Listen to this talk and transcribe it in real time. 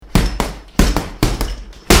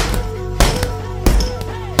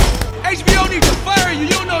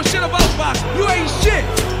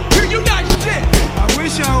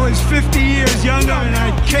wish I was 50 years younger and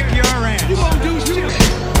I'd kick your ass. You won't do shit.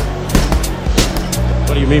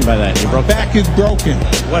 What do you mean by that? You broke Back is broken.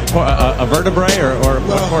 what? A vertebrae or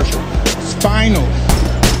what portion? Spinal.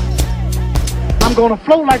 I'm gonna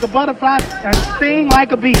float like a butterfly and sting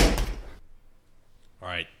like a bee. All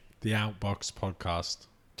right, the Outbox podcast.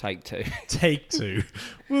 Take 2. Take 2.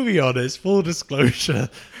 We'll be honest, full disclosure,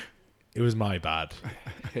 it was my bad.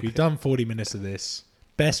 We've done 40 minutes of this.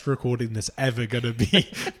 Best recording that's ever going to be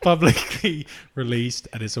publicly released,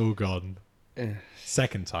 and it's all gone.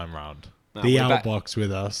 Second time round. No, the we're back. Outbox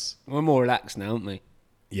with us. We're more relaxed now, aren't we?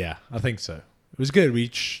 Yeah, I think so. It was good.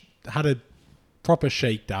 We had a proper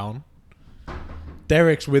shakedown.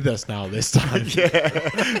 Derek's with us now this time.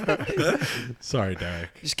 Sorry,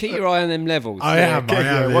 Derek. Just keep your eye on them levels. I am.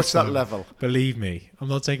 What's this that level? Believe me, I'm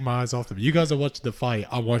not taking my eyes off them. You guys are watching the fight.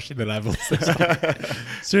 I'm watching the levels. As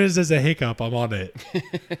soon as there's a hiccup, I'm on it.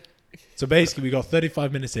 So basically, we got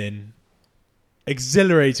 35 minutes in.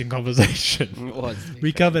 Exhilarating conversation. It was.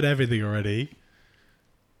 We covered everything already.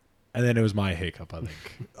 And then it was my hiccup, I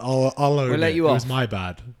think. I'll own We'll let it. you It was off. my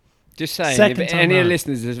bad. Just saying, Second if time any of round. the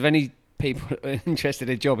listeners, if any people are interested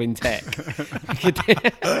in a job in tech, we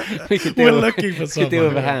could We're deal, looking for we someone. could deal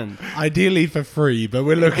with a hand. Ideally for free, but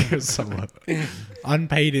we're looking for someone.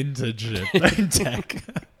 Unpaid internship in tech.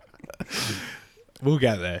 We'll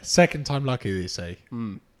get there. Second time lucky, they say.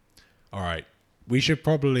 All right. We should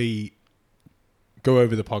probably go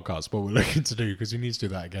over the podcast, what we're looking to do, because we need to do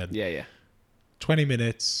that again. Yeah. 20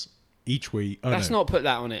 minutes each week. Oh, Let's no. not put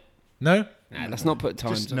that on it. No? Nah, let's not put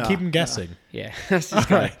times Just on no. it. Keep them guessing. Yeah. Let's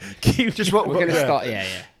just All go. right. Keep Just what We're going to yeah. start. Yeah.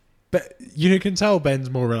 But you can tell Ben's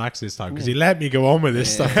more relaxed this time because he let me go on with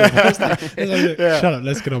this stuff. It's like, shut up,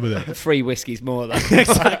 let's get on with it. 3 whiskies more, though.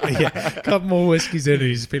 Exactly, yeah. A couple more whiskies in and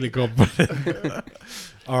he's feeling confident.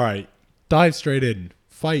 All right, dive straight in.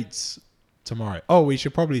 Fights tomorrow. Oh, we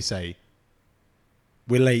should probably say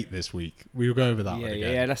we're late this week. We'll go over that one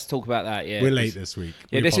again. Yeah, let's talk about that. Yeah, We're late this week.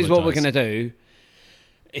 Yeah, We this is what we're apologise. going to do.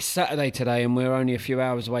 It's Saturday today, and we're only a few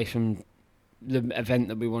hours away from the event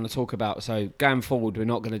that we want to talk about. So going forward, we're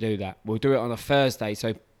not going to do that. We'll do it on a Thursday,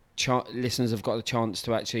 so listeners have got a chance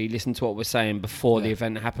to actually listen to what we're saying before the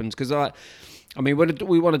event happens. Because I mean,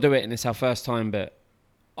 we want to do it, and it's our first time. But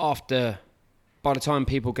by the time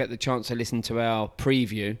people get the chance to listen to our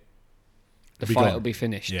preview, the Be fight gone. will be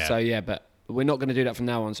finished. Yeah. So yeah, but we're not going to do that from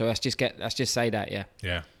now on. So let's just say that. Yeah.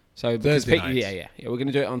 Yeah. So because Thursday nights. yeah, we're going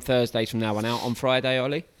to do it on Thursdays from now on. Out on Friday,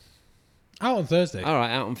 Ollie. Out on Thursday. All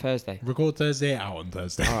right, out on Thursday. Record Thursday, out on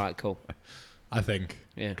Thursday. All right, cool. I think.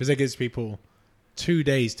 Yeah. Because it gives people 2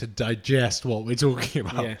 days to digest what we're talking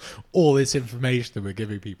about. Yeah. All this information that we're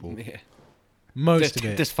giving people. Yeah. Most of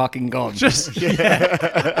it. Just fucking gone. Just the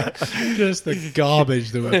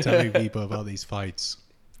garbage that we're telling people about these fights.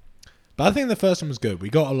 But I think the first one was good. We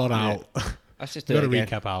got a lot out. Let's just We do got it to again.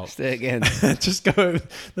 recap out. Let's do it again. Just go over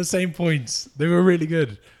the same points. They were really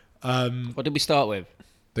good. What did we start with?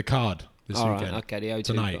 The card this All right, weekend. okay, the O2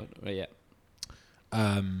 tonight. card. Right,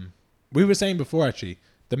 yeah. We were saying before, actually,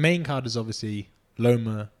 the main card is obviously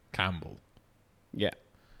Loma Campbell. Yeah.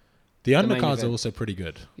 The main undercards are event. also pretty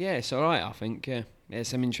good. Yeah, it's all right, I think. Yeah. There's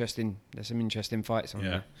some interesting fights on Yeah.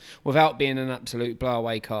 there. Without being an absolute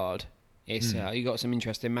blow-away card, it's you got some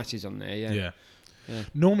interesting matches on there, yeah. Yeah. Yeah.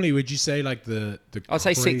 Normally, would you say like the I'd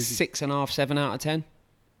say crazy- 6.5, 7 out of 10.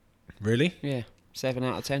 Really? Yeah, 7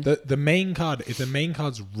 out of 10. The main card, if the main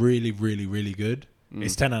card's really, really, really good,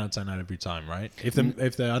 it's 10 out of 10 out every time, right? If the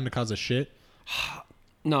undercards are shit,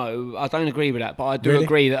 No, I don't agree with that, but I do Really?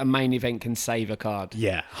 agree that a main event can save a card.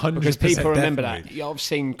 yeah, 100%. Because people remember definitely. that. Yeah, I've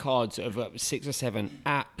seen cards of 6 or 7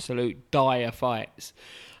 absolute dire fights,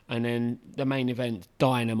 and then the main event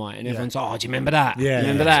dynamite, and everyone's, oh, do you remember that? Yeah, you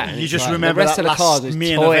remember yeah. that? And You it's just like, remember the rest that of the last card is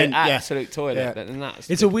main toilet, event, yeah. absolute toilet. Yeah. And that's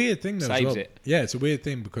It's a weird thing, though. as saves well. it. Yeah, it's a weird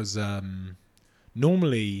thing because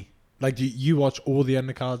normally, like, do you watch all the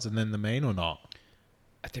undercards and then the main or not?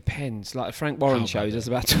 It depends. Like the Frank Warren How shows, about there's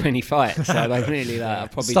about 20 fights, so I don't really like. I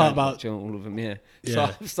probably Start don't about- watch all of them. Yeah,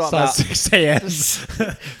 Yeah, Start about 6 a.m.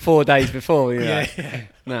 4 days before. Yeah,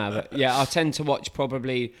 No, but yeah, I tend to watch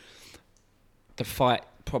probably the 4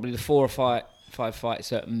 or 5 fights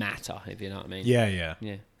that matter, if you know what I mean. yeah. Yeah.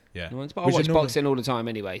 Yeah. But I Which watch are normal- boxing all the time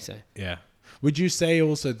anyway, so. Yeah. Would you say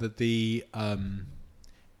also that the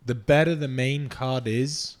better the main card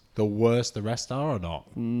is, the worse the rest are, or not?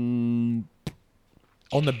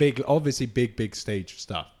 On the big stage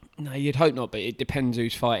stuff. No, you'd hope not, but it depends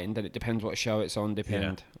who's fighting, then it depends what show it's on,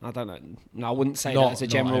 I don't know. No, I wouldn't say Not- that as a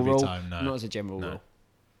not general every rule. time, no. Not as a general rule.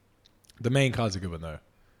 The main card's a good one, though.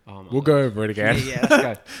 Oh, my We'll God. go over it again. Yeah, let's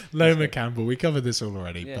go. Loma Campbell, we covered this all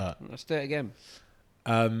already, Yeah, let's do it again.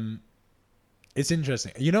 but It's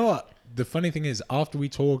interesting. You know what? The funny thing is, after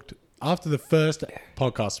the first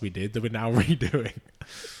podcast we did that we're now redoing,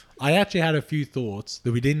 I actually had a few thoughts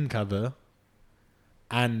that we didn't cover,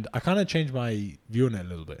 and I kind of changed my view on it a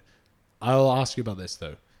little bit. I'll ask you about this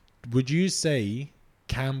though. Would you say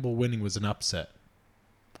Campbell winning was an upset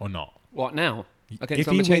or not? What now? Against If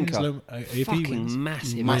he wins, Lomachenko? if he Fucking wins,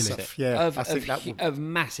 massive Massive, upset. yeah. Of, I think of, that would- of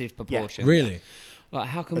massive proportion. really. Like,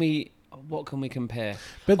 how can what can we compare?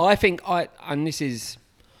 But-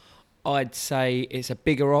 I'd say it's a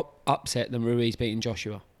bigger upset than Ruiz beating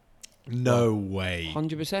Joshua. No way.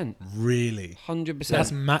 100%. Really? 100%.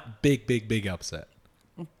 That's big upset.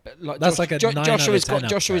 Like That's like a 9 out of 10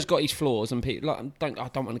 Joshua's upset. got his flaws, and people, like, I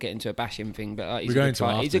don't want to get into a bashing thing, but he's We're a going good to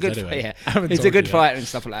fighter. He's a good afterwards anyway. I fighter. haven't He's a told good you fighter and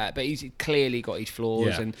stuff like that. But he's clearly got his flaws,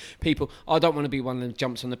 Yeah. and people. I don't want to be one of them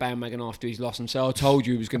jumps on the bandwagon after he's lost and say, "I told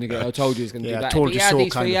you he was going to get. I told you he was going to Yeah, do that." told But you he had so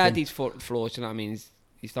these, kind he of had thing. these flaws. You know what I mean?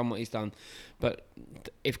 He's done what he's done. But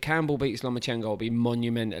if Campbell beats Lomachenko, I'll be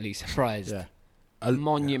monumentally surprised. Yeah.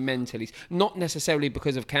 Monumentally, not necessarily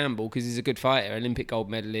because of Campbell, because he's a good fighter, Olympic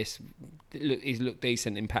gold medalist. He's looked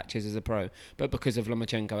decent in patches as a pro, but because of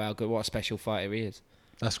Lomachenko, how good, what a special fighter he is.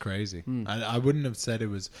 That's crazy. I wouldn't have said it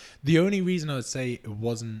was. The only reason I would say it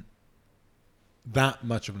wasn't that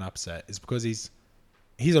much of an upset is because he's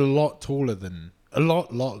a lot taller than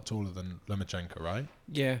Lomachenko, right?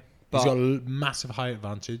 Yeah, He's but got a massive height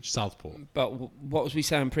advantage, southpaw. what was we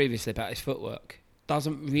saying previously about his footwork?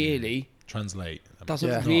 Doesn't really Translate. doesn't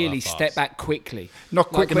Yeah. Not really that fast. step back quickly. Not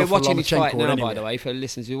quick Like, we're enough for watching his fight Lomachenko now, anyway. by the way, for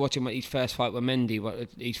listeners. We're watching his first fight with Mendy,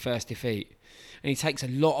 his first defeat. And he takes a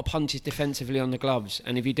lot of punches defensively on the gloves.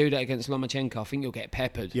 And if you do that against Lomachenko, I think you'll get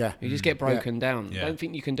peppered. Yeah. You just get broken down. Yeah. I don't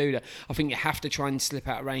think you can do that. I think you have to try and slip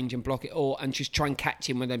out of range and block it, and just try and catch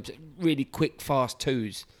him with them really quick, fast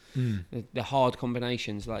twos. The hard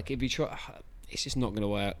combinations. Like, if you try, it's just not going to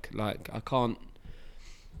work. Like, I can't.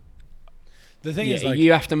 The thing Yeah, is, like,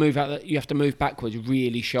 you have to move out. You have to move backwards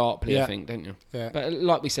really sharply. I Yeah. think, don't you? Yeah. But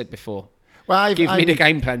like we said before, Well, give me the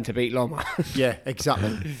game plan to beat Loma. Yeah,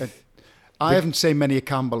 exactly. I haven't seen many of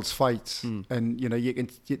Campbell's fights, and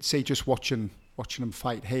you'd see just watching him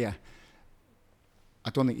fight here. I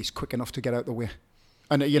don't think he's quick enough to get out the way.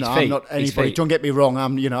 And His I'm feet, not his anybody. feet. Don't get me wrong.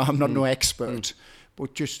 I'm not no expert,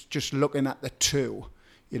 but just looking at the two,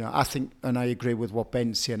 I think, and I agree with what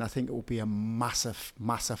Ben's saying. I think it would be a massive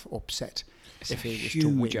upset if he was to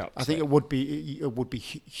win. upset. I think it would be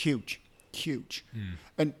huge.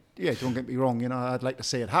 And yeah, don't get me wrong. I'd like to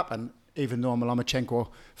see it happen, even though I'm a Lomachenko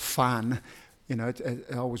fan. I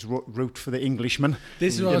always root for the Englishman.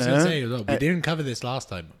 this is what I was going to say. Look, we didn't cover this last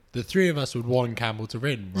time. The three of us would want Campbell to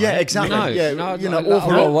win, right? Yeah, exactly. No, yeah, no,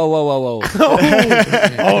 overall. whoa.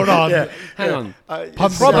 Hold on. Hang on.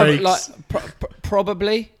 Pump Probably,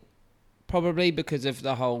 brakes. probably because of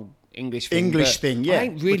the whole English thing. English but thing, yeah. I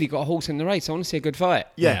ain't really got a horse in the race. I want to see a good fight.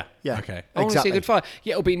 Yeah. Okay. I want to see Exactly. a good fight.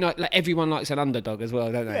 Yeah, it'll be like everyone likes an underdog as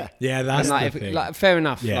well, don't they? Yeah. Yeah, that's And the thing. fair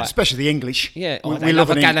enough. Yeah. like, Especially the English. yeah, We- they we love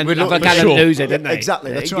a an Eng- gallant, we love a love- gallant sure. loser, don't they?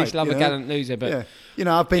 Exactly, that's the right. English love a gallant loser, but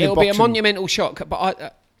Yeah. I've been in it'll boxing. be a monumental shock.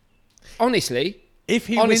 But honestly, If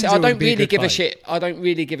he honestly, wins, I it would don't be a really good give a fight. shit. I don't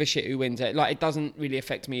really give a shit who wins it. Like, it doesn't really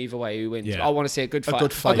affect me either way who wins. Yeah. I want to see a good fight.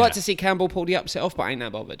 good fight, I'd like yeah. to see Campbell pull the upset off, but I ain't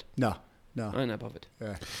that bothered. No. I ain't that bothered.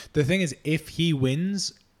 Yeah. The thing is, if he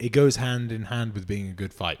wins, it goes hand in hand with being a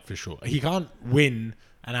good fight for sure. He can't win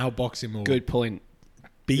and outbox him or Good point.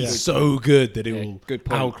 be so good that it Yeah, will good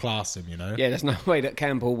point. outclass him. Yeah, there's no way that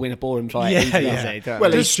Campbell will win a boring fight. Yeah, easily, yeah. is there? Don't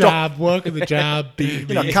Well, they? he's Just jab, work with the jab, beat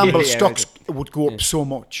me. Campbell's Yeah, stocks would go up so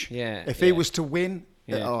much. Yeah, If yeah. he was to win,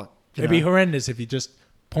 Yeah. It'd be horrendous if he just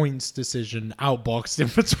points decision outboxed him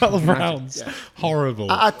for 12 rounds. Horrible.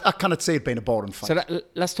 I cannot see it being a boring fight. So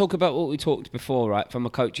let's talk about what we talked before, right? From a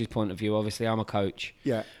coach's point of view, obviously I'm a coach.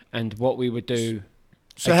 Yeah. And what we would do,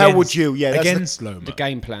 So how would you? Yeah. that's the- against Loma? the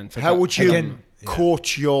game plan. For How would you Again, yeah.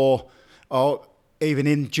 coach or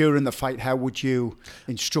even during the fight? How would you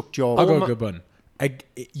instruct your? I'll go a good one.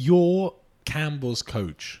 You're Campbell's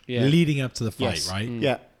coach Yeah. leading up to the fight, Yes. right?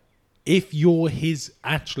 Yeah. If you're his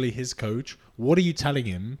coach, what are you telling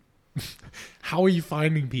him? How are you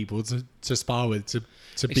finding people to spar with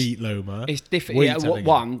to beat Loma? It's different. What are you Yeah,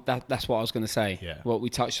 telling him? that's what I was going to say. Yeah. What we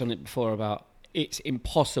touched on it before about it's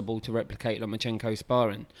impossible to replicate Lomachenko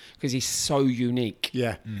sparring because he's so unique.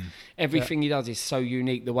 Yeah. Everything he does is so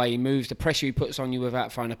unique. The way he moves, the pressure he puts on you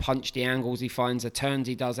without throwing a punch, the angles he finds, the turns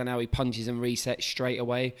he does, and how he punches and resets straight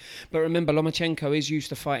away. But remember, Lomachenko is used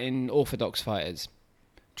to fighting orthodox fighters.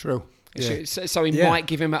 True. So he Yeah. might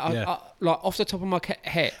give him Yeah. like off the top of my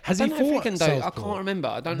head. Has I he don't know if fought Rigondeaux, I southpaw? can't remember.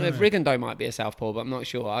 I don't know if Rigondeaux might be a southpaw, but I'm not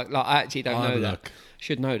sure. I actually don't I'll know have a that. look.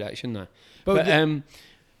 Should know that, shouldn't I? But But the-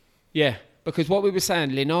 yeah, Because what we were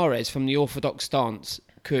saying, Linares from the orthodox stance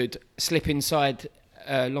could slip inside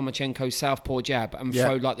Lomachenko's southpaw jab and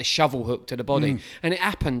throw like the shovel hook to the body. And it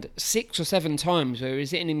happened 6 or 7 times where he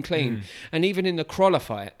was hitting him clean. And even in the Crawler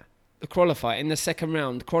fight, in the second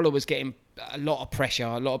round, Crawler was getting a lot of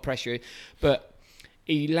pressure, but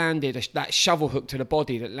he landed that shovel hook to the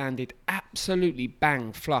body that landed absolutely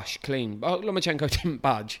bang, flush, clean. But Lomachenko didn't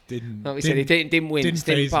budge. Like we said, he didn't win,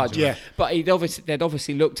 didn't budge. Yeah. But they'd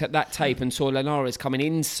obviously looked at that tape and saw Linares coming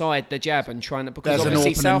inside the jab and trying to... Because There's an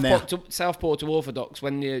obviously opening southpaw to orthodox,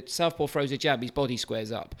 when the southpaw throws a jab, his body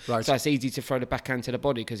squares up. Right. So it's easy to throw the backhand to the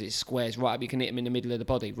body because it squares right up. You can hit him in the middle of the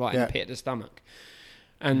body, right in the pit of the stomach.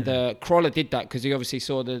 And Crawler did that because he obviously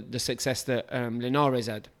saw the success that Linares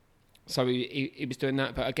had. So he was doing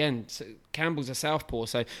that, but again, Campbell's a southpaw,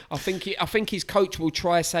 so I think his coach will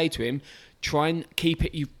try to say to him, try and keep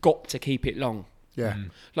it. You've got to keep it long. Yeah.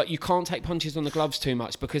 Like you can't take punches on the gloves too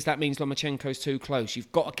much because that means Lomachenko's too close.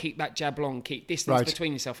 You've got to keep that jab long, keep distance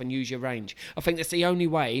between yourself, and use your range. I think that's the only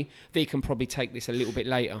way that he can probably take this a little bit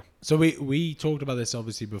later. So we talked about this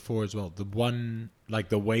obviously before as well.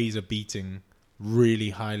 The ways of beating really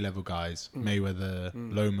high level guys, Mayweather,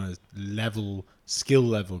 Loma level, skill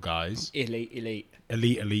level guys,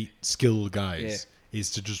 Elite skill guys, is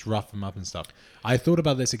to just rough them up and stuff. I thought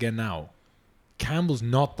about this again now. Campbell's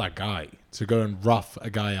not that guy to go and rough a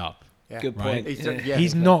guy up. Yeah. Good Right? point.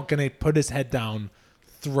 He's not going to put his head down,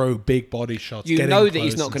 throw big body shots. You get know in that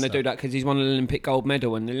he's close not going to and do stuff. that because he's won an Olympic gold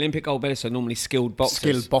medal, and the Olympic gold medalists are normally skilled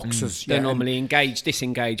boxers. They're normally engaged,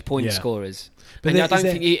 disengaged, point scorers. But And I don't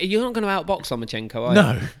think you're not going to outbox Lomachenko,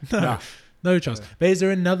 are you? No chance. But is there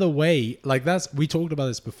another way? Like we talked about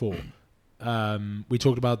this before. We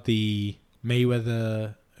talked about the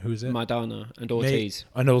Mayweather, who's it? Maidana and Ortiz.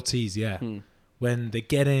 Ortiz, yeah. When they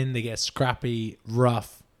get in, they get scrappy,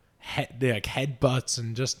 rough, they're like headbutts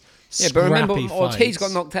and just scrappy but remember, fights. Ortiz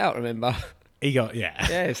got knocked out, remember? He got,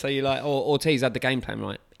 yeah. So you're like, Ortiz had the game plan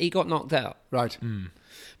right. He got knocked out. Right.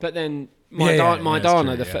 But then Maidana,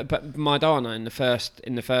 Maidana, but Maidana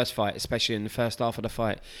in the first fight, especially in the first half of the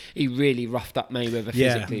fight, he really roughed up Mayweather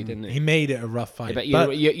physically, didn't he? He made it a rough fight. Yeah,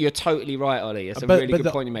 but you're totally right, Ollie. It's a really good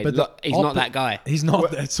point you made. Look, he's not that guy. He's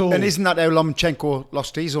not at all. And isn't that how Lomachenko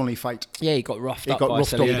lost his only fight? Yeah, he got roughed up got by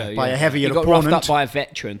roughed up Salido, by a heavier He got opponent. roughed up by a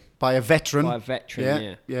veteran. By a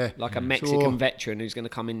veteran. Yeah. Like a Mexican veteran who's going to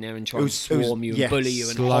come in there and try and swarm you and bully you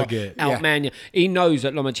and slug it. outman you. He knows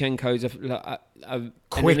that Lomachenko's an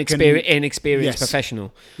Quick inexperienced yes.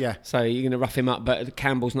 professional. Yeah. So you're going to rough him up, but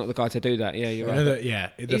Campbell's not the guy to do that. Yeah, you're right.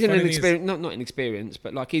 He's He's an inexperienced, not inexperienced,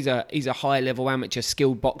 but like he's a high level amateur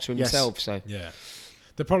skilled boxer himself. So yeah.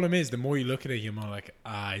 The problem is, the more you look at it, you're more like,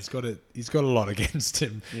 he's got a lot against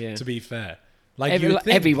him. Yeah. To be fair, like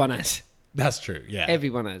everyone has. That's true. Yeah.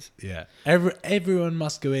 Everyone has. Yeah. Everyone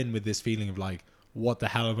must go in with this feeling of like, what the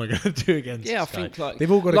hell am I going to do against Yeah, I this guy? think like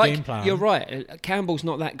They've all got a game plan. You're right. Campbell's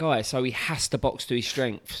not that guy, so he has to box to his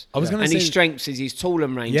strengths. I was gonna and say- his strengths is he's tall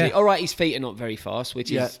and rangy. Yeah. All right, his feet are not very fast,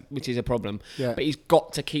 which is a problem. Yeah. But he's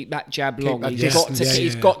got to keep that jab long. that He's got to. distance.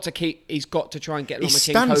 He's got to try and get His Lomachenko.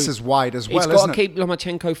 stance is wide as well, He's got isn't to it? keep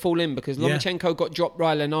Lomachenko full in because Lomachenko got dropped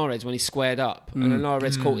by Linares when he squared up, and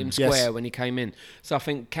Linares caught him square when he came in. So I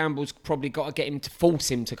think Campbell's probably got to get him to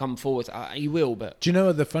force him to come forward. He will, but Do you know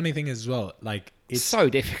what the funny thing is as well? Like, it's so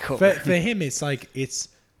difficult. for him. It's like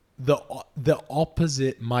the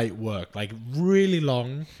opposite might work. Like really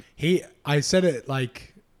long. I said it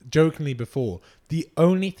like jokingly before. The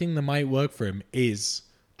only thing that might work for him is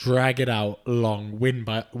drag it out long, win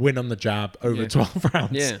on the jab over 12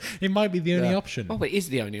 rounds. Yeah. It might be the only option. Oh, it is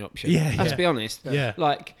the only option. Yeah, Let's yeah. be honest. Yeah.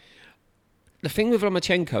 Like, the thing with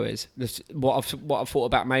Lomachenko is what I've thought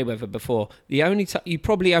about Mayweather before. You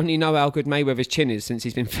probably only know how good Mayweather's chin is since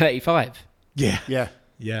he's been 35. Yeah. Yeah.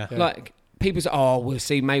 Yeah. Like people say, we'll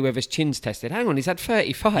see Mayweather's chin's tested. Hang on, he's had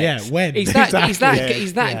 35. Yeah, when? He's Exactly.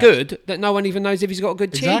 that good that no one even knows if he's got a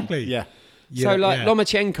good chin. Exactly. Yeah. So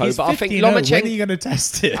Lomachenko, He's but I think 50, Lomachenko. when are you going to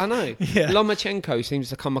test it? I know. Yeah. Lomachenko seems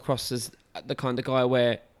to come across as the kind of guy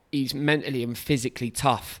where he's mentally and physically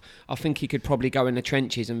tough. I think he could probably go in the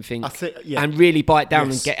trenches and and really bite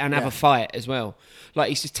down and have a fight as well. Like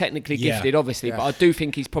he's just technically gifted, obviously, but I do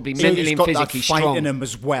think he's probably mentally he's and got physically that fight strong. in him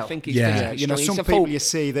as well. I think he's Yeah. physically You know, strong. some He's a people full- you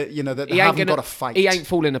see that that he they ain't haven't gonna- got a fight. He ain't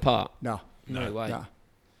falling apart. No. No way. No.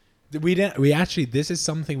 We actually, this is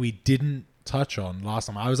something we didn't touch on last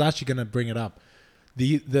time. I was actually going to bring it up.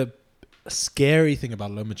 The scary thing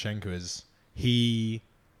about Lomachenko is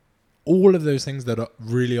all of those things that are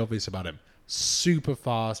really obvious about him, super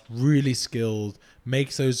fast, really skilled,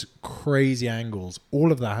 makes those crazy angles,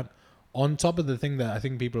 all of that, on top of the thing that I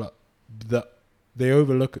think people that they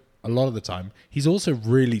overlook a lot of the time, he's also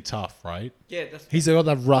really tough, right? Yeah, He's got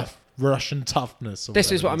that rough Russian toughness. or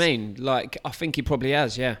this is what I whatever it mean. Like, I think he probably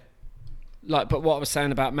has, yeah. Like, but what I was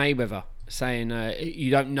saying about Mayweather, saying you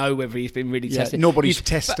don't know whether he's been really Yeah, tested. nobody's You've-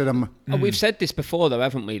 tested him. We've said this before, though,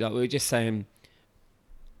 haven't we? Like, we were just saying,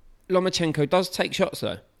 Lomachenko does take shots,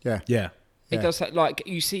 though. Yeah. Yeah. He Yeah. does that, like,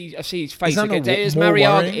 I see his face. that Again. not It was more worrying?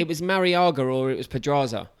 Mariaga or it was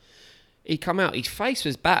Pedraza. He come out, his face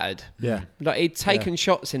was bad. Yeah. Like, he'd taken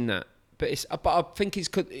shots in that. But I think it's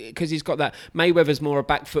because he's got that. Mayweather's more a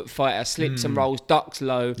back foot fighter, slips and rolls, ducks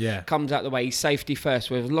low, Yeah. comes out the way, he's safety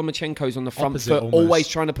first. Whereas Lomachenko's on the front Opposite foot, almost. always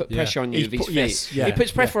trying to put Yeah. pressure on you He's with his put- feet. yes, yeah, He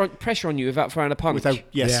puts pressure on you without throwing a punch. Without,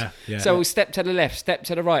 yes. Yeah. Yeah. So he'll step to the left, step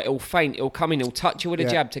to the right, he'll feint, he'll come in, he'll touch you with a Yeah.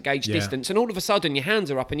 jab to gauge Yeah. distance, and all of a sudden your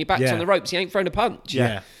hands are up and your back's Yeah. on the ropes, he ain't thrown a punch.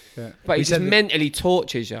 Yeah. Yeah. But he We just said that- mentally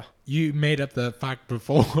tortures you. You made up the fact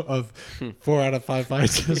before of 4 out of 5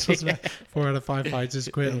 fighters. Wasn't it? 4 out of 5 fighters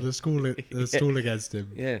quit on the school against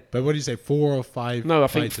him. Yeah. But what do you say? 4 or 5? No, I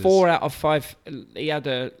think fighters? 4 out of 5. He had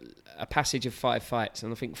a passage of 5 fights,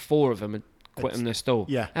 and I think 4 of them had quit on the stall.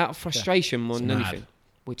 Yeah. Out of frustration more than mad. anything,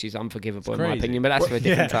 which is unforgivable in my crazy. opinion. But that's for a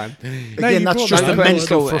different time. No, Again, you that's brought just that a up. Quit on the mental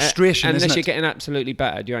stall, frustration, unless isn't you're it? getting absolutely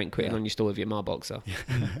battered, you ain't quitting on your stall if you're my boxer.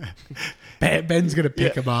 Ben's going to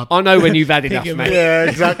pick him up. I know when you've had Pick enough, him mate. Yeah,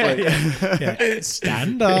 exactly. Yeah.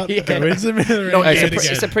 Stand up. Yeah. Go into the middle. No, and it's, get a,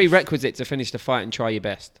 again. it's a prerequisite to finish the fight and try your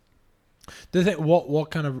best. The thing,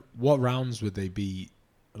 what rounds would they be,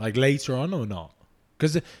 like later on or not?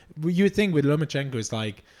 Because you would think with Lomachenko, it's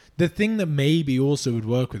like the thing that maybe also would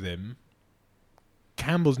work with him.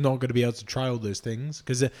 Campbell's not going to be able to try all those things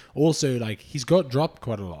because also like he's got dropped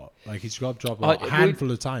quite a lot. Like he's got dropped a handful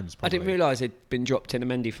of times. I Probably. didn't realise he'd been dropped in a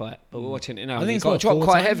Mendy fight, but we're watching it now. I think it's got what, dropped 4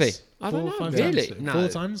 quite times? heavy. I 4 don't or know, 5 really. times? No. 4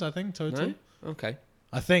 times, I think total. No? Okay.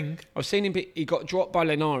 I think. I've seen him. He got dropped by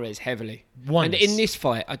Linares heavily. Once. And in this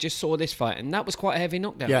fight, I just saw this fight, and that was quite a heavy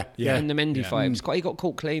knockdown. Yeah, yeah. In the Mendy Yeah. fight, it was quite. He got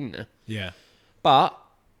caught clean there, Yeah, but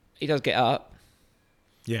he does get up.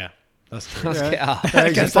 yeah, that's true. Does get up. Yeah,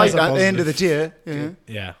 he's a guess fight that's a at the end positive. of the year.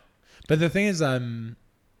 Yeah. Yeah, but the thing is,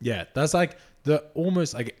 yeah, that's like the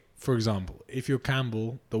almost like, for example, if you're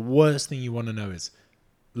Campbell, the worst thing you want to know is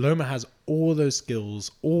Loma has all those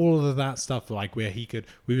skills, all of that stuff, like where he could.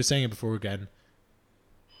 We were saying it before again.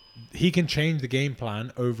 He can change the game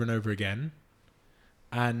plan over and over again,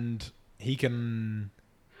 and he can.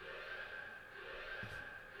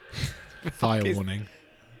 Fire warning.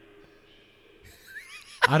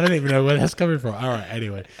 I don't even know where that's coming from. All right,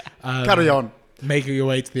 anyway. Carry on. Making your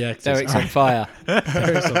way to the exit. Derek's on fire.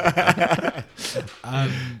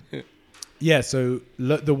 Yeah, so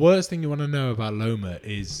the worst thing you want to know about Loma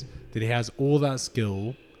is that he has all that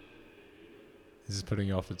skill. This is putting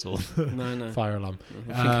you off at all. No. Fire alarm.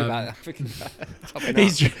 I'm thinking about topping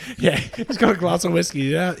He's up. he's got a glass of whiskey.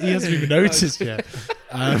 Yeah, he hasn't even noticed yet.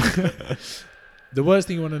 The worst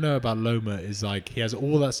thing you want to know about Loma is like he has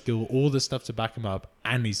all that skill, all the stuff to back him up,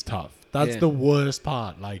 and he's tough. That's Yeah. the worst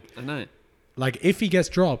part. Like I know. if he gets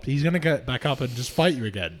dropped, he's gonna get back up and just fight you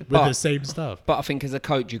again with But- the same stuff. But I think as a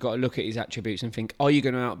coach, you've got to look at his attributes and think: are you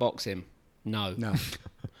going to outbox him? No. No.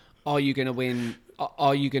 Are you going to win?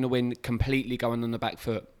 Are you going to win completely going on the back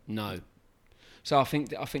foot? No. So I think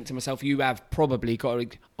to myself, you have probably got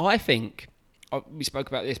to. I think we spoke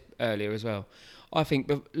about this earlier as well. I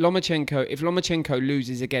think if Lomachenko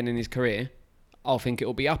loses again in his career, I think it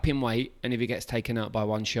will be up in weight, and if he gets taken out by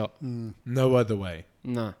one shot, No other way.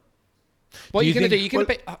 no. What are you Do going to you do? You're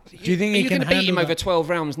think- going to do you think he going can to beat him handle over that? 12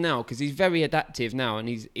 rounds now because he's very adaptive now, and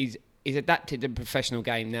he's adapted to the professional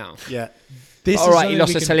game now. Yeah. This All is right, he something lost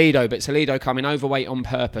we to can- Toledo, but Toledo coming overweight on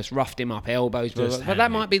purpose, roughed him up, elbows. Just But that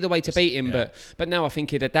heavy. might be the way to beat him. Yeah. But now I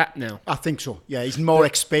think he'd adapt now. I think so. Yeah, he's more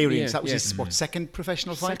experienced. yeah, That was yeah. his second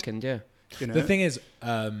professional fight. Second, yeah. You know? The thing is,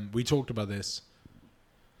 we talked about this.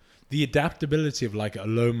 The adaptability of like a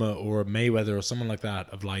Loma or a Mayweather or someone like that,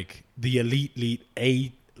 of like the elite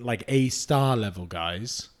A star level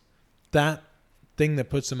guys, that thing that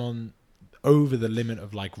puts them on over the limit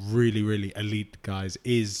of like really, really elite guys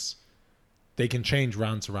is they can change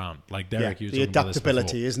round to round. Like Derek, you were the talking about this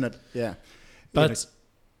adaptability, before. isn't it? Yeah. But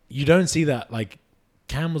you don't see that. Like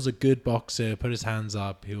Campbell's a good boxer, put his hands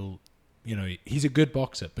up, he's a good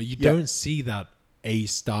boxer, but you Yeah. don't see that A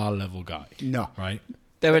star level guy. No. Right?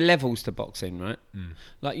 There are levels to boxing, right?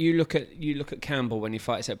 Like you look at Campbell when he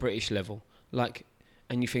fights at British level, like,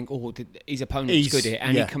 and you think, oh, his opponent's He's- good here,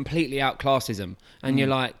 and yeah. he completely outclasses him, and you're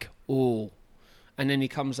like, oh, and then he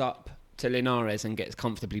comes up to Linares and gets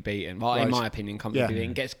comfortably beaten. Well, in Right. my opinion, comfortably Yeah.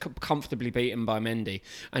 beaten. Gets comfortably beaten by Mendy.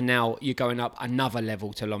 And now you're going up another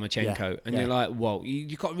level to Lomachenko. Yeah. And Yeah. you're like, whoa,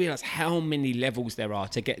 you've got to realise how many levels there are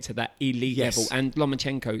to get to that elite Yes. level. And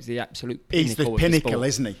Lomachenko is the absolute pinnacle He's the of pinnacle, the sport.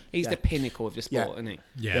 isn't he? He's Yeah. the pinnacle of the sport, Yeah. isn't he?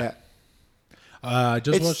 Yeah. I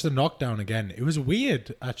just It's- watched the knockdown again. It was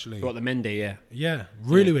weird, actually. What, the Mendy, yeah. Yeah,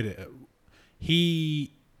 really weird.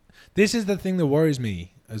 This is the thing that worries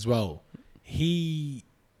me as well. He's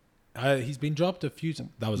been dropped a few times.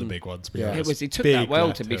 That was a big one, to be Yeah. honest. He took Big that well,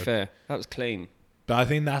 left to be hook. fair. That was clean. But I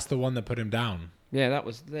think that's the one that put him down. Yeah, that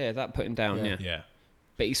was there. That put him down, Yeah. yeah. Yeah.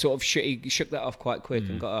 But he sort of he shook that off quite quick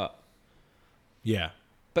and got up. Yeah.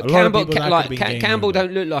 But A lot of Campbell, people that could be game Campbell over.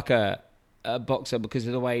 don't look like a boxer because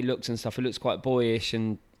of the way he looks and stuff. He looks quite boyish,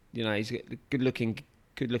 and you know he's a good looking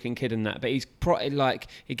kid and that. But he's like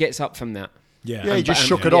he gets up from that. Yeah. Yeah, he just And-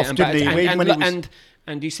 shook it yeah, off, and didn't he? back- When he was-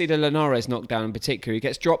 And you see the Linares knockdown in particular. He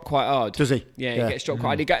gets dropped quite hard. Does he? Yeah, Yeah. he gets dropped quite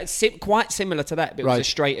hard. He gets quite similar to that, but it was Right. a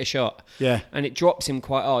straighter shot. Yeah. And it drops him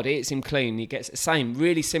quite hard. It hits him clean. He gets the same,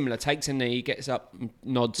 really similar. Takes a knee, gets up,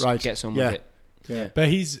 nods, Right. gets on Yeah. with it. Yeah.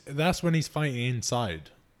 But that's when he's fighting inside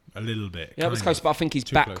a little bit. Yeah, it was kind close, of. but I think his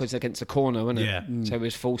Too back close. was against the corner, wasn't it? Yeah. So he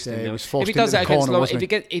was forced Yeah, in he there. was forced if he does into that the against corner,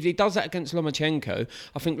 wasn't if he does that against Lomachenko,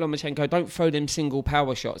 I think Lomachenko don't throw them single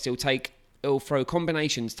power shots. He'll throw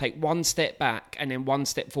combinations, take one step back and then one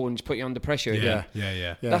step forward and just put you under pressure again. Yeah.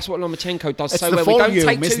 Yeah. That's what Lomachenko does It's so the well. We don't volume,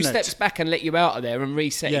 take two isn't it? steps back and let you out of there and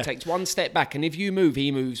reset. Yeah. He takes one step back, and if you move,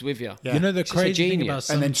 he moves with you. Yeah. You know the It's just a crazy thing genius. about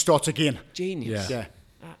some, And then start again. Genius. Yeah.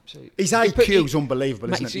 Absolutely. His He IQ is unbelievable,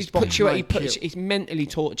 mate, isn't it? he His puts you. He boxing IQ. mentally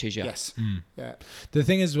tortures you. Yes. Yeah. the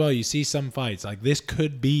thing as well, you see some fights like this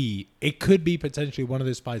could be potentially one of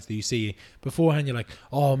those fights that you see beforehand. You're like,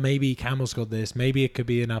 oh, maybe Campbell's got this. Maybe it could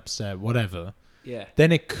be an upset, whatever. Yeah.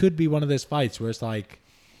 Then it could be one of those fights where it's like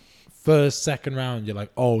first, second round, you're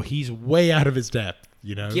like, oh, he's way out of his depth,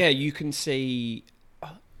 you know? Yeah, you can see.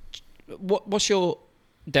 What's your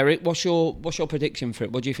Derek? What's your prediction for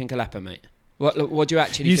it? What do you think will happen, mate? What do you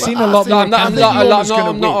actually? You've think? seen a lot No, more I'm not. I'm Campbell. not. Lawler's gonna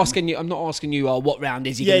I'm not win. asking you. I'm not asking you. What round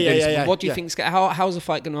is he Yeah, going to yeah, do? yeah, yeah, What do you yeah. think's how's the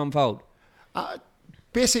fight going to unfold?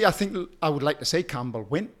 Basically, I think I would like to see Campbell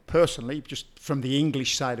win, personally, just from the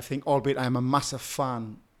English side of things, albeit I'm a massive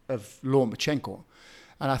fan of Lomachenko.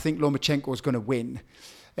 And I think Lomachenko is going to win.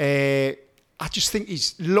 I just think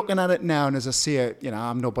he's looking at it now, and as I say, you know,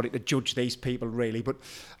 I'm nobody to judge these people really, but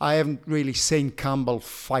I haven't really seen Campbell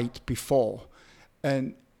fight before.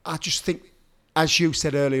 And I just think, as you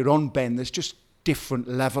said earlier on, Ben, there's just different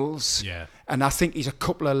levels. Yeah. And I think he's a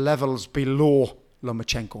couple of levels below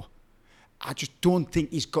Lomachenko. I just don't think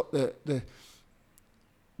he's got the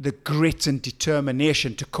grit and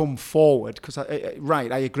determination to come forward. Because I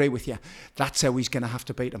agree with you. That's how he's going to have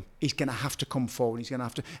to beat him. He's going to have to come forward. He's going to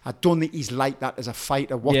have to. I don't think he's like that as a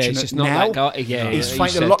fighter. Watching he's it just not now, that guy. Yeah, he's you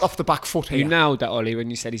fighting said- a lot off the back foot You here. nailed that, Ollie, when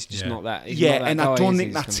you said he's just Yeah. not that. He's Yeah, not that and guy, I don't is think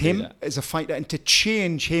he, that's gonna do him that. as a fighter. And to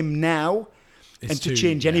change him now, It's and to too-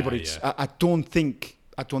 change yeah, anybody, yeah. I don't think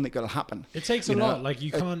it'll happen. It takes a You know? lot. Like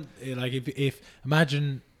you can't like if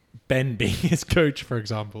imagine Ben being his coach, for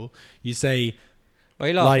example, you say Why are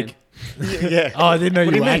you laughing? like Yeah. oh, I didn't know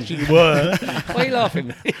What do you you mean? actually were. Why are you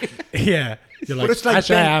laughing? Yeah. You're like, But it's like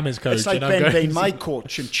actually Ben, I am his coach. It's like and I'm Ben going being to- my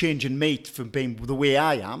coach and changing me from being the way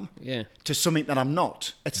I am Yeah. to something that I'm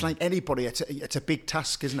not. It's like anybody. It's a big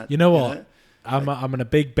task, isn't it? You know what? know? I'm gonna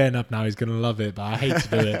big Ben up now. He's gonna love it, but I hate to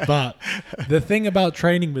do it. But the thing about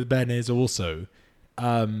training with Ben is also,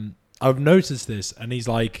 I've noticed this, and he's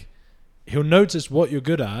like, he'll notice what you're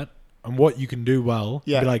good at and what you can do well.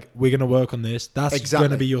 Yeah. Be like, we're gonna work on this. That's Exactly.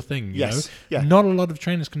 gonna be your thing. You Yes. know? Yeah. Not a lot of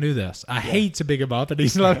trainers can do this. I hate to big him up, and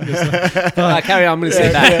he's loving this. But Carry on. I'm going to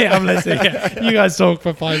say that. I'm listening. Yeah. You guys talk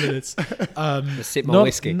for 5 minutes. Let's sip more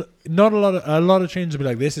whiskey. Not a lot of trainers will be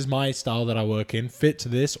like, this is my style that I work in, fit to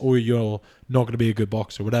this, or you're not going to be a good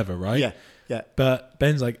boxer, whatever, right? Yeah. Yeah. But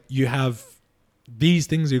Ben's like, you have these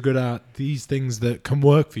things you're good at, these things that can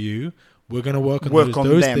work for you. We're going to work on Work those. on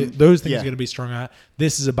Those, them. those things Yeah. you're going to be strong at.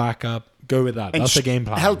 This is a backup. Go with that. And That's the game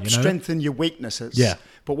plan. Help you know? strengthen your weaknesses. Yeah.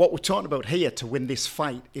 But what we're talking about here to win this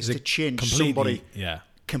fight is to change Completely, somebody yeah,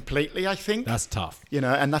 completely, I think. that's tough. You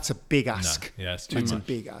know, and that's a big ask. Yeah, it's too That's much. a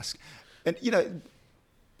big ask. And, you know,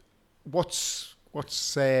 what's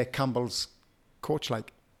Campbell's coach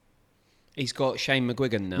like? He's got Shane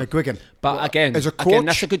McGuigan now. McGuigan. But Well, again, as a coach,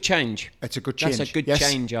 that's a good change. it's a good change. That's a good Yes.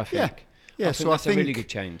 change, I think. Yeah. Yeah, I think so that's I think a really good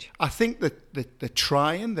change. I think that they're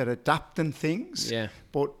trying, they're adapting things. Yeah.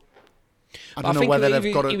 But I But don't know think whether he,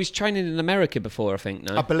 they've got he was training in America before, I think.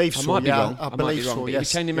 No, I believe so, might be yeah, wrong. I might believe be wrong. so, But he was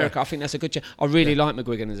yes, training in yeah. America. I think that's a good change. I really like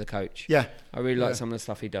McGuigan as a coach. Yeah. I really like Yeah. some of the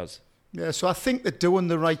stuff he does. Yeah, so I think they're doing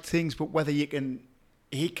the right things, but whether you can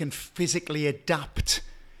he can physically adapt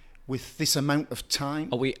with this amount of time.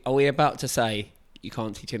 Are we about to say you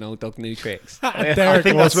can't teach an old dog new tricks? I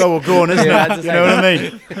think that's where we're going, isn't Yeah, it? You know what I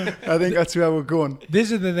mean? I think that's where we're going.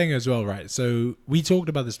 This is the thing as well, right? So we talked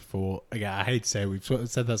about this before. Again, I hate to say it, we've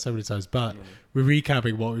said that so many times, but we're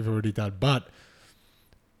recapping what we've already done. But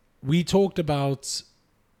we talked about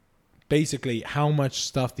basically how much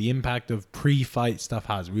stuff the impact of pre-fight stuff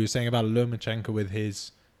has. We were saying about Lomachenko with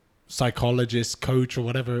his psychologist, coach, or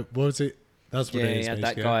whatever. What was it? That's what it is. Yeah, that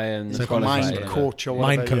basically. guy and So Mind qualified, coach or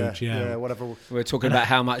whatever. Mind coach, yeah. whatever. We were talking about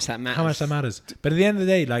how much that matters. How much that matters. But at the end of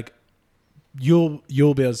the day, like, you'll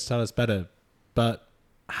be able to tell us better. But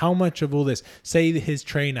how much of all this, say his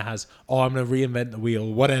trainer has, I'm going to reinvent the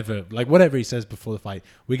wheel, whatever, like whatever he says before the fight,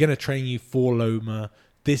 we're going to train you for Loma.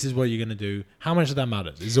 This is what you're going to do. How much of that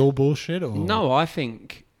matters? Is it all bullshit? Or? No, I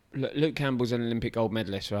think Luke Campbell's an Olympic gold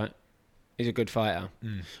medalist, right? He's a good fighter.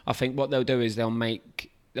 I think what they'll do is they'll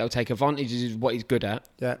take advantage of what he's good at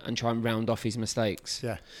and try and round off his mistakes.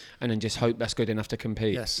 Yeah. And then just hope that's good enough to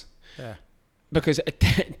compete. Yes. Yeah. Because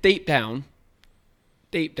deep down,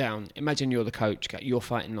 imagine you're the coach, you're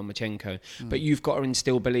fighting Lomachenko, but you've got to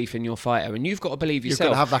instill belief in your fighter, and you've got to believe You've yourself.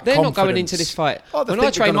 got to have that They're not going confidence. into this fight. Oh, they when I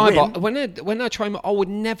think they're train gonna my when I train, I would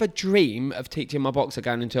never dream of teaching my boxer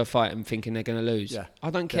going into a fight and thinking they're going to lose. Yeah. I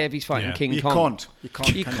don't care if he's fighting Yeah. King You Kong. can't.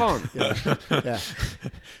 You can't. Yeah.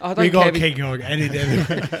 I We don't got care. King Kong any day.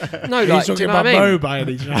 No, He's like, do talking you know about what I mean? Mo by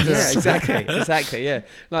any chance. Yeah, exactly. Yeah,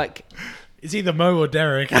 like, It's either Mo or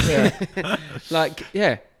Derek.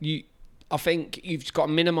 I think you've got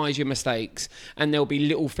to minimise your mistakes, and there'll be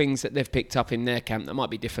little things that they've picked up in their camp that might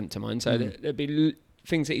be different to mine. So there'll be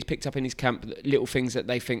things that he's picked up in his camp, little things that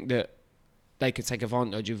they think that they could take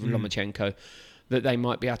advantage of Lomachenko, that they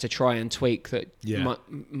might be able to try and tweak that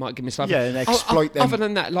might give me something. Yeah, and exploit them. Other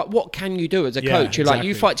than that, like, what can you do as a Yeah, coach? You're like,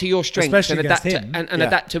 you exactly. fight to your strengths Especially and adapt against to, him. and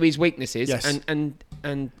adapt to his weaknesses, Yes.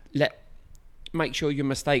 and make sure your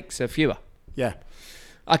mistakes are fewer. Yeah.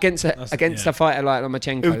 Against a fighter like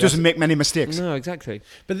Lomachenko, Who doesn't make many mistakes. No, exactly.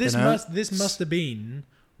 But this You know? must have been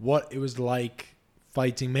what it was like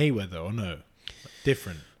fighting Mayweather, or no?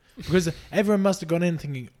 Different. Because everyone must have gone in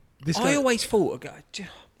thinking, this guy... I always thought,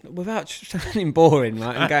 without sounding boring,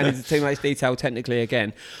 right, and going into too much detail technically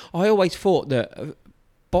again, I always thought that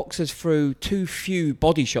boxers threw too few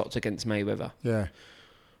body shots against Mayweather. Yeah.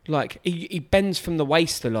 Like, he bends from the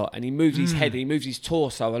waist a lot, and he moves his head, and he moves his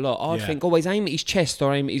torso a lot. I'd think always aim at his chest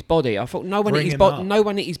or aim at his body. I thought no one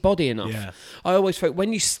hit his body enough. Yeah. I always thought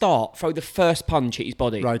when you start, throw the first punch at his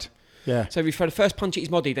body. Right. Yeah. So if you throw the first punch at his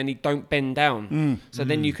body, then he don't bend down. So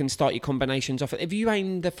then you can start your combinations off. If you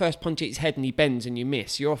aim the first punch at his head and he bends and you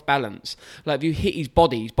miss, you're off balance. Like, if you hit his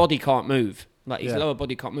body can't move. Like, his lower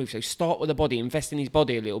body can't move. So start with the body, invest in his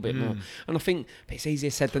body a little bit more. And I think it's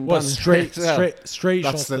easier said than done. straight That's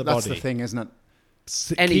shots to the body. That's the thing, isn't it?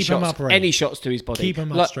 Any Keep him shots, upright. any shots to his body. Keep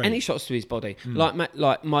him up like, straight. any shots to his body. Like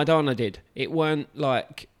Maidana did. It weren't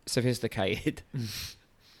like sophisticated.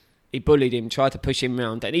 He bullied him, tried to push him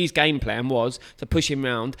round, and his game plan was to push him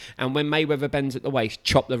round, and when Mayweather bends at the waist,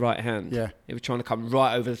 chop the right hand. Yeah. He was trying to come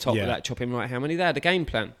right over the top Yeah. of that chopping right hand, when he had a game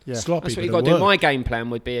plan. Yeah. Sloppy, That's what but you it got to do. worked. My game plan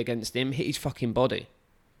would be against him, hit his fucking body.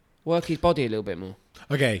 Work his body a little bit more.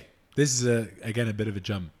 Okay, this is again a bit of a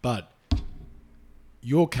jump, but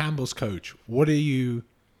you're Campbell's coach. What are you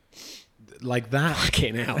like that?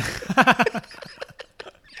 Fucking hell.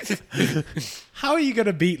 How are you going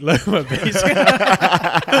to beat Loma? Basically,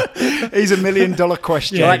 He's $1 million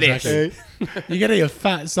question. Yeah, Like exactly. You're getting a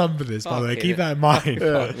fat sum for this, by the way. Fucking Keep that in mind.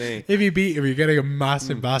 Fuck me. If you beat him, you're getting a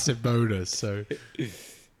massive bonus. So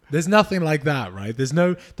there's nothing like that, right? There's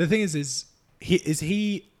no. The thing is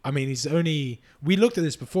he? I mean, he's only. We looked at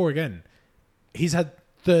this before again. He's had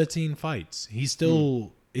 13 fights. He's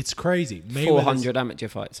still. It's crazy. Mayweather's- 400 amateur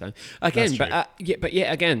fights, though. Again, That's but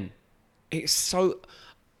yet again, it's so...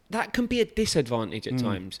 That can be a disadvantage at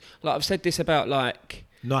times. Like, I've said this about, like...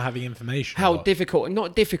 not having information. How or- difficult...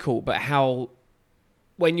 Not difficult, but how...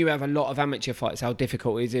 When you have a lot of amateur fights, how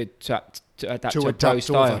difficult is it to adapt to a pro adapt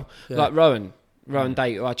style? over, yeah. Like Rowan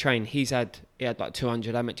Date, who I train, he had like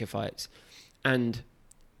 200 amateur fights. And...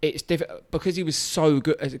 It's difficult because he was so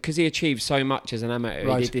good, because he achieved so much as an amateur.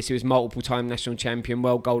 Right. He did this. He was multiple-time national champion,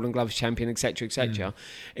 world Golden Gloves champion, etc., etc.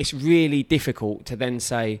 It's really difficult to then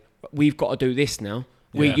say we've got to do this now,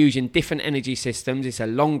 We're Yeah. using different energy systems. It's a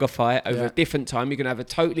longer fight over Yeah. a different time. You're going to have a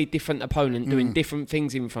totally different opponent doing different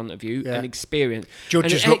things in front of you Yeah. and experience.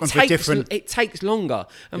 Judges And looking for different- It takes longer.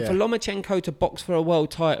 And for Yeah. Lomachenko to box for a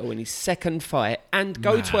world title in his second fight and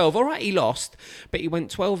go 12. All right, he lost, but he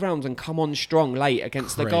went 12 rounds and come on strong late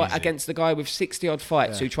against the guy with 60 odd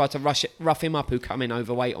fights who tried to rough him up, who come in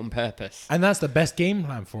overweight on purpose. And that's the best game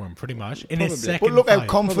plan for him, pretty much. In his second But look how fight.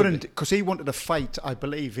 confident, because he wanted to fight, I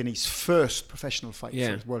believe, in his first professional fight Yeah.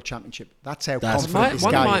 for his World Championship. That's how That's confident this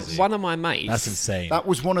one guy of is. my mates. That's insane. That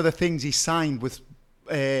was one of the things he signed with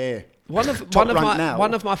One of Top Rank my now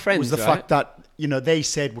one of my friends, was the right? fact that they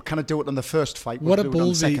said we can't do it on the first fight. What a we'll do it on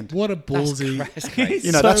the ballsy! second. What a ballsy! That's crazy.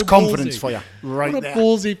 He's That's so confidence ballsy. for you, right What there. a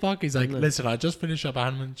ballsy fuck! He's like, listen, I just finished up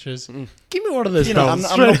amateurs. Give me one of those I'm, belts.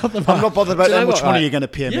 I'm straight not, off the I'm bat. not bothered about Do you how know much what, money right? you're going to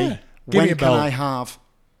pay Yeah. me. Give me When a can belt. I have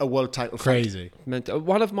a world title fight? Crazy.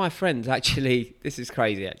 One of my friends actually, this is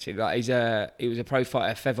crazy actually. Like he was a pro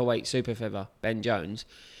fighter, featherweight, super feather, Ben Jones.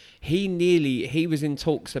 He was in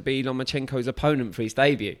talks to be Lomachenko's opponent for his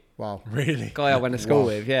debut. Wow. Really? Guy I went to school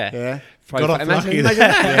with, yeah. Yeah. Pro Got off fighter. Imagine, lucky imagine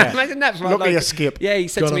there. that. Imagine that. For Look at your skip. Yeah, he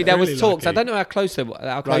said Got to me off there was really talks. I lucky. don't know how close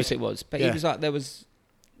Right. it was, but Yeah. he was like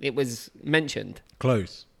it was mentioned.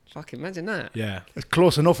 Close. Fucking imagine that. Yeah. It's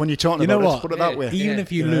close enough when you're talking You know about it. what? Let's put it that Yeah. way. Even Yeah.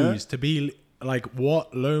 if you Yeah. lose, to be like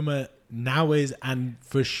what Loma now is, and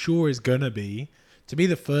for sure is gonna be, to be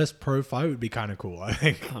the first pro fight would be kind of cool. I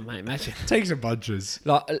think. Oh mate, imagine. Take some punches.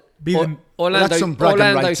 Like Be them- Well, that's some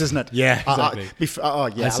bragging rights, isn't it? Yeah, exactly.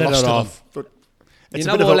 Yeah, I said lost it to off. them. But You it's a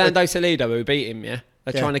know bit of a- Orlando Salido who beat him, yeah?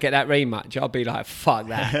 They're Yeah. trying to get that rematch. I'll be like, fuck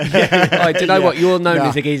that. Like, do you know Yeah. what? You're known Nah,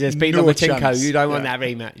 as a geezer. Beat no Lomachenko. chance. You don't want Yeah. that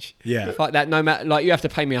rematch. Yeah. Fuck that. No matter, like, you have to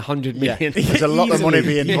pay me 100 Yeah. million. There's a lot of money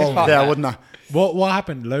being Yeah, involved fuck there, that. wouldn't there? What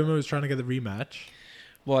happened? Loma was trying to get the rematch.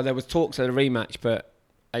 Well, there was talks of a rematch, but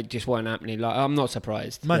it just weren't happening. Like, I'm not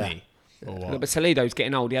surprised. Money. Or But what? Salido's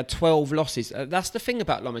getting old. He had 12 losses. That's the thing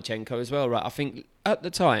about Lomachenko as well, right? I think at the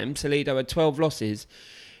time, Salido had 12 losses.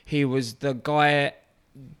 He was the guy,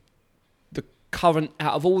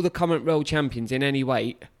 out of all the current world champions in any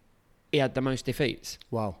weight, he had the most defeats.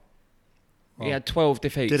 Wow. He had 12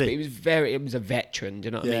 defeats. Did he? But it was a veteran, do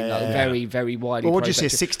you know what I mean? Yeah, Like yeah. very, very widely. Well, what'd you pro say,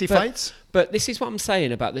 veteran. 60 But- fights? But this is what I'm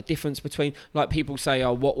saying about the difference between, like, people say,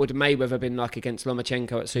 oh, what would Mayweather been like against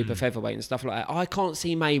Lomachenko at super featherweight and stuff like that. I can't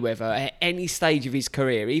see Mayweather at any stage of his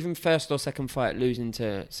career, even first or second fight, losing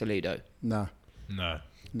to Salido. No. No.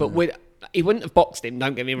 But he wouldn't have boxed him,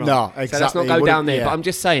 don't get me wrong. No, So let's exactly. not He go down wouldn't- there. yeah. But I'm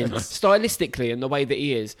just saying, stylistically and the way that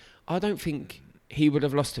he is, I don't think he would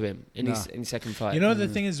have lost to him in his second fight. You know the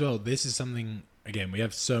thing as well. This is something. Again, we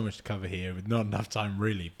have so much to cover here with not enough time,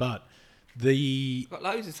 really. But the Got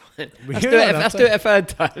loads of time. We Let's got do it. enough Let's do it a third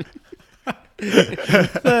time.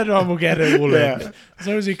 third one, we'll get it all Yeah. in. As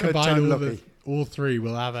long as we Third combine time all, lucky. all three,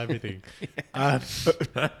 we'll have everything. The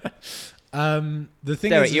thing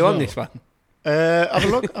Derek, is, you as on well, this one? Have a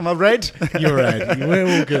look. Am I red? You're right. We're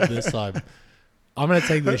all good this time. I'm gonna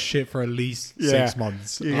take this shit for at least 6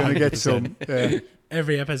 months. You're going to get 100%. some. Yeah.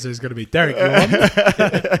 Every episode is gonna be Derek. You on?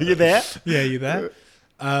 Are you there? Yeah, you there?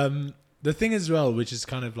 The thing as well, which is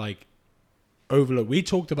kind of like overlooked. We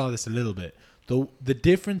talked about this a little bit. The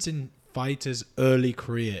difference in fighters' early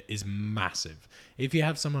career is massive. If you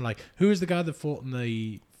have someone like, who is the guy that fought in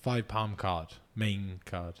the 5 pound card, main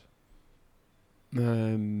card,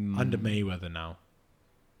 under Mayweather now?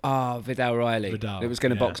 Vidal Riley. Vidal, It was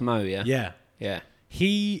going to yeah. box Mo, yeah? Yeah, Yeah.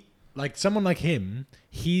 he, like someone like him,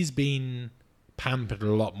 he's been pampered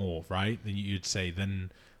a lot more, right? Than you'd say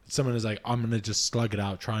than someone who's like, I'm gonna just slug it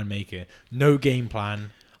out, try and make it, no game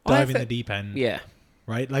plan, dive in the deep end. Yeah.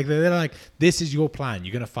 Right? Like they're like, this is your plan.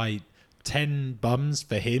 You're gonna fight 10 bums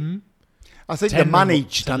for him. I think 10 they're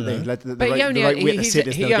managed, I don't aren't they? know. Like the But he right, only the right had- way to he's- say it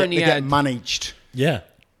is he they only get had- managed Yeah.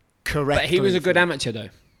 correctly. But he was a good amateur, though.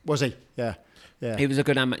 Was he? Yeah. Yeah. He was a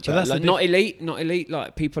good amateur. But that's Like, the not elite.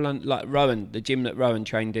 Like people like Rowan, the gym that Rowan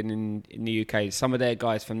trained in the UK. Some of their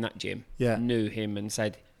guys from that gym Yeah. knew him and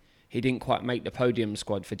said he didn't quite make the podium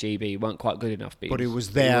squad for GB. He weren't quite good enough. But he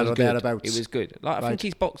was there or good. thereabouts. He was good. Like I Right. think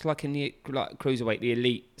he's boxed like in the cruiserweight, the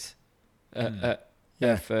elites.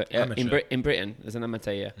 Yeah. Amateur. In Britain as an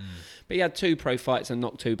amateur, yeah. But he had 2 pro fights and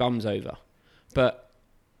knocked 2 bums over.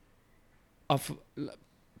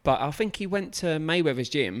 But I think he went to Mayweather's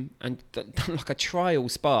gym and done like a trial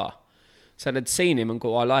spar. So they'd seen him and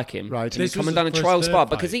go, I like him. Right. And he'd This come was and done a his first trial third spar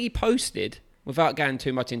fight. because he posted, without going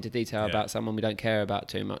too much into detail Yeah. about someone we don't care about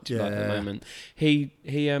too much like at the Yeah. moment. He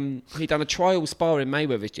done a trial spar in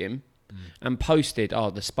Mayweather's gym and posted,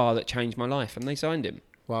 the spar that changed my life, and they signed him.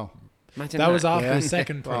 Wow. Imagine That was after Yeah. his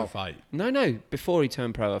second pro Wow. fight. No, before he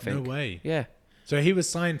turned pro, I think. No way. Yeah. So he was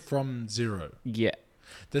signed from zero. Yeah.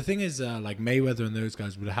 The thing is, like Mayweather and those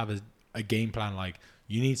guys would have a game plan. Like,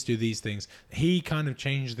 you need to do these things. He kind of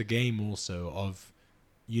changed the game also of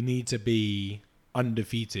you need to be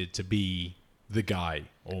undefeated to be the guy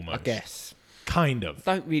almost. I guess. Kind of.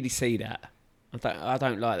 Don't really see that. I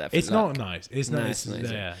don't like that. It's not nice. It's No, not. it's not,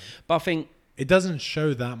 is it? Yeah. But I think It doesn't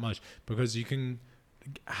show that much because you can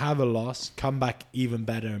have a loss, come back even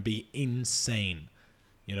better, and be insane.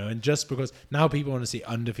 You know, and just because now people want to see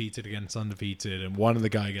undefeated against undefeated, and one of the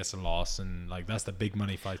guy gets a loss, and like that's the big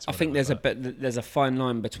money fights. I think there's a fine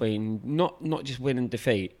line between not just win and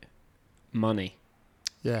defeat, money.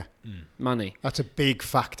 Yeah, Money. that's a big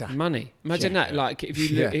factor. Money. Imagine that. Like if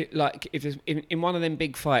you look, like if there's, in one of them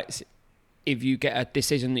big fights, if you get a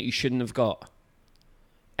decision that you shouldn't have got,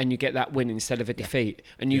 and you get that win instead of a defeat,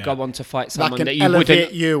 and you go on to fight someone can that you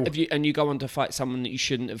elevate wouldn't, you. and you go on to fight someone that you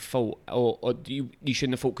shouldn't have fought, or you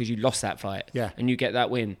shouldn't have fought because you lost that fight, and you get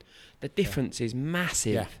that win. The difference is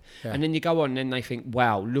massive. Yeah. And then you go on, and then they think,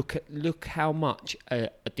 "Wow, look how much a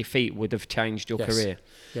defeat would have changed your career."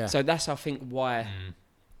 Yeah. So that's, I think, why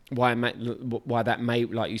that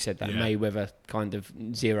like you said, that Mayweather kind of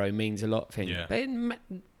zero means a lot thing. Yeah. But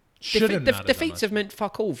Shouldn't matter that defeats much. have meant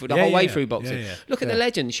fuck all for the whole way through boxing. Yeah, yeah. Look at the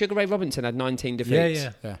legend. Sugar Ray Robinson had 19 defeats.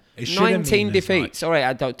 Yeah. It shouldn't 19 mean this defeats. much. All right,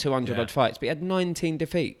 had 200 Yeah. odd fights, but he had 19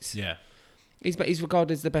 defeats. Yeah. He's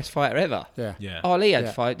regarded as the best fighter ever. Yeah, Yeah. Ali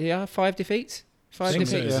had Yeah. 5 defeats. I Five think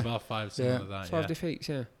so. defeats. It's about 5, something Yeah. like that. 5 yeah. defeats.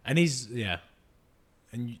 Yeah. And he's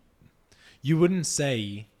and you wouldn't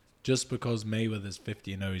say just because Mayweather's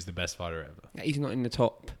 50-0 he's the best fighter ever. He's not in the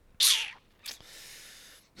top.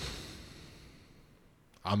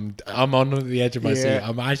 I'm on the edge of my seat. Yeah.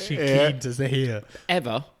 I'm actually Yeah. keen to hear.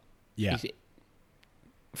 Ever. Yeah. He's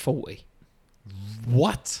 40.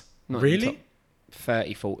 What? Not in the Really? top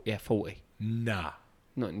 30, 40. Yeah, 40. Nah.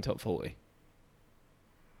 Not in the top 40.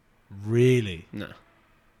 Really? No.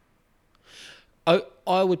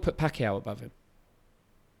 I would put Pacquiao above him.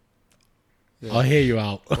 I'll hear you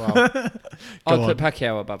out. Wow. I'd Go put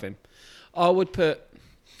Pacquiao above him. I look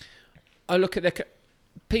at the...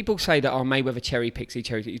 People say that Mayweather cherry picks.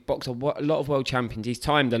 He's boxed a lot of world champions. He's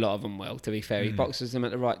timed a lot of them well, to be fair. He boxes them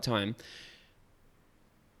at the right time.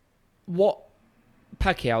 What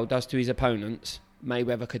Pacquiao does to his opponents,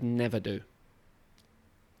 Mayweather could never do.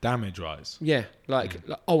 Damage-wise. Yeah, like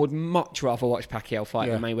I would much rather watch Pacquiao fight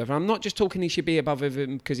than Mayweather. I'm not just talking he should be above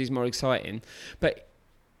him because he's more exciting, but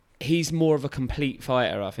he's more of a complete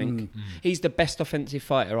fighter, I think. He's the best offensive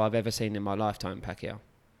fighter I've ever seen in my lifetime, Pacquiao.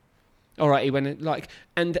 All right, he went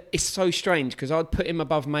and it's so strange because I'd put him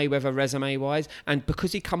above Mayweather resume-wise, and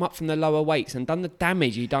because he come up from the lower weights and done the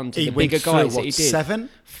damage he done to He the went bigger through, guys that what, he did. 7?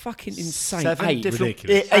 Fucking insane. 7 8. different,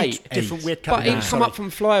 Ridiculous. 8 different weight But he'd categories. come up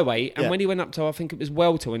from flyweight, and Yeah. when he went up to, I think it was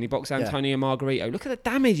welter when he boxed Antonio Margarito. Look at the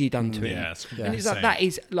damage he done to him. Yeah, it's And it's like insane. that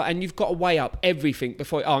is like, and you've got to weigh up everything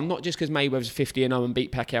before. Not just because Mayweather's 50-0 and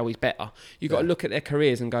beat Pacquiao, he's better. You've got to look at their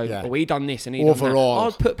careers and go, Yeah. oh, he done this and he Overall. done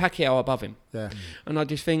that. I'd put Pacquiao above him, Yeah. and I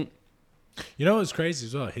just think, You know what's crazy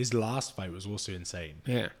as well? His last fight was also insane.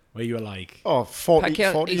 yeah. Where you were like... Oh, 40,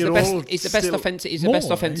 Pacquiao, 40 he's year the best. old. He's the best still- offensive. He's the More, best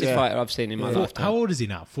offensive yeah. fighter I've seen in my lifetime. How old is he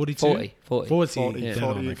now? 42? 40. 40, Dead 40,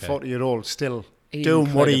 on, okay. 40-year-old still He's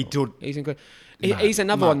doing what he incredible. did. He's incredible. He's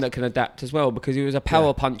another one that can adapt as well because he was a power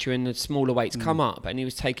Yeah. puncher in the smaller weights, come up, and he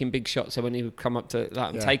was taking big shots. So when he would come up to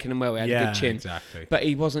I'm Yeah. taking them well, he had a Yeah, good chin. exactly. But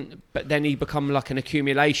he wasn't. But then he become like an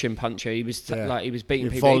accumulation puncher. He was Yeah. like he was beating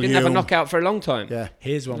Your people. He didn't have a volume. knockout for a long time. Yeah.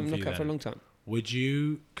 Here's He one didn't for have a you knockout for a then. long time. Would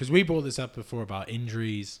you... Because we brought this up before about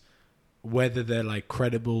injuries, whether they're like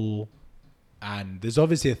credible, and there's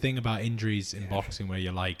obviously a thing about injuries in boxing where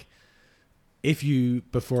you're like, if you,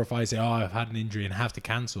 before a fight, say, oh, I've had an injury and have to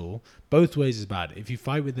cancel, both ways is bad. If you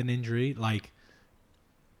fight with an injury, like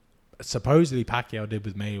supposedly Pacquiao did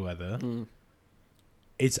with Mayweather,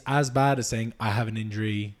 it's as bad as saying, I have an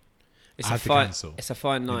injury, It's I a have to fine. cancel. It's a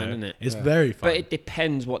fine line, You know? isn't it? It's very fine. But it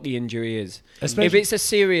depends what the injury is. Especially- If it's a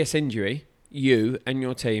serious injury, you and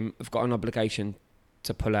your team have got an obligation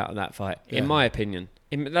to pull out of that fight. In my opinion,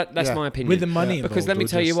 that's Yeah. my opinion. With the money because let me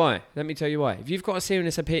involved, tell or you just- why. Let me tell you why. If you've got a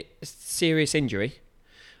serious injury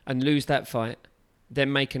and lose that fight,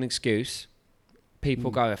 then make an excuse.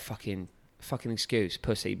 People go a fucking excuse,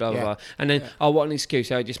 pussy, blah blah Yeah. blah, and then what an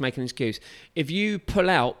excuse? Oh, just make an excuse. If you pull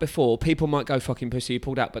out before, people might go fucking pussy. You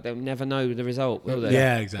pulled out, but they'll never know the result, will they?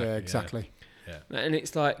 Yeah, exactly. Yeah, exactly. And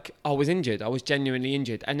it's like, I was injured. I was genuinely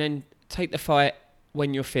injured. And then take the fight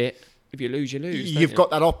when you're fit if you lose, you lose. You've got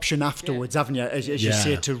that option afterwards, haven't you? As you Yeah.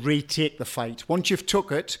 say, to retake the fight. Once you've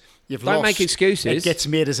took it, you've Don't lost. make excuses. It gets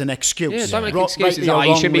made as an excuse. Yeah, don't make Right- excuses. rightly or Oh,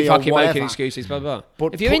 you shouldn't be wrongly or fucking whatever. making excuses, blah, blah.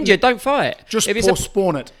 But If you're putting- injured, don't fight. Just if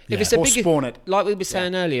postpone it. If it's a big, Postpone it. like we were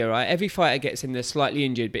saying earlier, right? Every fighter gets in there slightly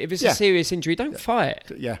injured, but if it's Yeah. a serious injury, don't fight.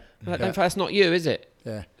 Yeah. Like, yeah. don't fight. It's not you, is it?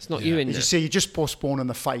 Yeah. It's not you in As there. you say, you're just postponing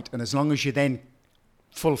the fight, and as long as you then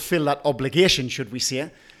fulfill that obligation, should we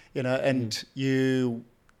say, and you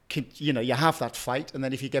have that fight, and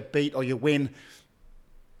then if you get beat or you win,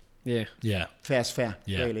 Yeah. Yeah. fair's fair,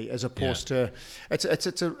 Yeah. really, as opposed to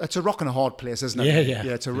it's a rock and a hard place, isn't it? Yeah, yeah,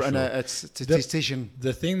 yeah. It's a, for and sure. it's a The- decision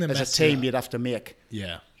The thing that as a messes team up- you'd have to make.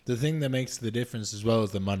 Yeah. The thing that makes the difference as well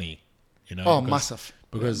is the money. Oh, because- massive.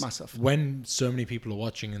 Because Yeah, massive. when so many people are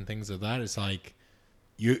watching and things like that, it's like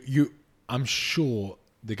you I'm sure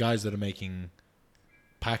the guys that are making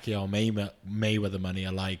Pacquiao Mayweather money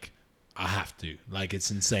are like, I have to. Like,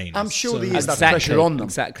 it's insane. I'm It's sure so there is that insane. pressure on them.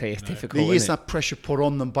 Exactly. It's difficult. There is isn't it? that pressure put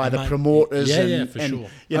on them by And the like- promoters. Yeah, and, yeah, for and, sure.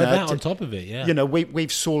 You know, that on top of it, yeah.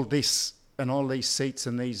 we've sold this and all these seats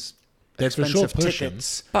and these They're for sure expensive pushing.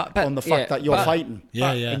 tickets But- on the fact yeah, that you're but- fighting.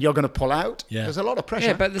 Yeah, yeah. And you're going to pull out. Yeah. There's a lot of pressure.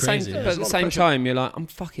 Yeah, but at the Crazy, same, yeah. but There's at a the lot of same pressure. time, you're like, I'm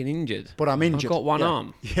fucking injured. But I'm injured. I've got one Yeah.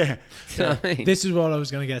 arm. Yeah. Do you know what I mean? This is what I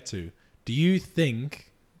was going to get to. Do you think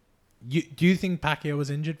Pacquiao was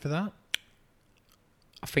injured for that?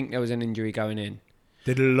 I think there was an injury going in.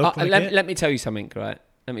 Did it look like it? Let me tell you something, right?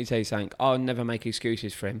 Let me tell you something. I'll never make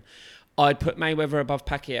excuses for him. I'd put Mayweather above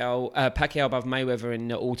Pacquiao, Pacquiao above Mayweather in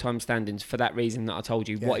the all-time standings for that reason that I told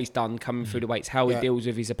you. Yeah. What he's done coming through the weights, how he Yeah. deals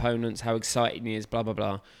with his opponents, how exciting he is, blah, blah,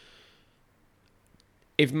 blah.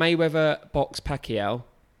 If Mayweather boxed Pacquiao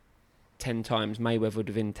 10 times, Mayweather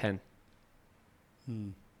would win 10.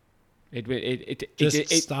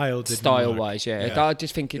 Style-wise, yeah. Yeah. I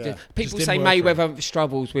just think Yeah. people Just say didn't work for Mayweather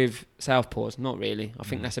struggles with southpaws. Not really. I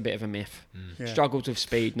think that's a bit of a myth. Yeah. Struggles with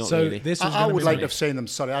speed, not So really. this was I gonna would be like my- to have seen them.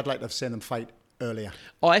 Sorry, I'd like to have seen them fight earlier.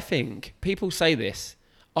 I think people say this.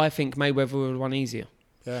 I think Mayweather would have won easier.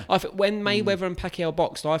 Yeah. I think when Mayweather and Pacquiao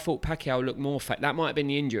boxed, I thought Pacquiao looked more faded. That might have been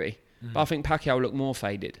the injury, but I think Pacquiao looked more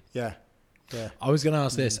faded. Yeah. Yeah. I was going to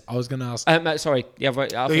ask this. I was going to ask. Sorry, the other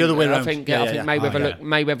other way I round. think, Yeah, I yeah, think yeah. Mayweather Oh, yeah.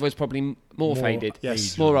 Mayweather was probably more faded.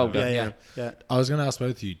 Yes. More older. Yeah. Yeah. Yeah. Yeah. I was going to ask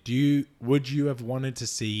both of you. Would you have wanted to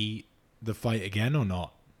see the fight again or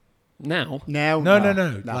not? Now, Now.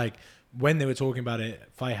 No. Like when they were talking about it,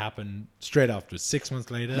 fight happened straight after, 6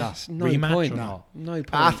 months later. no rematch point. or not? No point.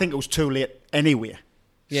 I think it was too late anyway.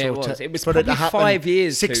 Yeah, So it was. to- It was for probably to happen 5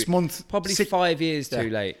 years. 6 too, months. Probably six- 5 years Yeah. too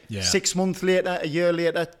late. Yeah. 6 months later, a year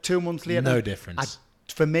later, 2 months later. No difference.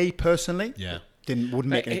 For me personally, Yeah. wouldn't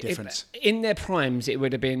make any If- difference. in their primes, it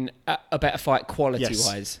would have been a better fight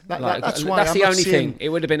quality-wise. That's why that's I'm the not only saying thing. It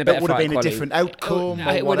would have been a better that would have fight been a quality. different outcome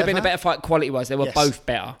or It would have been a whatever. better fight quality-wise. They were Yes. both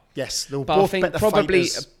better. Yes, they were But I both think better probably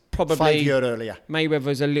fighters 5 years earlier.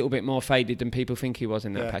 Mayweather's a little bit more faded than people think he was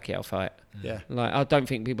in that Yeah. Pacquiao fight. Yeah. Like I don't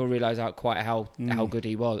think people realise how good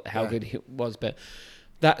he was, Yeah. good he was. But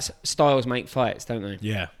that's styles make fights, don't they?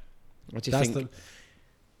 Yeah. I just That's think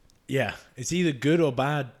yeah. It's either good or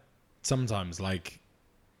bad sometimes. Like,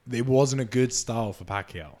 it wasn't a good style for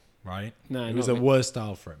Pacquiao, right? No, it was not a re- worse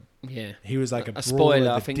style for him. yeah. He was like a A brawler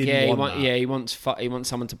spoiler, I that think. didn't Yeah, want that. he wants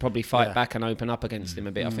someone to probably fight Yeah. back and open up against him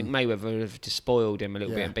a bit. I think Mayweather would have just spoiled him a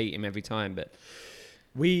little bit Yeah. and beat him every time. But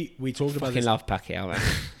We talked about fucking this. love Pacquiao, man.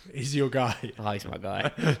 He's your guy. Oh, he's my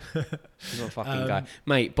guy. He's my fucking guy,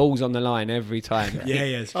 mate. Balls on the line every time. Yeah,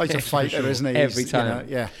 yeah. Oh, he's a fighter, isn't he? Every He's, you know, time.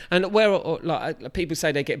 yeah. And like people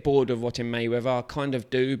say they get bored of watching Mayweather, I kind of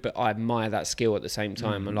do, but I admire that skill at the same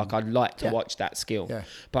time. And like I'd like to Yeah. watch that skill. Yeah.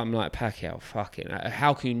 But I'm like Pacquiao, fucking.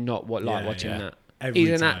 How can you not like Yeah, watching yeah. that? Every He's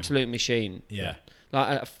an time. absolute machine. Yeah.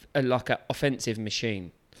 Like an offensive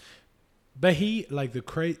machine. But he, like,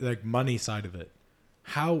 the money side of it,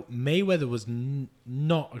 how Mayweather was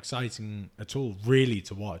not exciting at all, really,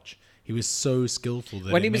 to watch. He was so skillful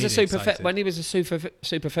that When it he was made a it super exciting. when he was a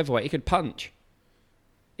super featherweight, he could punch.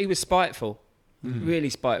 He was spiteful. Really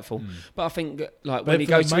spiteful, but I think like when But he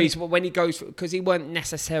for the goes money- because he weren't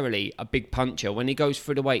necessarily a big puncher. When he goes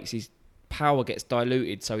through the weights, his power gets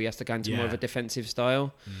diluted, so he has to go into more of Yeah. a defensive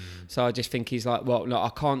style. So I just think he's like, well, look, I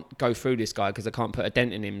can't go through this guy because I can't put a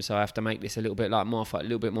dent in him, so I have to make this a little bit like more fight, a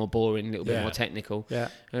little bit more boring, a little bit Yeah. more technical. Yeah.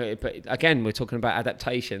 But again, we're talking about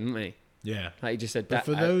adaptation, aren't we? Yeah. Like you just But adapt.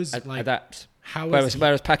 for those, like, adapt. How Whereas, is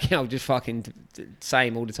whereas Pacquiao just fucking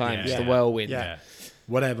same all the time, Yeah. just a Yeah. whirlwind. Yeah.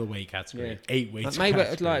 Whatever weight category. Yeah. 8 weights. Maybe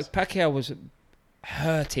categories. like Pacquiao was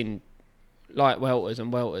hurting light welters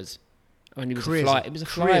and welters when he was Crazy. a it was a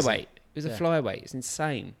Crazy. flyweight. It was a Yeah. flyweight. It's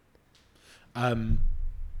insane.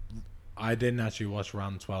 I didn't actually watch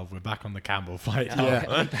round 12. We're back on the Campbell fight. Yeah,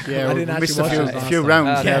 I didn't we missed actually watch a this few last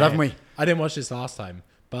rounds time. there, haven't we? I didn't watch this last time,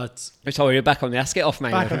 but I'm sorry, you're back on the ass. Get off,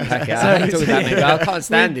 mate. I can't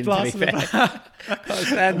stand him, to be fair. Can't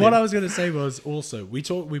stand what him. I was going to say was also we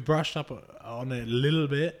brushed up on it a little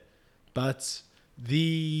bit, but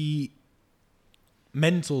the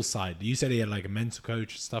mental side. You said he had like a mental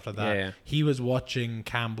coach, stuff like that. Yeah. He was watching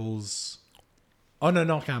Campbell's. Oh no,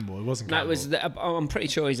 not Campbell. It wasn't Campbell. I'm pretty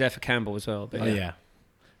sure he's there for Campbell as well. But Oh yeah.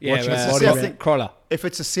 yeah, Watching his body body weight. weight. Crawler. If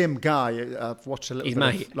it's the same guy, I've watched a little His bit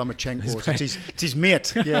mate. of Lomachenko's. It's his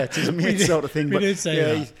mate. Yeah, it's his mate sort of thing. We but did say yeah,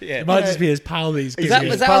 that. he's- Yeah. It might just be his pal that he's Is giving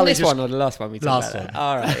Was his that on Probably this just- one or the last one we talked Last about? one.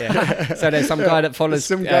 All right, yeah. So there's some guy that follows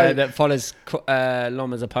Some guy- that follows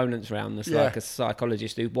Loma's opponents around. That's Yeah. like a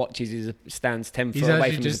psychologist who watches stands 10 He's foot away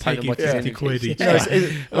actually from his just opponent. taking Watches 50 him. quid each No,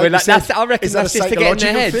 time. Well, like, I reckon is that that's a just to get in their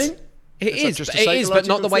psychological heads. thing? It Is that is, just but a it is, but not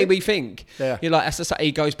psychological the way thing? we think. Yeah. You're like,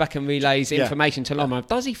 he goes back and relays Yeah. information to Loma.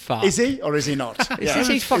 Does he fuck? Is he or is he not? It's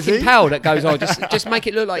just his Is fucking he? pal that goes, just make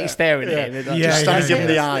it look like you're staring at him. Like, Yeah, Just stand yeah, him in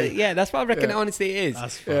the yeah. eye. Yeah, that's what I reckon. Yeah. Honestly, it is.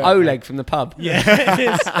 That's fine. Oleg from the pub. Yeah,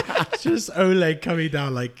 it's just Oleg coming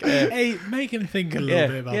down like, hey, make him think a little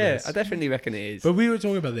bit about yeah, this. I definitely reckon it is. But we were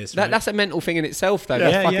talking about this, right? That's a mental thing in itself, though.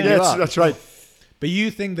 Yeah, That's fucking yeah, you up. that's right. But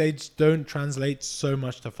you think they just don't translate so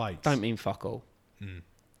much to fights? Don't mean fuck all.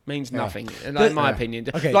 Means nothing, in But- my opinion.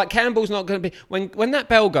 Okay. Like Campbell's not going to be when that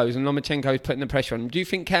bell goes and Lomachenko's putting the pressure on him. Do you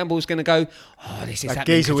think Campbell's going to go? Oh, this is That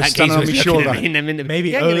happening. geezer was That standing on geezer my was looking shoulder. at me in the- Maybe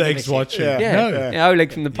He ain't gonna give a Oleg's shit. watching. Yeah. No. Yeah,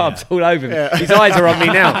 Oleg from the pub's all over me. His eyes are on me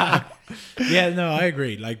now. Yeah, no, I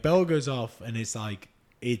agree. Like, bell goes off and it's like,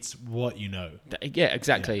 it's what you know. Yeah,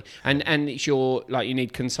 exactly. And it's your like you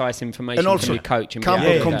need concise information And also, from your coach. And Campbell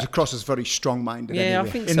be able to do comes that. across as very strong-minded. Yeah, I anyway.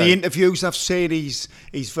 think in so. the interviews I've seen, he's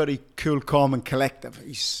very cool, calm, and collective.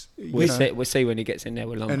 We'll see when he gets in there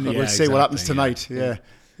with Lom. and Yeah, we'll see what happens exactly, tonight.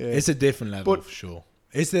 Yeah. It's a different level But- for sure.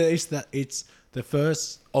 It's the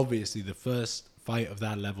first, obviously, the first fight of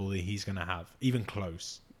that level that he's going to have, even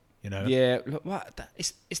close, you know? Yeah, look,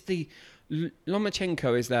 it's the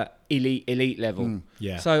Lomachenko is that elite level.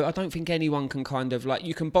 Yeah. So I don't think anyone can kind of like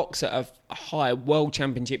you can box at a high world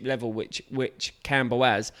championship level, which Campbell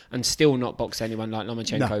has, and still not box anyone like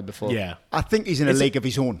Lomachenko No. before. Yeah. I think he's in a league of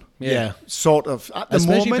his own. Yeah. Sort of. At the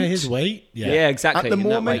Especially moment, for his weight. Yeah. Yeah, exactly. at the in that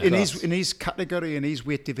moment weight in class. his category, in his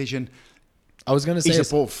weight division, I was going to say, he's it's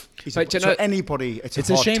above. He's But above. you So know- anybody, it's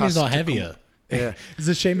a hard shame he's task not to come- heavier. Yeah. It's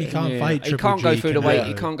a shame he can't Yeah. fight He Triple can't go G, through the weight. Canelo.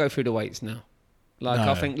 He can't go through the weights now. Like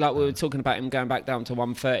No, I think, like we were talking about him going back down to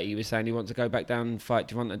 130. He was saying he wants to go back down and fight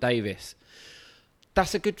Gervonta Davis.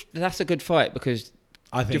 That's a good fight because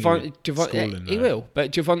I think he will.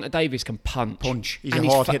 But Gervonta Davis can punch. He's and a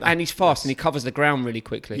hard hitter. and he's fast and he covers the ground really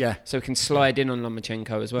quickly. Yeah. So he can slide in on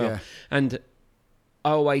Lomachenko as well. Yeah. And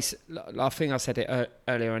I think I said it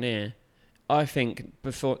earlier on here. I think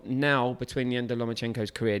between the end of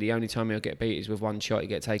Lomachenko's career, the only time he'll get beat is with one shot. He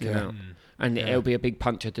get taken out, and it'll be a big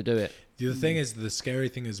puncher to do it. The other thing is, the scary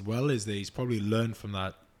thing as well is that he's probably learned from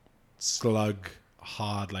that slug,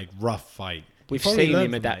 hard, like rough fight. We've He probably seen learned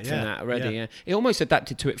him from adapt to yeah, that already. Yeah. He almost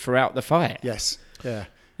adapted to it throughout the fight. Yes. Yeah.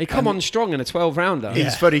 He come on strong in a 12-rounder.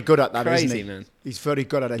 He's very good at that, Crazy, isn't he? man. He's very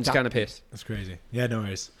good at I'm just going to piss. That's crazy. Yeah, no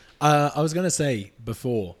worries. I was going to say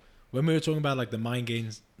before, when we were talking about like the mind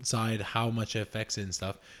games side, how much it affects it and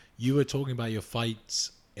stuff, you were talking about your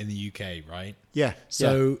fights in the UK, right? Yeah.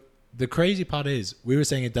 So the crazy part is, we were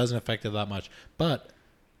saying it doesn't affect it that much, but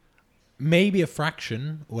maybe a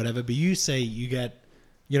fraction or whatever, but you say you get,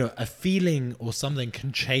 a feeling or something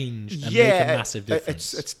can change and make a massive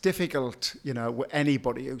difference. It's difficult, with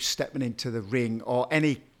anybody who's stepping into the ring or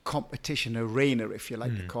any competition arena, if you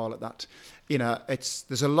like to call it that.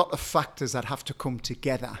 There's a lot of factors that have to come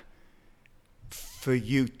together for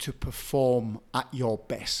you to perform at your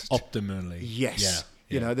best. Optimally. Yes.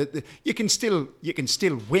 Yeah. You can still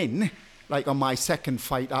win. Like on my second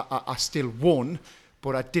fight, I still won,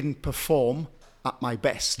 but I didn't perform at my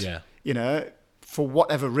best. Yeah. For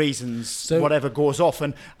whatever reasons, So- whatever goes off,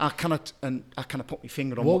 and I cannot put my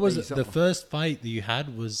finger on What was these the are. first fight that you had?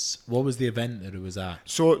 What was the event that it was at?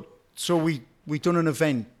 So we done an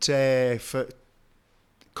event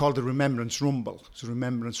called the Remembrance Rumble. It's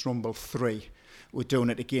Remembrance Rumble 3. We're doing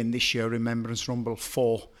it again this year, Remembrance Rumble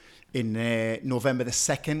 4, in November the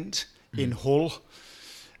 2nd in Hull.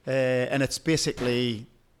 And it's basically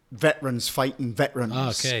veterans fighting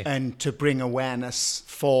veterans, okay. and to bring awareness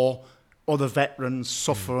for other veterans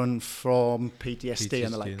suffering from PTSD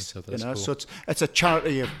and the PTSD and likes. stuff, that's cool. So it's a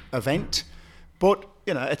charity event, but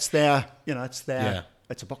it's there. It's there. Yeah.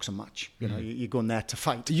 It's a boxing match. You're going there to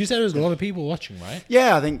fight. You said there was a lot of people watching, right?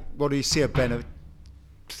 Yeah, I think, what do you say, Ben?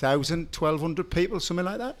 1,000, 1,200 people, something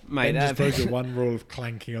like that. Mate, Ben just that, broke the one rule of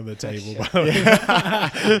clanking on the table. By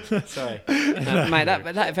the way. sorry. Mate,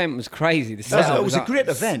 that event was crazy. The It setup was a great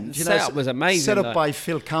event. The setup was amazing. Set up like- by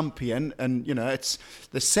Phil Campion, and it's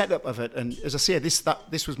the setup of it. And as I say,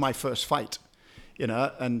 this was my first fight,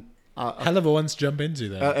 and Hell of a one to jump into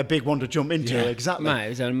there. a big one to jump into. Yeah. Exactly. Mate, it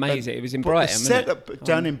was amazing. It was in But Brighton, the wasn't setup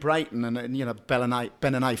down in Brighton, and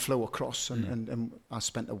Ben and I flew across, and I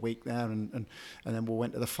spent a week there, and then we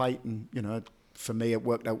went to the fight, and for me it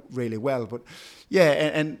worked out really well. But yeah,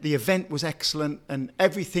 and the event was excellent, and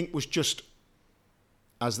everything was just,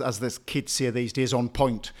 as the kids say these days, on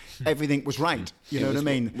point. Everything was right. You know what I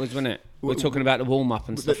mean? Wasn't it? We're talking about the warm up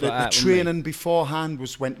and stuff The like that. the training beforehand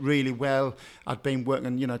went really well. I'd been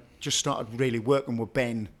working, just started really working with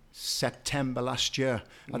Ben September last year.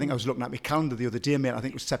 I think I was looking at my calendar the other day, mate. I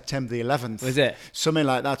think it was September the 11th. Was it? Something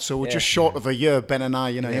like that. So we're just short of a year, Ben and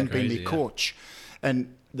I, him being Crazy, the coach.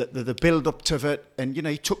 And the build up to it, and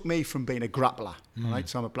he took me from being a grappler, right?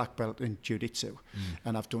 So I'm a black belt in jiu-jitsu,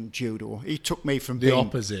 and I've done judo. He took me from The being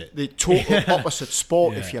opposite. the total opposite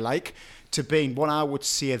sport, Yeah. if you like, to being what I would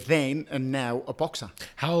say then and now a boxer.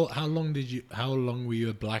 How long were you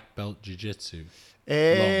a black belt jiu-jitsu?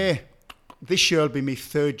 This year will be my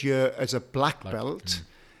third year as a black belt,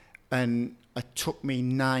 and it took me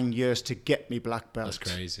 9 years to get me black belt. That's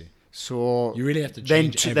crazy. So You really have to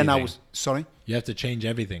then change then I everything. was sorry, You have to change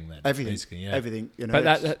everything then. everything, basically, yeah. everything. But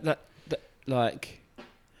it's- that like,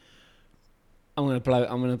 I'm gonna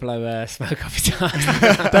blow smoke off his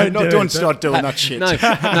ass. don't start doing that shit.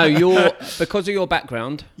 No, you're because of your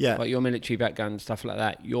background, Yeah. like your military background and stuff like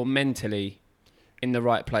that. You're mentally in the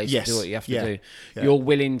right place Yes, to do what you have to yeah, do. yeah. You're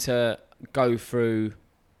willing to go through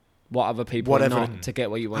what other people Whatever. are not to get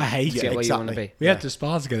where you want. I hate to get it. where you want to be. Exactly. We had to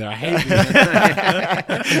spar together. I hate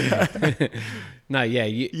it. No, yeah,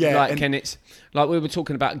 and it's like we were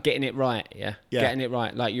talking about getting it right, Yeah. getting it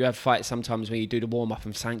right. Like you have fights sometimes where you do the warm up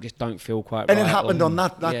and something just don't feel quite And right. it happened or- on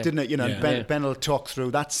that yeah. didn't it? Yeah. And Ben will talk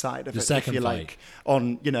through that side of The it, second if you fight. like.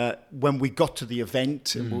 On when we got to the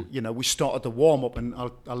event, and we started the warm up, and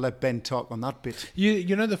I'll let Ben talk on that bit.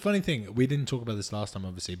 You know the funny thing, we didn't talk about this last time,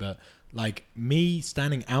 obviously, but like me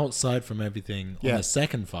standing outside from everything on Yeah. the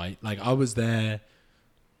second fight, like I was there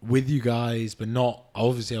with you guys, but not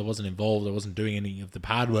obviously I wasn't involved. I wasn't doing any of the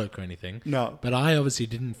pad work or anything. No. But I obviously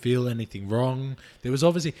didn't feel anything wrong. There was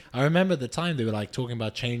obviously, I remember at the time they were like talking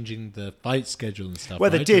about changing the fight schedule and stuff. Well,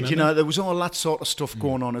 they right? Do you did. remember? There was all that sort of stuff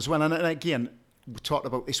going on as well. And again, we talked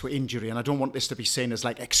about this with injury, and I don't want this to be seen as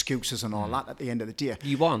like excuses and all that at the end of the day.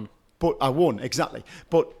 You won. But I won, exactly.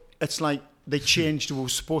 But it's like they changed. We were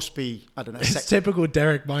supposed to be, I don't know, It's typical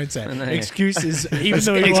Derek mindset. know. Excuses, even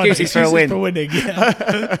though he won, Excuses for a win. for winning.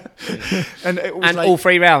 Yeah, and it was And like, all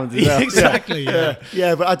 3 rounds as well. exactly. Yeah.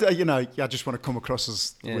 yeah, but I just want to come across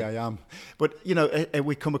as the way Yeah. I am. But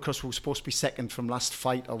we come across. We were supposed to be second from last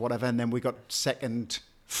fight or whatever, and then we got second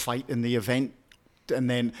fight in the event, and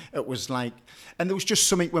then it was like, and there was just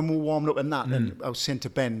something when we were warming up and that, and I was saying to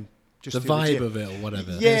Ben, just The other day, vibe of it or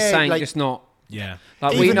whatever. Yeah, Saying like, just not. Yeah.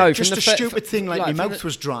 Like even we know just from a the stupid thing like my from mouth the-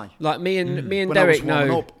 was dry. Like me and When I was Derek warming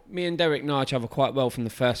know up. me and Derek know each other quite well from the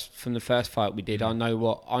first fight we did. I know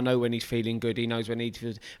when he's feeling good. He knows when he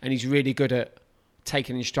feels, and he's really good at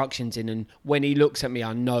taking instructions in. And when he looks at me,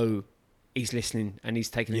 I know he's listening and he's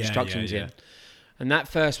taking Yeah, instructions yeah. in. And that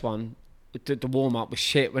first one, the warm up was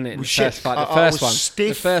shit, wasn't it? Was The shit. first fight, the I first was one,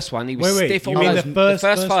 stiff. the first one, he was Wait, stiff. you all mean over. the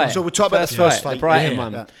first fight? one? So we're talking about the first fight. the Brighton Yeah.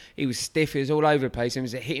 one. Yeah. He was stiff. He was all over the place. He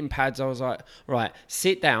was hitting pads. I was like, right,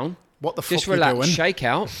 sit down. What the Just fuck you relax, doing?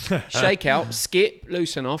 shake out, skip,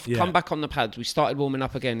 loosen off, Yeah. come back on the pads. We started warming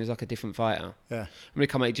up again as like a different fighter. Yeah. And we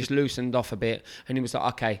come out, he just loosened off a bit, and he was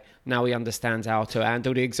like, okay, now he understands how to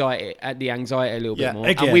handle the anxiety a little Yeah, bit more.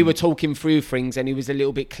 again. And we were talking through things, and he was a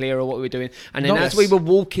little bit clearer what we were doing. And then Not as we were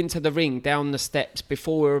walking to the ring down the steps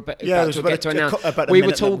before we were about Yeah, it was to about get to a- announce, about a we were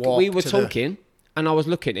minute and a walk we were to the- talking, and I was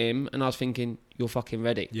looking at him, and I was thinking, you're fucking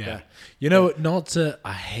ready. Yeah. You know,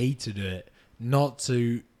 I hate to do it, not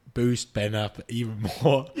to boost Ben up even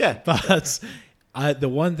more. Yeah. But the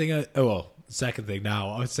one thing, second thing now,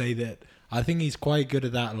 I would say that I think he's quite good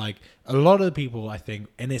at that. Like, a lot of the people, I think,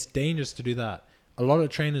 and it's dangerous to do that. A lot of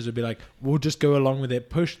trainers would be like, we'll just go along with it,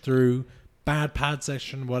 push through, bad pad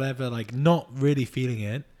section, whatever, like not really feeling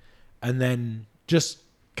it, and then just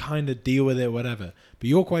kind of deal with it, whatever. But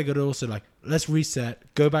you're quite good at also like, let's reset,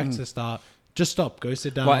 go back to the start, just stop, go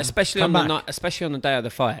sit down. Right, especially come on the back. night, especially on the day of the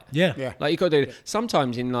fight. Yeah. Yeah. Like you got to do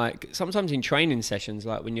sometimes in training sessions,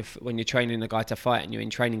 like when you're training a guy to fight and you're in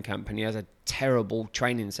training camp and he has a terrible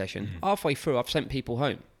training session. Halfway through, I've sent people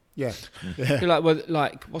home. Yeah. You're like, well,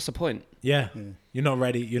 like, what's the point? Yeah. You're not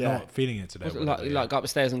ready. You're Yeah. not feeling it today. Was it whatever, like go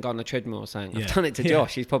upstairs and go on the treadmill or something. Yeah. I've done it to Yeah.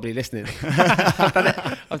 Josh. He's probably listening.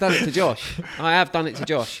 I've done it to Josh. I have done it to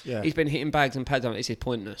Josh. Yeah. He's been hitting bags and pads on it. This is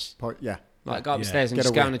pointless. Yeah. Like, go Yeah. upstairs and Get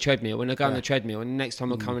just go away. on the treadmill. When I go on Yeah. the treadmill, and next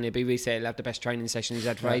time I'll come in here, be reset, he'll have the best training session he's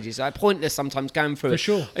had for ages. Like, pointless sometimes going through For it.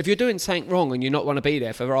 sure. If you're doing something wrong and you not want to be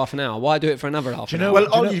there for half an hour, why do it for another half Do an you hour?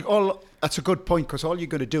 know- Well, that's a good point, because all you're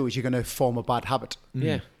going to do is you're going to form a bad habit.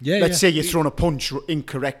 Yeah. Yeah. Let's say you're throwing a punch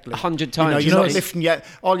incorrectly 100 You know, times. you're You know, not lifting yet.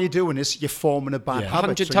 All you're doing is you're forming a bad Yeah. habit.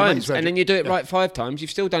 100 so you might times, as well and then you do it right 5 times. You've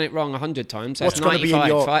still done it wrong 100 times. So What's it's gonna be in 95.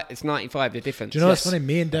 your- It's 95. The difference. Do you know Yes. what's funny?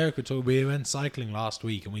 Me and Derek were talking. We went cycling last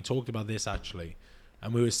week, and we talked about this actually.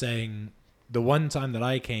 And we were saying the one time that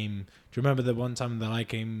I came. Do you remember the one time that I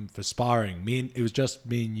came for sparring? It was just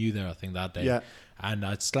me and you there, I think, that day. Yeah. And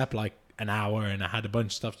I'd slept like an hour, and I had a bunch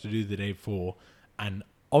of stuff to do the day before. And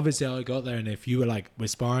obviously, I got there, and if you were like, "We're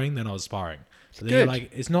sparring," then I was sparring. So then you're Good.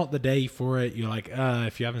 like, "It's not the day for it." You're like,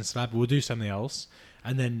 "If you haven't slept, we'll do something else."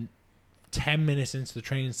 And then 10 minutes into the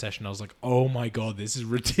training session, I was like, "Oh my god, this is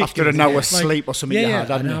ridiculous." After an hour's Like, sleep or something yeah, you yeah, had,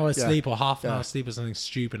 hadn't an you? hour's Yeah. sleep or half an Yeah. hour's sleep or something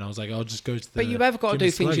stupid. I was like, I'll just go to the But you have got to gym do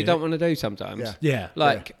and things slug you it. don't want to do sometimes. Yeah. Yeah.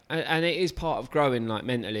 Like, and it is part of growing, like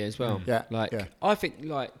mentally as well. Yeah, Like, yeah. I think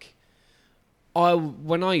like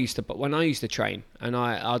when I used to train, and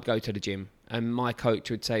I'd go to the gym, and my coach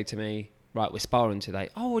would say to me, "Right, we're sparring today."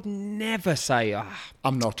 I would never say, I'm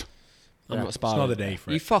I'm not. Yeah. not It's sparring. not the day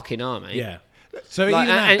for You it. fucking are, mate. Yeah. So Like,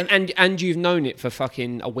 even that, and you've known it for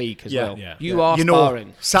fucking a week as Yeah, well. yeah. You are You know,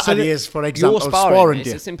 sparring. Saturday is, for example, You're sparring. sparring It's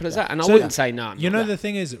day. as simple as that. And So- I wouldn't say no. you know, the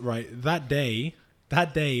thing is, right, that day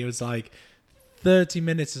it was like 30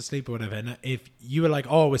 minutes of sleep or whatever. And if you were like,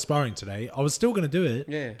 "Oh, we're sparring today," I was still going to do it.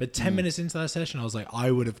 Yeah. But 10 minutes into that session, I was like, I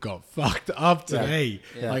would have got fucked up today.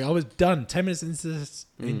 Yeah. Like, I was done. 10 minutes into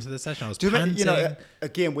the session, I was Do you panting. remember,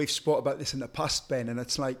 again, we've spoke about this in the past, Ben, and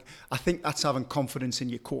it's like, I think that's having confidence in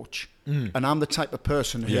your coach. And I'm the type of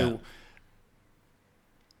person who, Yeah.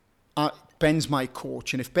 Ben's my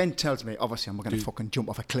coach, and if Ben tells me, obviously I'm not going to fucking jump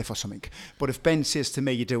off a cliff or something, but if Ben says to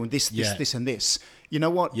me, "You're doing this, Yeah. this, and this," you know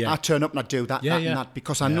what? Yeah. I turn up and I do that, Yeah, that, yeah. and that,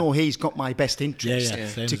 because I Yeah. know he's got my best interest Yeah.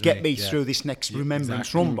 Same to as get me. me Yeah. through this next Yeah, Remembrance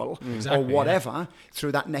exactly. Rumble Exactly, or yeah. whatever,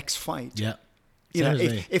 through that next fight. Yeah. You know, Same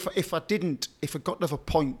as me. if I got to a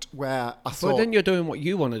point where I thought, Well, then you're doing what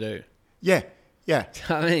you want to do. yeah.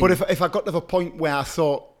 I mean- But if I got to the point where I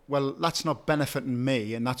thought, well, that's not benefiting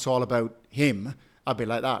me and that's all about him, I'd be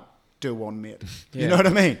like that. Do one, mate. You Yeah. know what I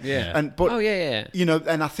mean? Yeah. And but Oh, yeah. you know,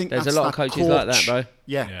 and I think There's that's a lot of that coaches like that, coach. bro.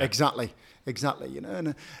 Yeah, Yeah. exactly. You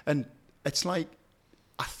know, and it's like,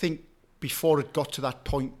 I think before it got to that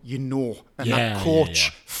point, you know, and Yeah, that yeah, coach yeah,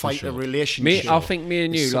 for fighter sure. relationship. I think me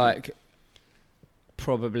and you is something- like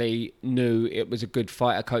probably knew it was a good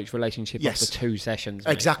fighter coach relationship Yes. after 2 sessions.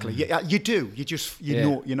 mate. Exactly. Yeah, you do. You just Yeah.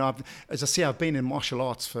 know. You know. As I say, I've been in martial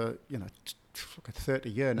arts for fucking 30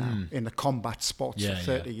 years now in the combat sports Yeah, for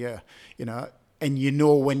 30 years. You know, and you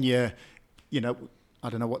know when I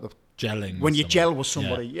don't know what the Gelling. when with you someone. gel with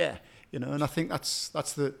somebody. Yeah. You know, and I think that's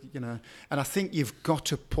the and I think you've got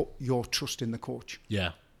to put your trust in the coach.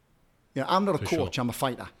 Yeah. You know, I'm not a For coach. sure. I'm a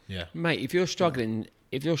fighter. Yeah. Mate, if you're struggling,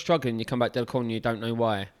 you come back to the corner and you don't know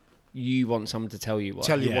why, you want someone to tell you why.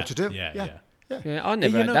 Tell you Yeah, what to do. yeah, Yeah. Yeah, I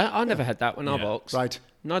never you had know- that. I never had that when I Yeah. boxed. Right.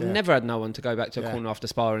 And I'd Yeah. never had no one to go back to a Yeah. corner after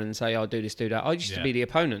sparring and say, "I'll do this, do that." I used to Yeah. be the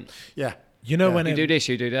opponent. Yeah. You know Yeah. when You it, do this,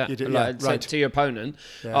 you do that. You do- Like, yeah, so right. to your opponent,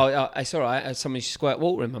 Yeah. it's all right. Somebody squirt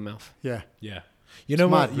water in my mouth. Yeah. Yeah. You know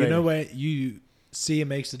It's what? mad, You know really. where you see it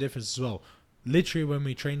makes a difference as well. Literally, when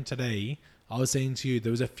we trained today, I was saying to you,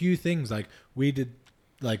 there was a few things like we did,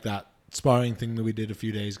 like that sparring thing that we did a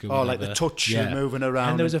few days ago. Oh, with like the touch and moving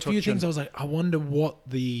around And there was a and few things touching. I was like, I wonder what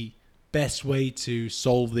the best way to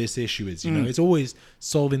solve this issue is. You Mm. know, it's always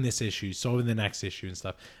solving this issue, solving the next issue and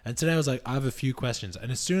stuff. And today I was like, I have a few questions.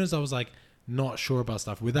 And as soon as I was like, not sure about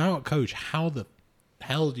stuff, without a coach, how the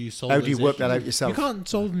hell do you solve How do you those work that issues? out yourself? You can't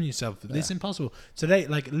solve them yourself. It's impossible. Today,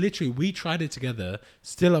 like literally, we tried it together.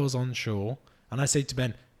 Still, I was unsure, and I say to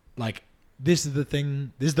Ben, like, this is the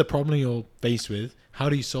thing. This is the problem you're faced with. How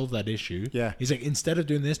do you solve that issue? Yeah. He's like, instead of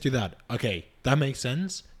doing this, do that. Okay, that makes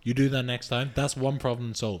sense. You do that next time. That's one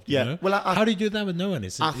problem solved. Yeah. You know? Well, how do you do that with no one?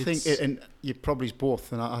 I think, and you probably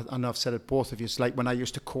both, and I know I've said it both of you, it's like when I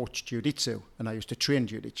used to coach jiu-jitsu and I used to train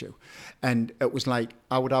jiu-jitsu, and it was like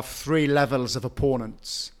I would have 3 levels of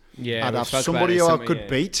opponents. Yeah, I'd we have spoke about somebody it who I somewhere, could yeah.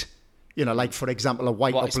 beat, like for example a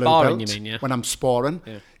white What, or blue sparring, belt you mean, yeah? when I'm sparring,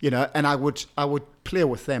 Yeah. and I would play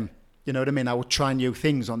with them. You know what I mean? I would try new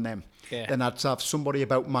things on them. Yeah. Then I'd have somebody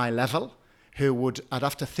about my level who I'd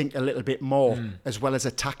have to think a little bit more as well as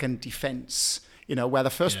attack and defense. Where the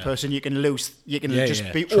first person you can just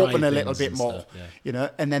be Try open a little things bit and more. stuff, yeah.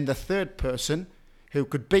 And then the third person who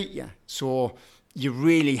could beat you. So you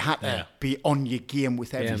really had to Yeah. be on your game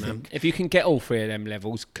with Yeah, everything. man. If you can get all three of them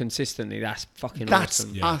levels consistently, that's fucking That's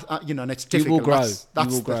awesome. you know, and it's You difficult. will grow. That's you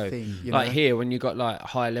will the grow. thing. You Like know? here, when you got like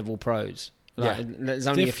high level pros. Like, Yeah. there's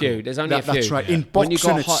only a few. difficult. There's only a few. That's right. In When you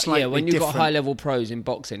boxing, got it's slightly when you got different. high level pros in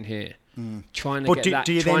boxing here, trying to But get do- that,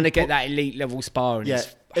 do you trying then to get put- that elite level sparring Yeah.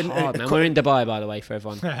 is And- hard, and man. We're in Dubai, by the way, for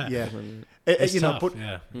everyone. Yeah. It's you know, tough, but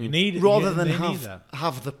yeah. You need rather yeah, than they need that.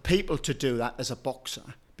 have the people to do that as a boxer,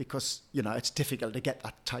 because you know it's difficult to get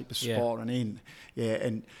that type of Yeah. sparring in. Yeah,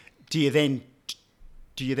 and do you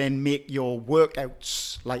then make your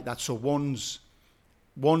workouts like that? So one's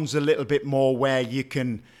a little bit more where you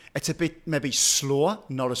can. It's a bit maybe slower,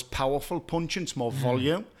 not as powerful punching. It's more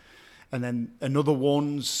volume, and then another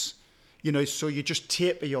one's. You know, so you just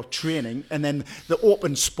taper your training, and then the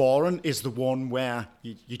open sparring is the one where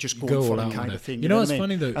you just go Go for all the out kind on of it. thing. You know what what's I mean?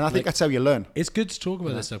 funny, though? And I think Like- that's how you learn. It's good to talk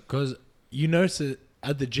about this stuff because you notice it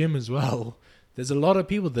at the gym as well. There's a lot of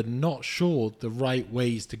people that are not sure the right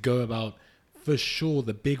ways to go about. For sure,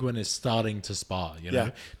 the big one is starting to spar. You know,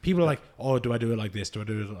 Yeah. people are like, "Oh, do I do it like this? Do I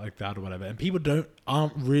do it like that, or whatever?" And people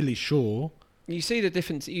aren't really sure. You see the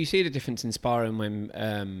difference. You see the difference in sparring when,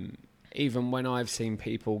 even when I've seen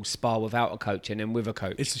people spar without a coach and then with a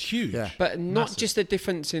coach. It's huge. Yeah. But not Massive. just the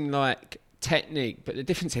difference in like technique, but the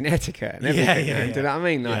difference in etiquette and Yeah, everything. yeah, man. yeah. Do you know what I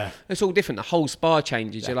mean? Like, Yeah. it's all different. The whole spar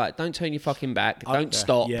changes. You're like, don't turn your fucking back. Don't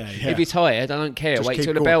stop. Yeah, yeah. If you're tired, I don't care. Just Wait keep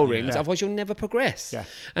till the going. bell Yeah. rings. Otherwise, you'll never progress. Yeah.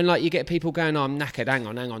 And like, you get people going, oh, I'm knackered. Hang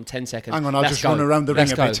on, 10 seconds. Hang on, I'll Let's just go. run around the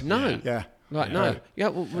Let's ring a go. bit. No. Yeah. Like, no. Yeah,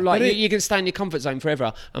 well, like, But you can stay in your comfort zone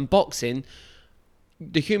forever. And boxing,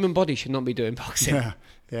 the human body should not be doing boxing. Yeah.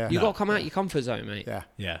 Yeah. You got to come out your comfort zone, mate. Yeah.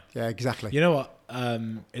 Yeah. Yeah. Exactly. You know what?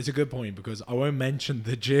 It's a good point because I won't mention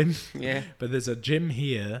the gym. Yeah. But there's a gym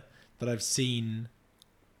here that I've seen.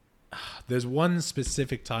 There's one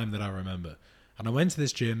specific time that I remember. And I went to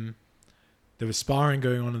this gym. There was sparring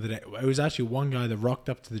going on in the day. It was actually one guy that rocked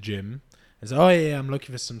up to the gym and said, "Oh, yeah, I'm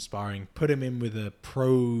looking for some sparring." Put him in with a pro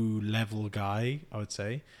level guy, I would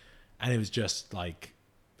say. And it was just like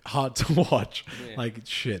hard to watch. Yeah. Like,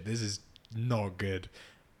 shit, this is not good.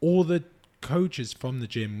 All the coaches from the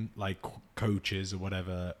gym, like coaches or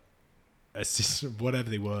whatever, assistant, whatever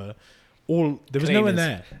they were, there was no one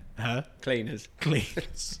there. Cleaners. Huh? Cleaners.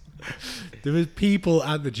 Cleans. There was people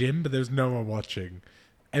at the gym, but there was no one watching.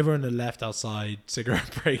 Everyone had left outside, cigarette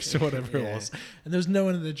breaks or whatever it Yeah. was, and there was no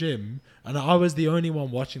one in the gym. And I was the only one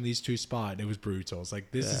watching these two spar, and it was brutal. I was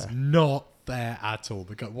like, this is not fair at all.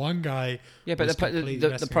 One guy, Yeah, but was the completely pro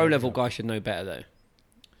messing level everything up. guy should know better, though.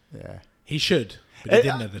 Yeah. He should, but he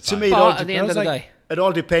didn't at the To time. me, it But all at the dep- end of the like- day, it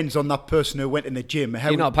all depends on that person who went in the gym.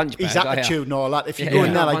 How You're not a punch his bag, are you? attitude and all that. If you Yeah, go you're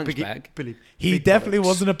in there not a like punch big, bag. Billy, He big definitely bollocks.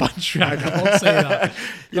 wasn't a punch bag. I won't say that.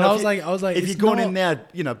 You But know, I was like, if it's you're going not- in there,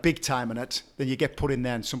 you know, big time in it, then you get put in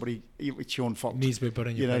there, and somebody, it's your own fault. Needs to be put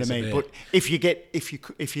in your You know what place I a mean? bit. But if you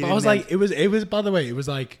But I was like, it was. By the way, it was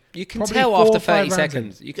like you can probably tell 4 after or 5 30 rounds in.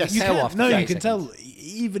 seconds. You can Yes. tell can, after no, 30 you can seconds. tell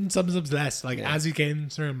even sometimes less. Like Yeah. as he came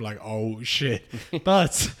through, I'm like, oh shit.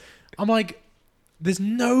 But I'm like, there's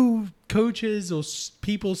no coaches or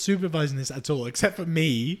people supervising this at all, except for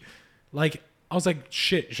me. Like I was like,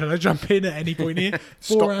 shit, should I jump in at any point here?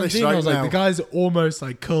 4 Stop rounds this in, I right was like, now. the guy's almost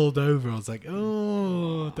like curled over. I was like,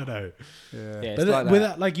 oh, don't know. Yeah, But it's like with that.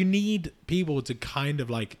 that, like, you need people to kind of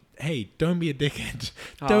like, hey, don't be a dickhead.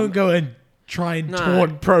 Um, Don't go and try and no,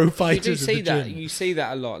 taunt pro You fighters. do at see the that. gym. You see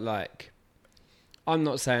that a lot. Like, I'm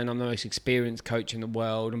not saying I'm the most experienced coach in the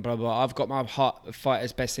world and blah blah. I've got my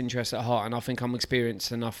fighter's best interest at heart, and I think I'm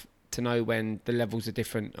experienced enough to know when the levels are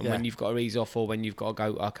different and when Yeah. you've got to ease off or when you've got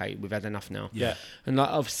to go. Okay, we've had enough now. Yeah. And like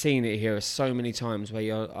I've seen it here so many times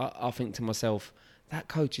where I think to myself, that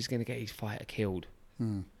coach is going to get his fighter killed.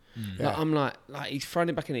 Like, I'm like he's throwing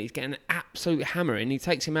it back in it. He's getting an absolute hammering. He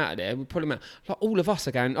takes him out of there. We pull him out. Like all of us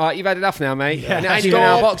are going, all right, you've had enough now, mate. Yeah. And it ain't even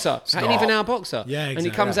our Stop. boxer. It ain't even Stop. our boxer. Yeah, And he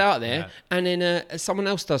exactly. comes out there, Yeah. and then someone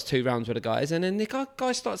else does 2 rounds with the guys, and then the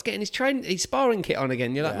guy starts getting his sparring kit on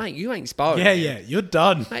again. You're like, mate, you ain't sparring. Yeah, you're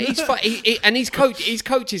done. Mate, and his coach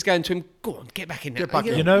is going to him, go on, get back in there. Get back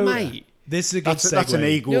in. You know, mate, this is a good that's an segue.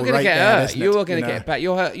 ego you're going right to get there, hurt. isn't it? You're going to You know? get back.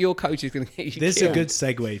 Your coach is going to get you This is a killed. good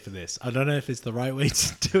segue for this. I don't know if it's the right way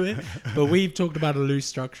to do it, but we've talked about a loose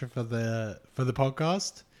structure for the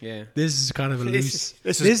podcast. Yeah. This is kind of a loose.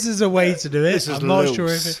 this This is- is a way to do it. this is I'm not sure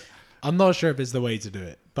loose. I'm not sure if it's the way to do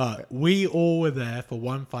it, but we all were there for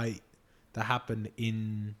one fight that happened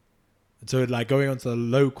in. So like going on to the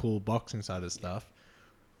local boxing side of stuff,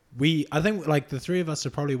 I think like the three of us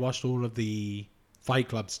have probably watched all of the Fight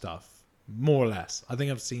Club stuff, more or less. I think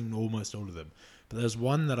I've seen almost all of them, but there's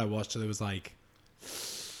one that I watched that was like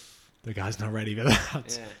the guy's not ready for that.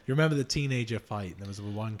 Yeah. You remember the teenager fight? There was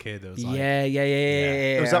one kid that was like,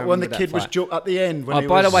 Yeah. Was that when the kid was at the end? When Oh, he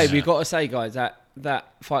by the was- way, we've got to say, guys,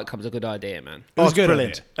 that Fight Club's a good idea, man. Oh, it's good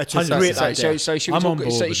brilliant. idea. It's a great 100%. idea. So should we I'm on talk?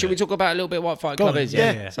 board So with should we it. talk about a little bit what Fight Go Club on. is?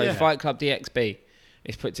 Yeah. So Yeah. Fight Club DXB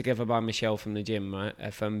is put together by Michelle from the gym,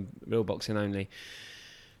 right? From Real Boxing Only.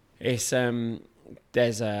 It's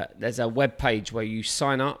there's a web page where you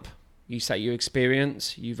sign up, you say your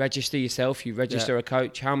experience, you register yourself, you register a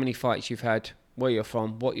coach, how many fights you've had, where you're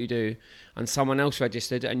from, what you do, and someone else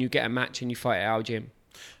registered, and you get a match and you fight at our gym.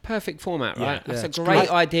 Perfect format, right? Yeah. That's Yeah. a It's great great.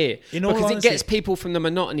 idea In all because honesty- it gets people from the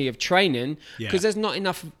monotony of training Yeah. because there's not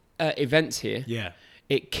enough events here. yeah.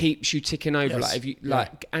 It keeps you ticking over, Yes. like if you Yeah.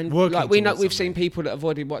 like, and Working like we know towards we've something. seen people that have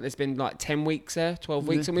already there's been like 10 weeks there, 12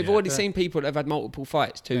 weeks, and we've already seen people that have had multiple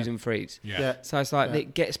fights, twos and threes. Yeah. So it's like Yeah.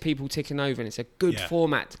 it gets people ticking over, and it's a good Yeah.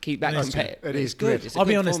 format to keep that It is competitive. good. It is good. great. It's a I'll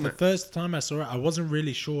be good honest, format. the first time I saw it, I wasn't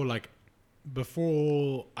really sure. Like,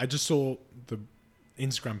 before, I just saw the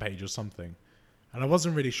Instagram page or something, and I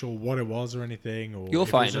wasn't really sure what it was or anything. Or You're if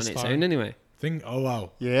fighting was on it just soon, anyway. Oh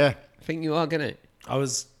wow! Yeah. I think you are gonna. I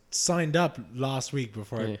was signed up last week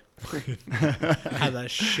before I had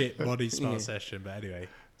that shit body spell session. But anyway,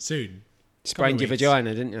 soon. Sprained your weeks. vagina,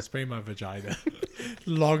 didn't you? Sprained my vagina.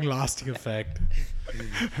 Long lasting effect.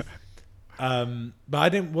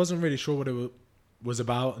 But I wasn't really sure what it was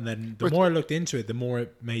about, and then the more I looked into it, the more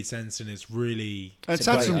it made sense, and it's really And It's it's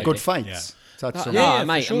a had great some idea. good fights. Yeah. It's had some- Yeah, Oh, for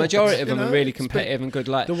mate, sure. a majority But, of them you are know, really it's been- competitive and good.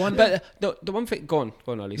 Like The one- but the one thing, go on,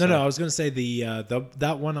 Ollie. No, sorry. I was going to say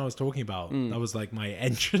that one I was talking about. That was like my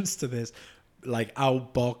entrance to this, like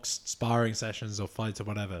outboxed sparring sessions or fights or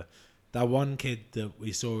whatever. That one kid that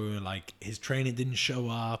we saw, like his training didn't show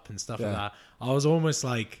up and stuff like Yeah. that.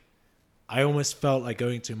 I almost felt like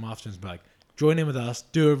going to him afterwards and be like, join in with us,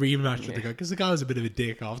 do a rematch with the guy, because the guy was a bit of a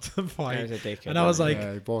dick after the fight. He was a dickhead, and I was like,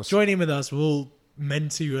 yeah, he was. join in with us, we'll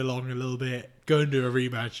mentor you along a little bit, go and do a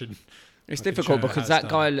rematch. And It's I can difficult show you because how it's that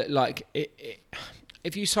guy, done. like,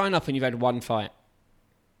 if you sign up and you've had one fight,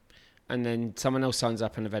 and then someone else signs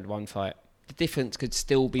up and have had one fight, the difference could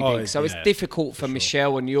still be Oh, big. So it's yeah, difficult for sure.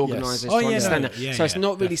 Michelle and the organisers Oh, to yeah, understand no, that. yeah, so it's yeah, not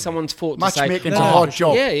really definitely. someone's fault to say. Matchmaking's No, a hard for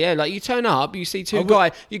job. Yeah, like you turn up, you see two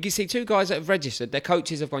guys that have registered. Their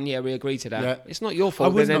coaches have gone, yeah, we agree to that. Yeah. It's not your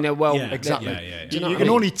fault. would And then not- they're well, yeah, Exactly. Yeah, yeah, yeah. Do you know You what can I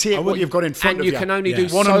mean? only take what you've got in front and of you you. can only Yeah. do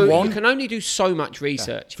One-on-one. You can only do so much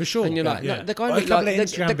research For sure. And you're like, Yeah. look, the guy A looked couple like of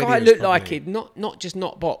Instagram the guy videos looked like probably. he'd not just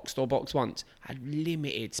not boxed or boxed once, had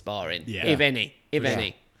limited sparring, Yeah. if any.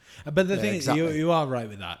 But the thing exactly. is, you are right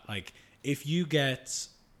with that. Like, if you get,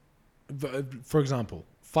 for example,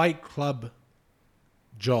 Fight Club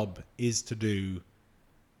job is to do,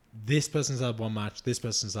 this person's had one match, this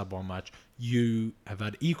person's had one match. You have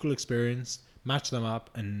had equal experience, match them up,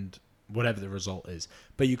 and whatever the result is.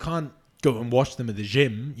 But you can't go and watch them at the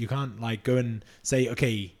gym. You can't like go and say,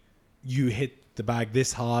 okay, you hit the bag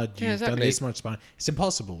this hard, Yeah, you've done exactly. this much sparring. It's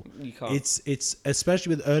impossible. You can't. It's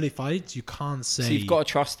especially with early fights, you can't say. So you've got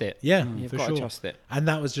to trust it. Yeah, You've for got to sure. trust it. And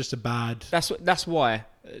that was just a bad. That's why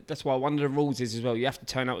one of the rules is as well. You have to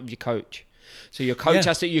turn up with your coach. So your coach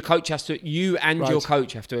Yeah. you and your Right.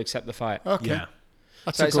 coach have to accept the fight. Okay. Yeah.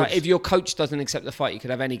 That's So a it's good. like if your coach doesn't accept the fight, you could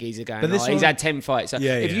have any geezer going. But this He's one- had 10 fights. So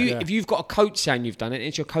Yeah, if yeah. if you've got a coach saying you've done it,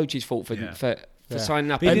 it's your coach's fault for Yeah. for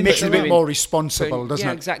signing up. But he it didn't makes say it a bit that. more responsible, doesn't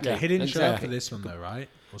yeah, it? exactly. He didn't show up Exactly. for this one though, right?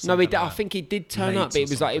 Or No, something I like think he did turn Late up, but it or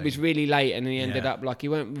was like it was something. really late, and he ended Yeah. up like he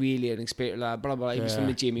weren't really an experienced lad. Blah blah. He was Yeah. from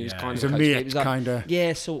the gym. He was Yeah. kind He's of a coaching. mate, It was like, kinda.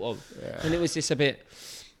 Yeah, sort of. And it was just a bit.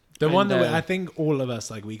 The one And, that I think all of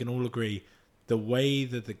us, like, we can all agree, the way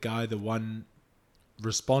that the one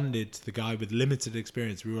responded to the guy with limited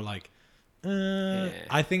experience, we were like,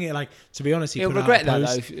 I think it, like, to be honest, he He'll put out regret a that,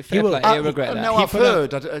 post. though. He Fair will. play. He'll regret that. Now He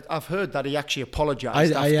I've heard that he actually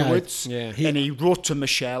apologised I- yeah, afterwards, yeah. and he wrote to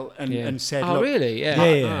Michelle and said, Oh "Look, really? Yeah.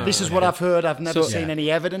 Yeah. this is what I've heard. I've never So- seen Yeah. any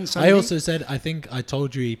evidence." I also said, I think I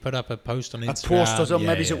told you he put up a post on a Instagram. post or something.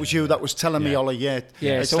 Yeah, maybe yeah, it was yeah. you that was telling me, Yeah. Ollie. Yeah,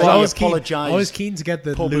 Yeah, It's so like I he was apologised. keen to get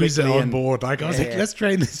the publicly loser on and- board. Like, I was like, Yeah. let's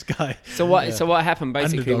train this guy. So what happened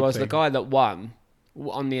basically Underdog was the thing. guy that won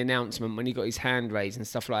on the announcement when he got his hand raised and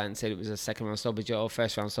stuff like that and said it was a second round stoppage or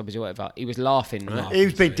first round stoppage or whatever. He was laughing, right? He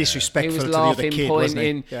was being He disrespectful was to the other laughing, kid, wasn't he?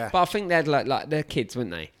 pointing. Yeah, But I think they had like they're kids,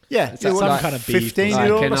 weren't they? yeah. It's They like were some kind of beef,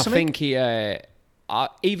 15-year-old and or I something. think he,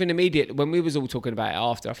 even immediate when we was all talking about it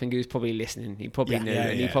after, I think he was probably listening. He probably Yeah. knew, Yeah,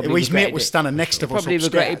 and he yeah. probably Well, his mate regretted was it. standing next to us He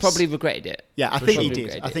upstairs. probably regretted it. Yeah, I For think sure he he did.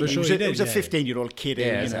 regretted I it. think For he sure was, he it was did, a yeah. 15-year-old kid, Yeah,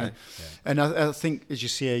 you know. exactly. And I think, as you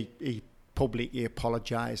say, he publicly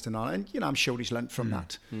apologised and all. And, you know, I'm sure he's learnt from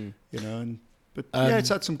that, you know. But, yeah, it's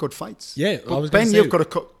had some good fights. Yeah, But I was gonna Ben, say- you've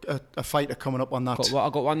got a fighter coming up on that. I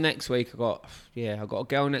got one next week. I got a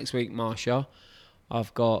girl next week, Marsha.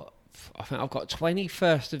 I've got I think I've got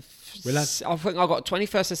 21st of. Well, I think I've got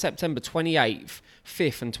 21st of September, 28th,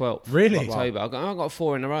 5th, and 12th. Really? October. I've got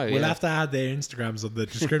 4 in a row. We'll yeah. have to add their Instagrams on the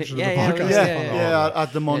description Yeah, of yeah, the podcast. Yeah,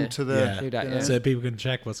 add them on Yeah. to the. Yeah. Do that, you know. yeah. So people can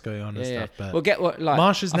check what's going on and Yeah, stuff. But we'll get what like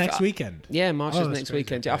Marsh is I- next I- weekend. Yeah, March Oh, is that's next crazy.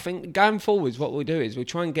 weekend. Okay. I think going forwards, what we'll do is we'll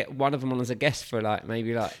try and get one of them on as a guest for like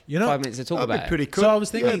maybe like You know, 5 minutes to talk That'd about be it. pretty cool. So I was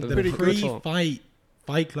thinking Yeah, the pretty good.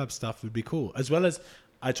 pre-fight club stuff would be cool, as well as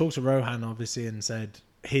I talked to Rohan obviously and said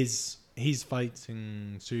he's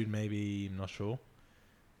fighting soon, maybe, I'm not sure.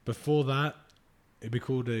 Before that, it'd be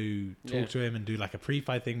cool to talk to him and do like a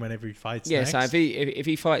pre-fight thing whenever he fights. Yeah, next. so if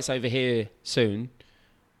he fights over here soon,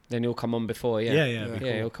 then he'll come on before. Yeah, Yeah, it'd be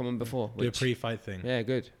cool. he'll come on before. do a Which, pre-fight thing. yeah,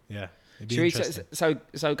 good. Yeah, it'd be Should we, interesting.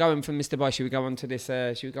 so going from Mr. Boy, should we go on to this?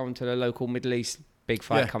 Should we go on to the local Middle East big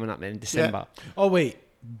fight Yeah. coming up in December? Oh wait,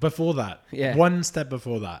 before that, Yeah. one step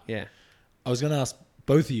before that, Yeah. I was gonna ask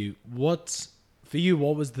both of you,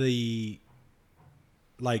 what was the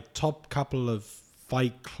like top couple of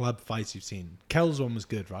fight club fights you've seen? Kel's one was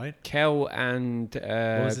good, right? Kel and What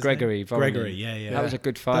was his Gregory. name? Voronin. Gregory, yeah. That was a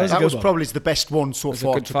good That fight. was a That good was one. probably the best one so It was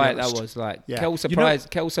far. a good to be fight. That honest. was like Yeah.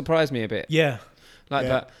 Kel surprised me a bit. Yeah, Like,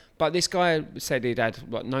 Yeah. but this guy said he'd had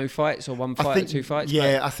no fights or one fight think- or 2 fights.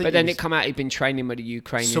 yeah, but, I think But then he it come out he'd been training with the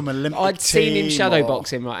Ukrainian. Some Olympic I'd seen him team shadow or-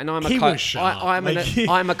 boxing, right? And I'm a He coach. was sharp. I'm Like,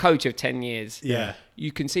 I'm a coach of 10 years. yeah.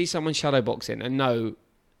 You can see someone shadow boxing and know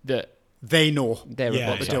that They know they're Yeah, a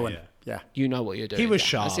what boxer. they're doing. yeah. Yeah. You know what you're doing. He was I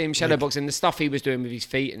sharp, see him shadow like- boxing. The stuff he was doing with his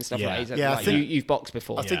feet and stuff Yeah. like that. Yeah, I Like, think- you've boxed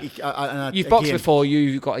before. I think and You've boxed again, before.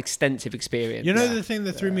 You've got extensive experience. You know the thing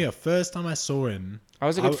that threw me off? First time I saw him, That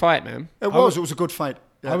was a good fight, man. It was a good fight.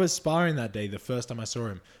 Yeah. I was sparring that day the first time I saw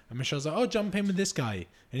him. And Michelle's like, oh, jump in with this guy.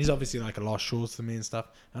 And he's obviously like a lot shorter than me and stuff.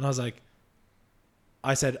 And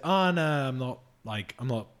I said, oh, no, I'm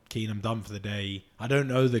not keen. I'm done for the day. I don't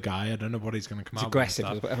know the guy. I don't know what he's going to come out aggressive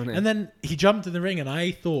with. as well, isn't it? And then he jumped in the ring and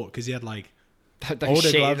I thought, because he had like, Those older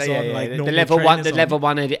shit, gloves on, like the normal level one, trainers the on. level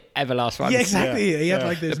one Everlast ones. yeah, exactly. He had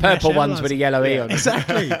like The those purple mesh ones Everlasts. with the yellow E on. them.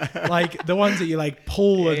 Exactly. Like the ones that you like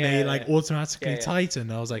pull and they yeah, like yeah. automatically Yeah, yeah.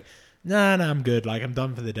 tighten. I was like, nah, I'm good. Like I'm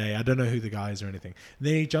done for the day. I don't know who the guy is or anything. And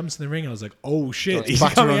then he jumps in the ring and I was like, oh shit, he's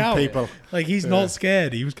battering coming out. people. Like he's not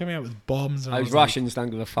scared. He was coming out with bombs. And I Those was like, Russians don't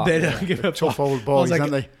give a fuck. they don't give a Tough fuck. old I boys, was like,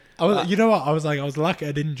 aren't they? you know what? I was lucky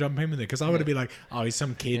I didn't jump in with it because I would have been like, oh, he's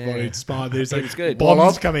some kid wanting to spar. There's like was good.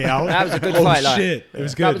 bombs coming out. That was a good oh, fight. Like, shit. It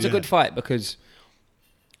was good. That was a yeah. good fight because,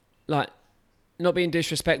 like, not being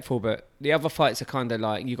disrespectful, but the other fights are kind of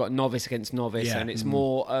like you got novice against novice, Yeah. and it's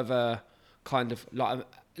more of a kind of like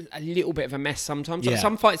a little bit of a mess sometimes. Yeah. Like,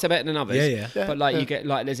 some fights are better than others. Yeah. But like you get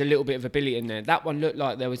like there's a little bit of ability in there. That one looked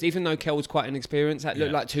like there was, even though Kel was quite inexperienced, that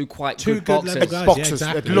looked Yeah. like two quite Two good good boxers. level guys. Boxers, Yeah, it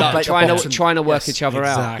exactly. looked Like, like a trying boxing- to work yes, each other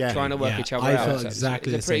Exactly. out. Trying to work each other I out. felt So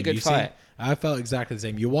exactly it's the a pretty same. good fight. I felt exactly the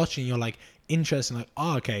same. You're watching, you're like interested, like,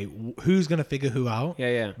 oh, okay, who's gonna figure who out?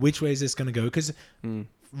 Yeah. Which way is this gonna go? Because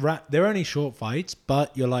they're only short fights,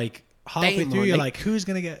 but you're like halfway Damn, through, man, you're they- like, who's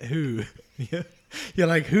gonna get who? You're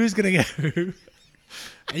like, who's gonna get who?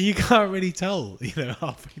 And you can't really tell,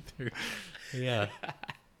 halfway through. Yeah,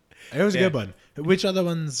 it was a good one. Which other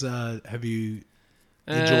ones have you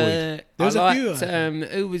enjoyed? There was I a few.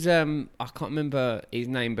 liked, who was I can't remember his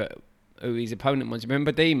name, but who his opponent was.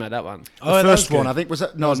 Remember Dima, that one? Oh, The that was first one, good. I think, was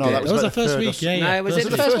it? No, good. that That was about the first third or week. Yeah, No, yeah. was That it Was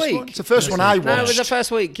the it first first week? one? It's the first one I watched. No, it was the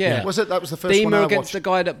first week. Yeah. Was it? That was the first one Dima I against watched. the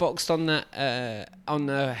guy that boxed on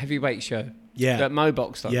the heavyweight show. Yeah. That Mo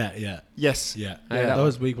boxed on. Yeah. Yes. Yeah, Yeah, that that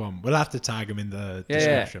was week one. We'll have to tag him in the Yeah,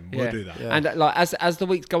 description. yeah, We'll yeah. do that. Yeah. And like as the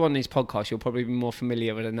weeks go on these podcasts, you'll probably be more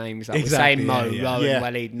familiar with the names. Like Exactly, we're saying Mo, yeah, Rowan, yeah.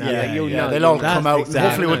 Walid. No, Yeah, you'll yeah. know. They'll all That's come out. exactly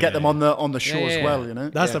Hopefully, we'll get right. them on the show Yeah, as yeah. well. You know.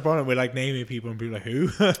 That's Yeah. the problem. We're like naming people and people are like, who?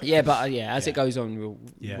 Yeah, but as it goes on,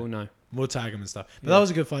 we'll know. We'll tag them and stuff. But that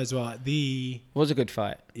was a good fight as well. It was a good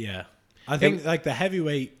fight. I think like the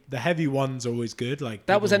heavy one's always good. Like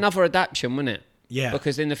That was people- another adaptation, wasn't it? Yeah.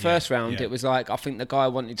 Because in the first round, yeah. it was like I think the guy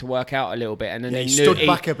wanted to work out a little bit, and then Yeah, he he knew stood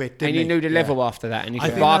back a bit, didn't and he he? knew the Yeah. level after that, and he I thought,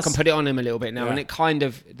 think "Well, I that's- can put it on him a little bit now," Yeah. and it kind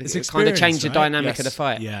of It's changed the right? dynamic Yes. of the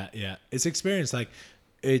fight. Yeah. It's experience. Like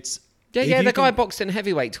it's Yeah, if yeah. you The guy can- boxed in a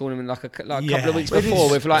heavyweight tournament like a couple of Yeah. weeks Well, before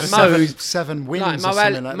with like seven wins Like or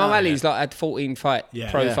something like Mo that. Ali's like had 14 pro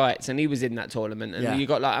Yeah. fights, and he was in that tournament. And Yeah. you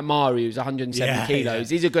got like Amari, who's 107 Yeah,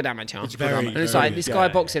 kilos. yeah. He's a good amateur. very, and it's very like this good. guy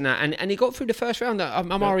Yeah. boxing that, and he got through the first round.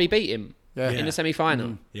 Amari beat him Yeah. in the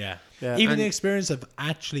semi-final. Yeah. Yeah. Even And- the experience of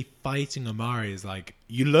actually fighting Amari is like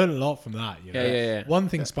you learn a lot from that. You know? Yeah. One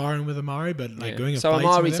thing sparring with Amari, but like Yeah. going and So fighting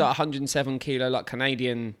Amari's with him. like 107 kilo, like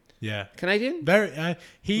Canadian. Yeah. Canadian? Very.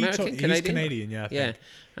 He's American? Canadian. Yeah. I think. Yeah.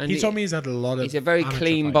 And he told me he's had a lot of. he's a very amateur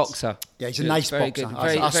clean fights. boxer. Yeah, he's a Looks nice very boxer. good.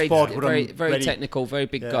 I sparred with him very ready. technical, very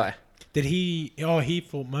big Yeah. guy. Did he? Oh, he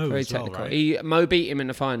fought Mo Very as well, technical. right? Mo beat him in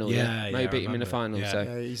the final. Yeah, Mo yeah, beat him in the remember. final. Yeah.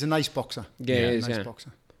 So He's a nice boxer. yeah, he is, nice yeah.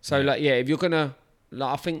 boxer. So like, yeah, if you're gonna,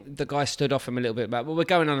 like, I think the guy stood off him a little bit back. Well, we're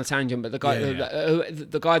going on a tangent, but the guy,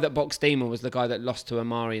 the guy that boxed Dima was the guy that lost to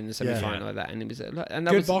Amari in the semi-final of that, and it was and that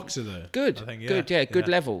Good was boxer though. good, I think, good, yeah, good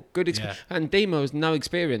level, good. Yeah. And Dima was no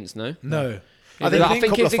experience, no. No. I I think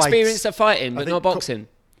couple he was of fights- experienced at fighting, but think not boxing.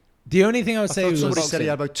 The only thing I would I say thought was somebody said he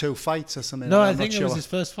had about 2 fights or something. no. I'm I not think it sure. was his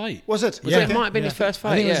first fight. Was it? So it might have been his first I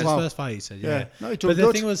fight. think it was Yeah. his Wow. first fight. He said, Yeah. yeah. No, he done But the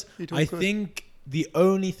good. thing was, He done I good. think the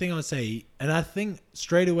only thing I'd say, and I think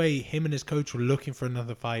straight away him and his coach were looking for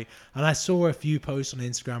another fight, and I saw a few posts on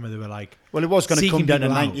Instagram where they were like, Well, it was going to seeking come down to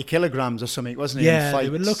people out. 90 kilograms or something, wasn't it? yeah, in they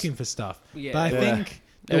were fights? looking for stuff. Yeah. But I Yeah. think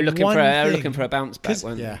They were the looking one for they were thing- looking for a bounce back. 'cause-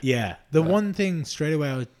 Weren't they? Yeah. Yeah, the one thing straight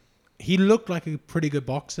away, he looked like a pretty good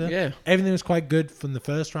boxer. Yeah. Everything was quite good from the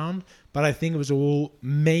first round, but I think it was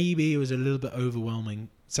maybe it was a little bit overwhelming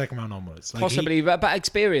second round onwards. Like Possibly, but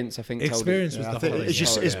experience, I think. experience was Yeah, I the think,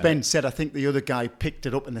 whole as Ben said, I think the other guy picked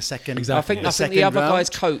it up in the second. Exactly. I think the second other round. guy's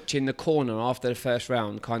coach in the corner after the first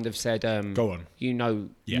round kind of said, Go on. You know,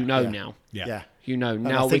 Yeah. now. Yeah. Yeah. You know, I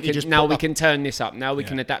now we think he can just now put we that- can turn this up. Now we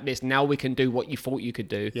can Yeah. adapt this. Now we can do what you thought you could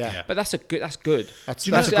do. Yeah. But that's good. That's good. That's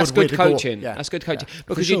that's a good way to go. coaching. Yeah. That's good coaching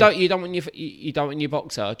because sure. you don't want your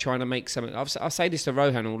boxer trying to make something. I say this to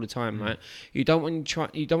Rohan all the time, Mm. right? You don't want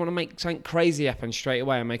to make something crazy happen straight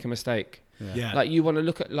away and make a mistake. Yeah. Like you want to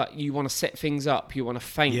look at, like you want to set things up, you want to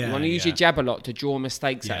feint, you Yeah, want to use yeah. your jab a lot to draw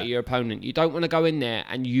mistakes out Yeah. of your opponent. You don't want to go in there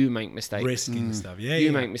and you make mistakes. risking stuff. Yeah, You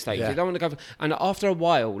yeah. make mistakes. Yeah. You don't want to go. And after a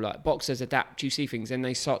while, like boxers adapt. You see things, and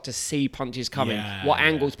they start to see punches coming. Yeah, what yeah.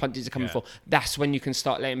 angles punches are coming Yeah. for. That's when you can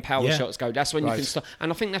start letting power Yeah. shots go. That's when you Right. can start.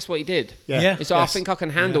 And I think that's what he did. Yeah. Yeah. So I Yes. think I can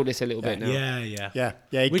handle this a little bit now. Yeah, yeah.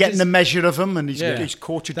 Yeah, Which getting is- the measure of him, and he's Yeah. his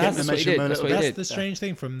coach are That's getting the what he measure of did, him. a that's little what he bit. That's did. the strange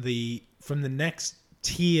thing from the next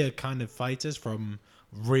tier kind of fighters, from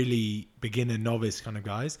really beginner novice kind of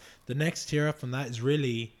guys. The next tier up from that is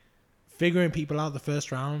really figuring people out the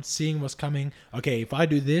first round, seeing what's coming. Okay, if I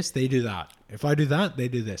do this, they do that. If I do that, they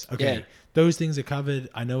do this. Okay, Yeah. those things are covered.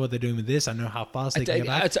 I know what they're doing with this. I know how fast they can get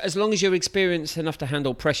back. As long as you're experienced enough to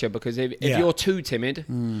handle pressure, because if Yeah. you're too timid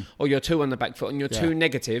or you're too on the back foot and you're too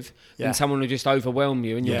negative, Yeah. then someone will just overwhelm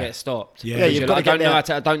you and you'll Yeah. get stopped. Yeah. Because Yeah, you've you're got like, to get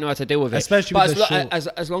I don't know how to deal with it. Especially but with the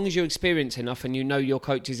short- as long as you're experienced enough and you know your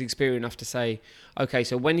coach is experienced enough to say, okay,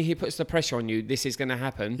 so when he puts the pressure on you, this is going to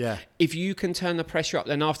happen. Yeah. If you can turn the pressure up,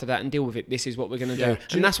 then after that and deal with it, this is what we're going to Yeah.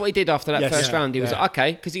 do. And that's what he did after that Yes. first Yeah. round. He was Yeah. like,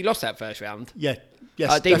 okay, because he lost that first round. Yeah,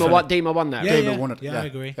 yes, Dima won that. Yeah, round. Dima won it. Yeah, I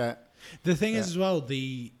agree. Yeah. The thing is as well,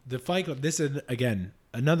 the Fight Club, this is again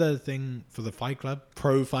another thing for the Fight Club,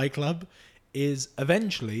 Pro Fight Club, is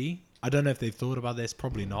eventually, I don't know if they've thought about this,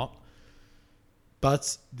 probably not,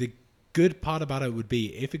 but the good part about it would be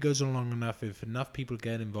if it goes on long enough, if enough people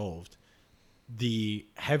get involved, the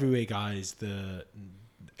heavyweight guys, the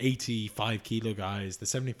 85 kilo guys, the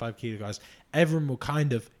 75 kilo guys, everyone will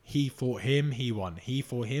kind of, he fought him, he won, he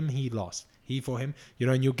fought him, he lost, he fought him,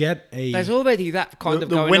 and you'll get a... There's already that kind of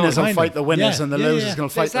The going winners on. will Kind fight of. the winners, Yeah, and the yeah, losers yeah. going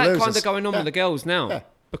to fight There's the that losers. kind of going on with the girls now. Yeah.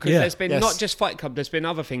 Because Yeah. there's been Yes. not just Fight Club, there's been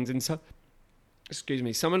other things. And so, excuse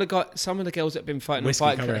me, some of the girls that have been fighting Whiskey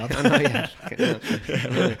on Fight coming Club. I know,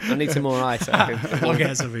 yeah. I need some more ice. I'll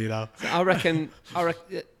get some for you now. I reckon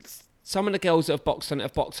some of the girls that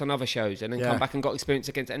have boxed on other shows and then Yeah. come back and got experience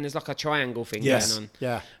against, and there's like a triangle thing Yes. going on.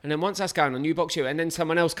 Yeah. And then once that's going on, you box you, and then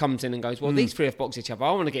someone else comes in and goes, "Well, these three have boxed each other.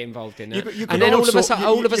 I want to get involved in that." Yeah, but you could and then all of also-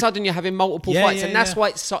 a sudden, you're having multiple Yeah, fights, yeah, and that's yeah. why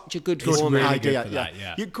it's such a good Good format. really idea. good for that,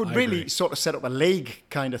 yeah. You could I really agree. sort of set up a league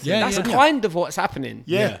kind of thing. Yeah, That's yeah. kind of what's happening.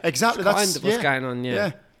 Yeah, Yeah. exactly. That's That's kind of what's yeah. going on.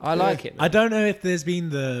 Yeah, I Yeah. like it. I don't know if there's been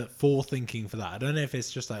the forethinking for that. I don't know if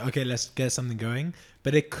it's just like, okay, let's get something going.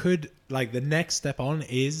 But it could, like, the next step on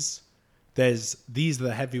is these are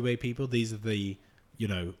the heavyweight people. These are the,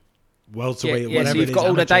 welterweight, Yeah, whatever so it you've is, got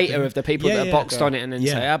all the amateur data thing. of the people Yeah, that yeah, have boxed yeah. on it, and then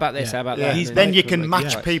Yeah, say, "How about this? yeah, How about Yeah. that?" He's- And Then you go can with it.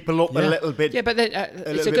 match Yeah. people up a Yeah. little bit. Yeah, but then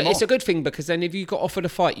little bit it's a more. good thing, because then if you got offered a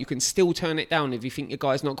fight, you can still turn it down if you think your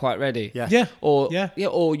guy's not quite ready. Yeah. Yeah. Or Yeah.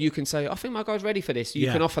 or you can say, "I think my guy's ready for this." You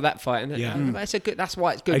Yeah. can offer that fight, and Yeah. that's a good. That's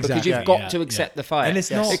why it's good, Exactly. because you've Yeah, got yeah, to accept yeah. the fight. And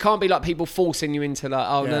it's not- It can't be like people forcing you into like,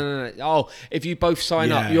 "Oh Yeah. no. Oh, if you both sign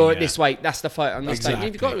Yeah, up, you're at yeah. this weight. That's the fight on this day." Exactly.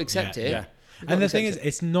 You've got to accept Yeah, it. yeah. You've got And to the thing is, accept it.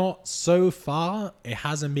 it's not so far. It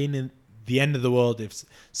hasn't been in the end of the world. If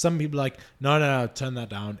some people are like, no, turn that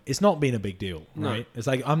down. It's not been a big deal, right? It's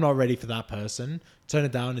like, I'm not ready for that person. Turn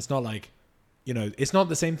it down. It's not like, you know, it's not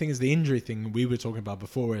the same thing as the injury thing we were talking about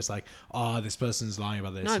before, where it's like, this person's lying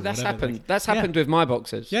about this. No, or that's whatever. happened. Like, That's happened with my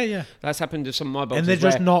boxers. Yeah. That's happened with some of my boxers. And they're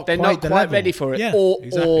just where not they're quite not the quite level. ready for it, Yeah, or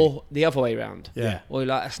exactly. the other way around. Yeah. Or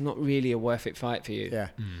like, that's not really a worth it fight for you. Yeah.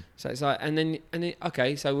 So it's like, and then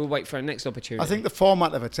okay, so we'll wait for our next opportunity. I think the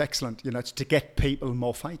format of it's excellent. You know, it's to get people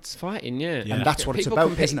more fights. fighting, yeah. Yeah. And that's Get what it's people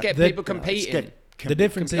about, isn't it? Get The- people competing. The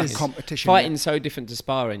difference is competition. Fighting's so different to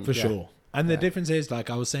sparring. for sure. And the difference is, like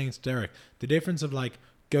I was saying to Derek, the difference of like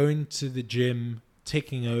going to the gym,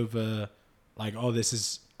 ticking over, like, this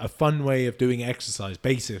is a fun way of doing exercise,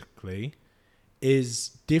 basically,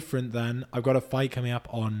 is different than I've got a fight coming up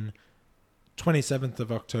on 27th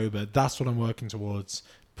of October. That's what I'm working towards,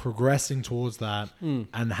 progressing towards that,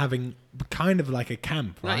 and having kind of like a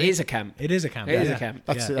camp, No, right? it is a camp. It is a camp. It is yeah. a camp.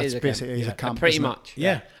 That's It is a basically camp. a camp. Pretty isn't it? much.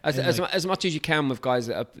 Yeah. As, And as, like- as much as you can with guys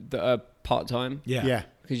that are part time. Yeah. Yeah.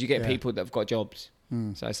 Because you get Yeah. people that have got jobs.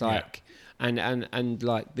 So it's like, and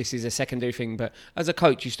like, this is a secondary thing. But as a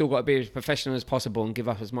coach, you still got to be as professional as possible and give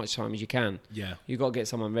up as much time as you can. Yeah. You got to get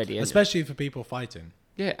someone ready. innit? Especially for people fighting.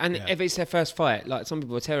 Yeah, and Yeah. if it's their first fight, like some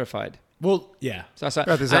people are terrified. Well, yeah. So it's like,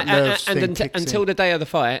 Yeah, there's that nerves thing kicks until in. the day of the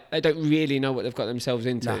fight, they don't really know what they've got themselves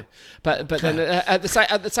into. Nah. But then at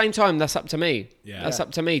the same time, that's up to me. Yeah. That's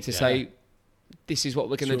up to me to say, this is what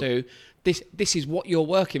we're going to do. This is what you're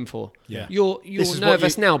working for. Yeah. You're This is what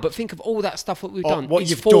nervous you- now, but think of all that stuff that we've done. what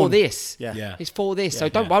It's you've for done. this. Yeah. Yeah. It's for this. So Yeah.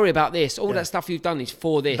 don't worry about this. All that stuff you've done is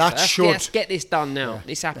for this. That should- Let's get this done now.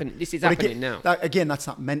 This happened. This is But happening again, now. again, that's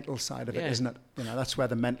that mental side of it, Yeah. isn't it? You know, that's where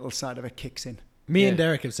the mental side of it kicks in. Me and Yeah.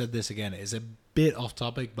 Derek have said this again. It's a bit off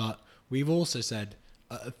topic, but we've also said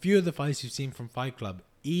a few of the fights you've seen from Fight Club,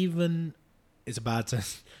 even it's a bad turn,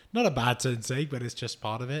 not a bad turn sake, but it's just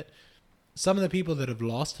part of it. Some of the people that have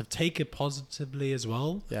lost have taken it positively as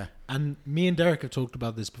well. Yeah. And me and Derek have talked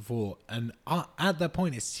about this before. And at that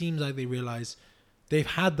point, it seems like they realize they've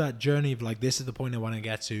had that journey of like, this is the point I want to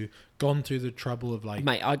get to, gone through the trouble of like,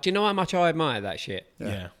 Mate, do you know how much I admire that shit?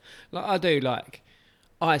 yeah. Like I do. Like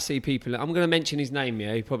I see people. I'm going to mention his name.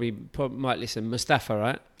 Yeah, he probably might listen. Mustafa,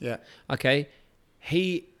 right? Yeah. Okay.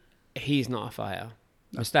 He's not a fighter.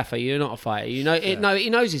 Mustafa, you're not a fighter. You know. No, he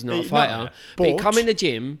knows he's not a No, fighter. But he but- come in the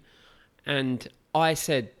gym, and I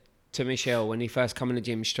said to Michelle when he first come in the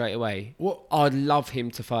gym straight away, What- I'd love him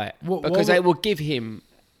to fight What- because what- it will give him.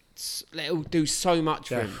 It will do so much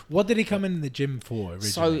for Yeah. him. What did he come in the gym for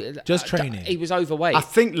originally? So Just training. He was overweight. I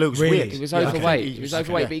think lose Really? weight. He was Yeah, I overweight. think He was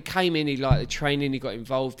overweight, yeah. but he came in. He liked the training. He got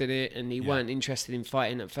involved in it, and he weren't interested in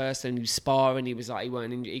fighting at first. And he was sparring. He was like, he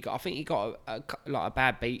weren't. I think he got a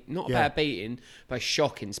bad beat, not a Yeah. bad beating, but a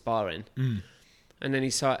shock in sparring. And then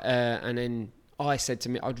and then I said to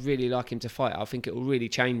me, I'd really like him to fight. I think it will really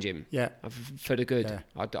change him. Yeah. For the good.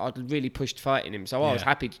 Yeah. I'd really pushed fighting him, so I was Yeah.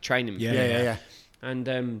 happy to train him. Yeah. Yeah.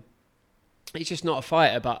 And he's just not a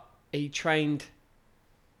fighter, but he trained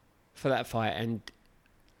for that fight and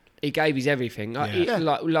he gave his everything. Like, Yeah.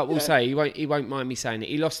 like we'll say, he won't mind me saying it.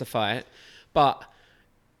 He lost the fight, but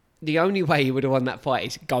the only way he would have won that fight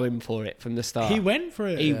is going for it from the start. He went for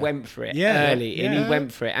it. He went for it Yeah, early, and yeah. he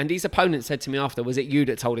went for it. And his opponent said to me after, "Was it you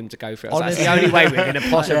that told him to go for it?" I was like, Honestly. "That's the only way we're going to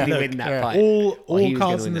possibly win that fight." All Or he was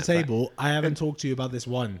gonna cards on win the that fight. table. I haven't talked to you about this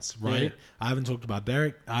once, right? Yeah. I haven't talked about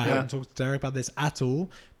Derek. I haven't talked to Derek about this at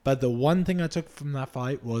all. But the one thing I took from that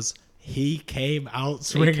fight was he came out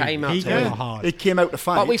swinging. came out He swinging. came hard. It came out to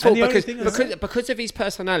fight. But we thought the only because thing is- because of his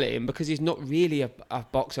personality and because he's not really a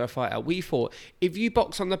boxer, a fighter, we thought if you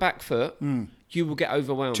box on the back foot, you will get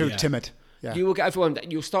overwhelmed. Too timid. Yeah. You will get overwhelmed.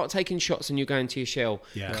 You'll start taking shots and you'll go into your shell.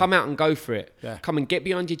 Yeah. Come out and go for it. Yeah. Come and get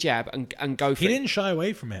behind your jab and go for He it. didn't shy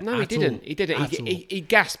away from it. No, he at didn't. all. He didn't. At all. He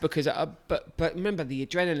gasped because, but remember the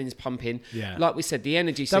adrenaline's pumping. Yeah. Like we said, the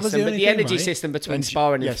energy That was system, the but only the thing, energy right? system between Energy-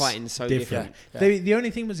 sparring and yes. fighting is so different. different. The only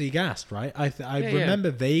thing was he gassed, right? I Yeah. remember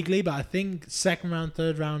vaguely, but I think second round,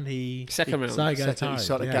 third round, Second round. started getting Second, he tired.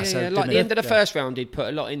 sort of yeah. gassed Yeah, out, like didn't the he? end of the Yeah. first round, he'd put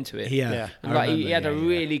a lot into it. Yeah. And I like he remember, had a yeah.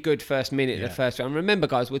 really good first minute in Yeah. the first round. Remember,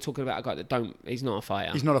 guys, we're talking about a guy that he's not a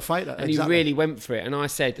fighter. He's not a fighter. And exactly. he really went for it. And I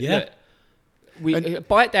said, Yeah. look, we And-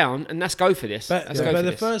 bite down and let's go for this. But- Let's yeah. go but for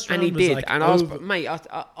the this. first and he round was did. like And I was, over- mate,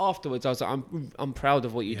 afterwards, I was like, I'm proud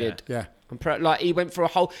of what you Yeah. did. Yeah. I'm proud. Like he went for a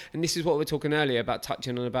whole, and this is what we were talking earlier about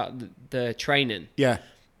touching on about the training. Yeah.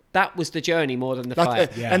 That was the journey more than the That,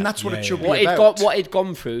 fight. Yeah. And that's what Yeah, it should yeah. be What he'd about. what he'd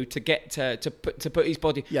gone through to get to put his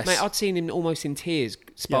body. Yes. Mate, I'd seen him almost in tears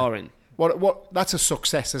sparring. What that's a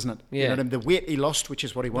success, isn't it? You Yeah. know what I mean? The weight he lost, which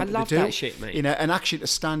is what he wanted love to do. that shit, mate. You know, and actually to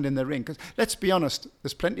stand in the ring. Because let's be honest,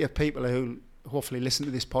 there's plenty of people who hopefully listen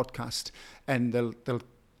to this podcast and they'll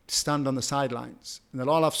stand on the sidelines, and they'll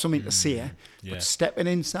all have something to say. Yeah. But stepping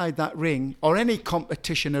inside that ring or any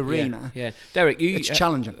competition arena, Yeah. Derek, it's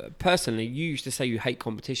challenging. Personally, you used to say you hate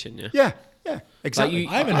competition, yeah? Yeah, exactly.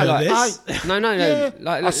 Like I haven't heard this. No. Yeah,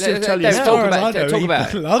 I'll still tell you Derek, now. talk As far as about I it. know, Talk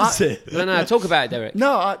about he it. loves it. No, talk about it, Derek.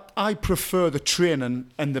 No, I prefer the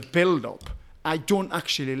training and the build-up. I don't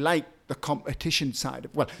actually like the competition side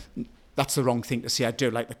of. Well, that's the wrong thing to say. I do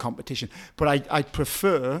like the competition, but I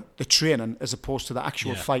prefer the training as opposed to the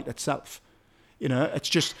actual fight itself. You know, it's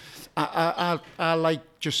just I like,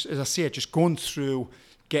 just as I say, just going through,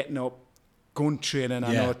 getting up, going training.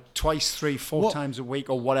 I know twice, 3, 4 times a week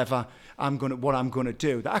or whatever. What I'm gonna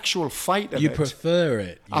do. The actual fight of You it. prefer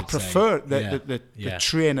it. I you'd prefer say. the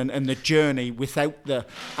training and the journey without the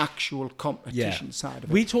actual competition side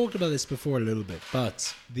of it. We talked about this before a little bit,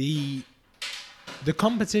 but the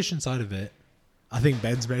competition side of it, I think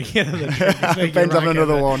Ben's making another drink. He's making Ben's a having racket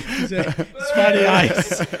another there. one. He's finding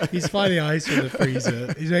ice. He's finding ice from the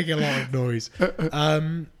freezer. He's making a lot of noise.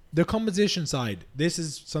 The competition side, this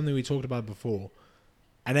is something we talked about before,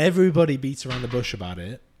 and everybody beats around the bush about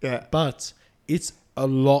it. Yeah. But it's a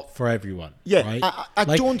lot for everyone. Yeah, right? I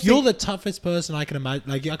like, don't you're think- the toughest person I can imagine.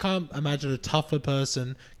 Like, I can't imagine a tougher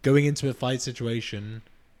person going into a fight situation,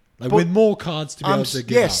 like, But with more cards to be able to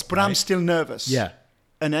give yes, out, but right? I'm still nervous. Yeah.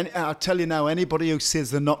 And I'll tell you now, anybody who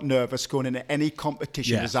says they're not nervous going into any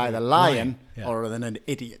competition Yeah. is either lying Yeah. or than an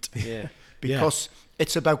idiot. Yeah. Because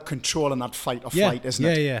it's about controlling that fight or Yeah. flight, isn't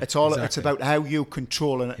Yeah, it? yeah, It's all. It's exactly. about how you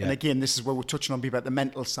control it. Yeah. And again, this is where we're touching on about the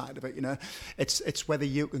mental side of it. You know, it's whether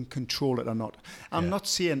you can control it or not. I'm not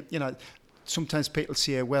saying, you know. Sometimes people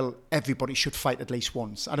say, well, everybody should fight at least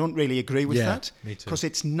once. I don't really agree with Yeah, that me too. because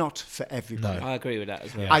it's not for everybody. No. I agree with that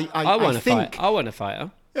as well. I want to think- fight. I want to fight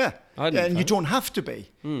her. Yeah, I didn't and you fight. don't have to be,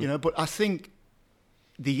 you know. But I think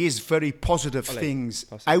there is very positive things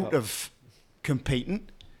pass it out up. of competing,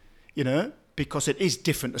 you know, because it is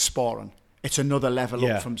different to sparring. It's another level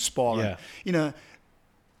Yeah. up from sparring. Yeah.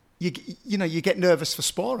 You know, you get nervous for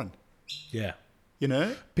sparring. Yeah. You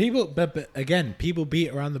know, People, but again, people beat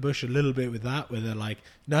around the bush a little bit with that, where they're like,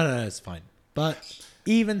 no, it's fine. But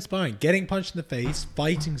even sparring, getting punched in the face,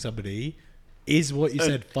 fighting somebody, is what you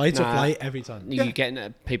said, fight or Nah. flight every time. You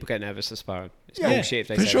people get nervous for sparring. It's Yeah. bullshit if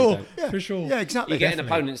they for say sure, they don't. yeah, for sure. yeah, exactly. You get an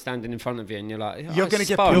Definitely. opponent standing in front of you, and you're like, You're gonna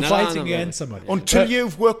get sparring, You're no, fighting no, no. against somebody. Until But-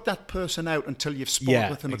 you've worked that person out, until you've sparred Yeah,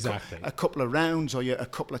 with them exactly. a couple of rounds or a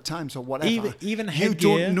couple of times or whatever, Even you headgear-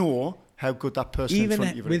 don't know how good that person in even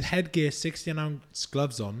front of you with is. headgear, 16-ounce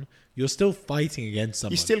gloves on, you're still fighting against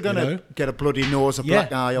someone. You're still going you know? to get a bloody nose, a Yeah,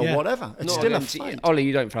 black eye, or yeah. whatever. It's Not still a against- fight. Ollie,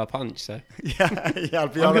 you don't throw a punch, so Yeah, I'll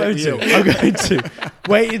be I'm all right going with to. you. I'm going to.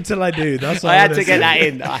 Wait until I do. That's what I had wanna to get say. that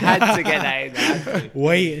in. I had to get that in. I had to.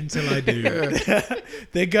 Wait until I do.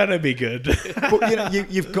 They're gonna be good. But you know,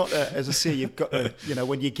 you've got to, as I say, you've got to, you know,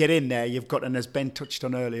 when you get in there, you've got to, and as Ben touched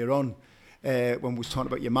on earlier on, when we was talking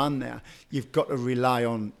about your man there, you've got to rely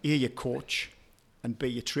on A, your coach, and B,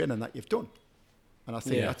 your training that you've done. And I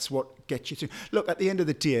think Yeah. that's what gets you to look. At the end of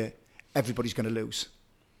the day, everybody's going to lose.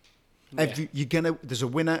 There's a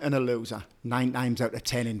winner and a loser 9 times out of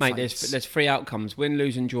 10 in Mate, fights. there's 3 outcomes: win,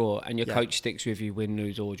 lose, and draw. And your Yeah. coach sticks with you: win,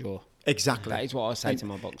 lose, or draw. Exactly. That is what I say to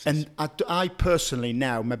my boxers. And I personally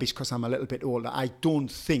now, maybe it's because I'm a little bit older, I don't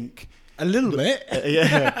think. A little bit.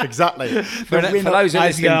 Yeah, exactly. For The winner- those who are I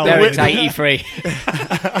listening, know. Derek's 83.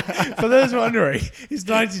 For those wondering, he's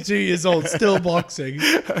 92 years old, still boxing.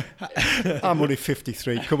 I'm only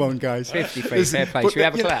 53. Come on, guys. 53, fair play. but, Should we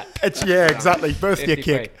have a you know, clap? It's exactly. Birthday 53,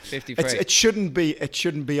 cake. 53. It shouldn't be. It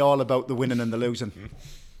shouldn't be all about the winning and the losing.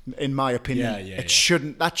 In my opinion, Yeah.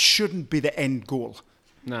 shouldn't. That shouldn't be the end goal.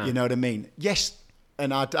 No. You know what I mean? Yes.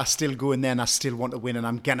 And I still go in there and I still want to win and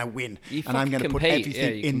I'm gonna win You and I'm fucking gonna put compete. everything Yeah,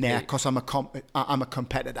 you in there compete. because I'm a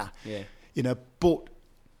competitor. Yeah. You know, but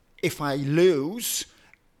if I lose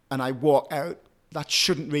and I walk out, that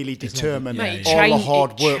shouldn't really determine Yeah, Mate, yeah. all the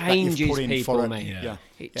hard it work that you've changes put in people, for it. mate. Yeah.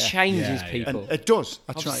 It Yeah. changes Yeah, yeah. people. And it does.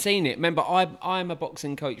 That's I've right. seen it. Remember, I'm a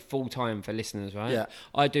boxing coach full time for listeners, right? Yeah.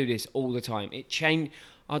 I do this all the time. It changed.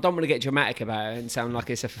 I don't want to get dramatic about it and sound like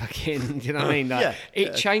it's a fucking. Do you know what I mean? Like, Yeah.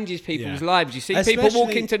 It changes people's Yeah. lives. You see people walk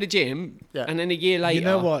Especially- into the gym, Yeah. and then a year later,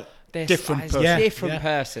 know what? They're Different it's person. a Yeah, different yeah.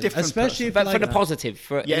 person. Different Especially if but like for the positive,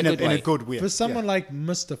 Yeah, in a good way. in a good way. For someone Yeah. like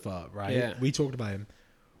Mustafa, right? Yeah. We talked about him.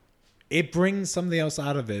 It brings something else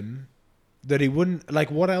out of him that he wouldn't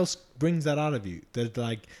like. What else brings that out of you? That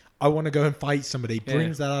like I want to go and fight somebody. Yeah.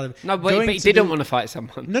 Brings that out of No, but Going he to didn't do- want to fight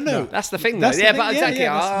someone. No. That's the thing, though. That's the Yeah, thing. but exactly.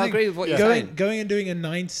 that's the I thing. agree with what you're saying. Going and doing a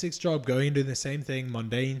 9 to 6 job, going and doing the same thing,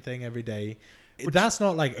 mundane thing every day. That's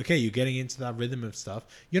not like okay. You're getting into that rhythm of stuff.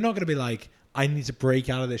 You're not going to be like, I need to break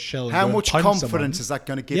out of this shell. And How go and much punch confidence someone. is that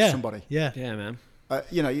going to give somebody? Yeah. Yeah, man.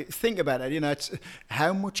 You know, you think about it. You know, it's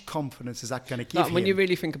how much confidence is that going to give Like, when him? you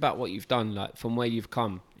really think about what you've done, like from where you've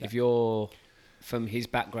come, if you're from his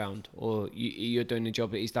background or you're doing the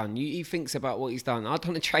job that he's done, he thinks about what he's done. I've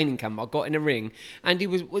done a training camp. I got in a ring, and he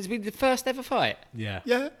was the first ever fight. Yeah.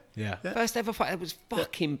 Yeah. Yeah. First ever fight. It was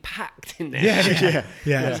fucking packed in there. Yeah.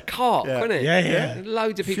 Yeah. It was carp, wasn't it? Yeah.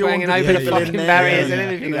 Loads of Few people hanging hundred over the people in fucking there, barriers yeah, and yeah.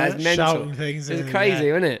 everything. You That's know, mental. shouting things It was and- crazy,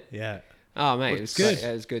 yeah. wasn't it? Yeah. Oh, mate, it was good. good.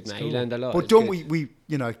 It was good, mate. cool. You learned a lot. But It was don't good. we,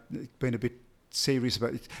 you know, being a bit serious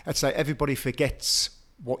about it, it's like everybody forgets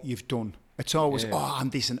what you've done. It's always, I'm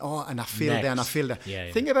this and I feel there and I Next. feel that. Yeah,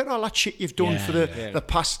 yeah. Think about all that shit you've done Yeah, for the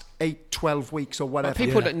past 8, 12 weeks or whatever. But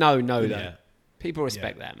people that know though. Yeah. People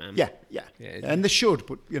respect that, man. Yeah. Yeah. And they should,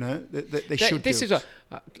 but, you know, they should This do is it.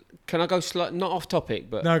 can I go not off topic,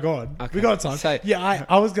 but No, go on. Okay. We got time. So-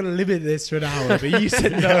 I was going to limit this to an hour, but you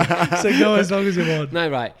said no. So go as long as you want. no,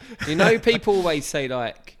 right. You know, people always say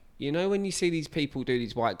like, you know, when you see these people do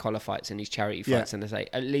these white collar fights and these charity Yeah. fights, and they say,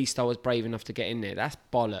 "At least I was brave enough to get in there." That's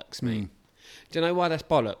bollocks, Mm. mate. Do you know why that's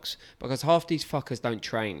bollocks? Because half these fuckers don't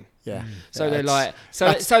train. Yeah. So Yeah, they're it's-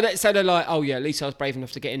 like, so they're like, oh yeah, at least I was brave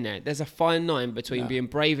enough to get in there. There's a fine line between being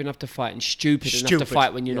brave enough to fight and stupid enough to Stupid,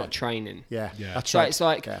 fight when you're yeah. not training. Yeah, Yeah. that's So right. it's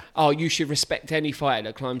like, Yeah. oh, you should respect any fighter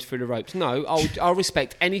that climbs through the ropes. No, I'll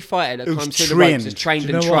respect any fighter that Who's climbs through the ropes, trained. has trained Do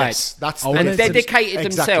you and know what? tried, That's I and wanted to- dedicated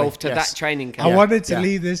Exactly, themselves to yes. that training I camp. wanted to Yeah.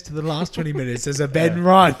 leave this to the last 20 minutes as a Ben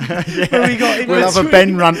run. Where we got in We'll have a between.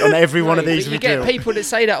 Ben rant on every one of Mate, these but we you get do. people that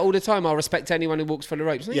say that all the time. I respect anyone who walks through the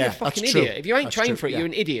ropes. No, Yeah, you're a fucking that's true. idiot. If you ain't That's trained true, for it, yeah. you're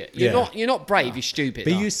an idiot. Yeah. You're not brave. You're stupid.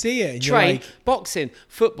 But like. you see it and you're Train, like, boxing,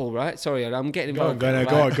 football, right? Sorry, I'm getting go on, involved. go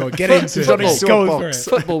on, right? go on. Get into it. Johnny Let's go for Soapbox. it.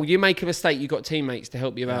 Football, you make a mistake, you got teammates to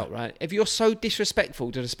help you out, right? If you're so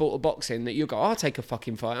disrespectful to the sport of boxing that you go, I'll take a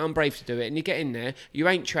fucking fight, I'm brave to do it, and you get in there, you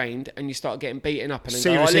ain't trained, and you start getting beaten up, and then go,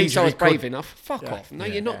 Serious at least I was injury brave could- enough. Fuck Yeah. off. No,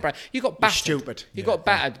 Yeah. you're not Yeah. brave. You got battered. stupid. You Yeah. got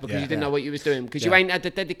battered because Yeah. you didn't know what you was doing, because you ain't had the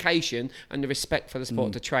dedication and the respect for the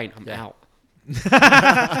sport to train. I'm out.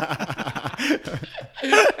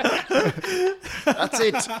 That's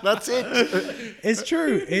it. That's it. It's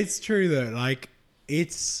true. It's true though. Like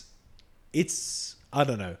it's I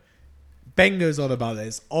don't know. Ben goes on about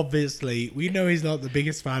this. Obviously, we know he's not the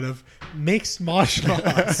biggest fan of mixed martial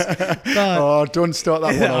arts. But Oh, don't start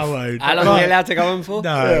that one I off. won't. How long But- are we allowed to go on for?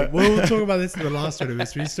 No, we'll talk about this in the last 20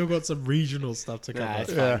 minutes. We've still got some regional stuff to cover. Nah,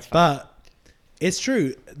 it's Yeah. fine. But it's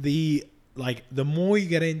true. The more you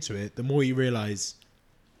get into it, the more you realize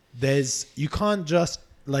you can't just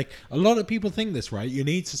like a lot of people think this, right? You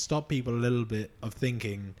need to stop people a little bit of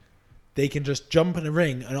thinking they can just jump in a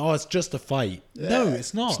ring and it's just a fight. No,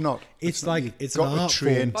 it's not. it's not. It's It's not. like You've it's got an to art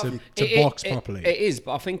train. form to box properly. It is,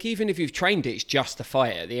 but I think even if you've trained it, it's just a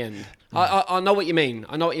fight at the end. I know what you mean.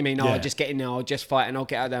 I know what you mean. Oh, Yeah. I'll just get in there, I'll just fight, and I'll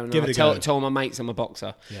get out there and Give I'll it a go. tell my mates I'm a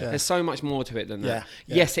boxer. There's so much more to it than that. Yeah,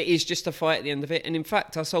 yeah. Yes, it is just a fight at the end of it. And in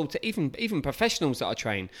fact, I sold to even professionals that I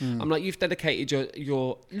train. I'm like, you've dedicated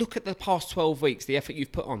your look at the past 12 weeks, the effort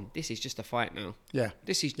you've put on. This is just a fight now. Yeah.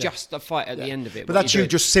 This is just a fight at the end of it. But what that's you're you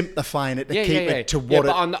doing. just simplifying it to keep it to Yeah, what but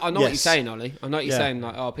it. I know what you're Yes. saying, Ollie. I know what you're Yeah. saying.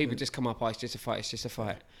 Like, oh, people just come up, oh, it's just a fight, it's just a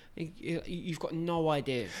fight. You've got no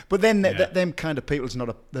idea. But then Yeah. them kind of people's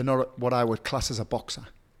they're not what I would class as a boxer.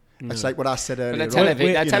 It's like what I said earlier. they're on.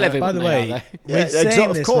 We're- television. By the way, Yeah, we're saying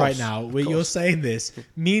of this course, right now. of You're course. saying this.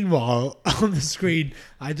 Meanwhile, on the screen,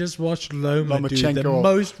 I just watched Loma do the Lomachenko.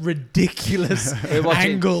 most ridiculous We're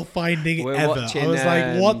watching- angle finding we're ever. watching, I was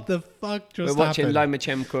like, what the fuck just We're watching happened?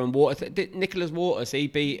 Lomachenko and Waters. Nicholas Waters, he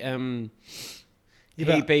beat.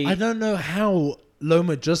 Yeah, but I don't know how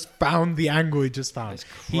Loma just found the angle he just found. It's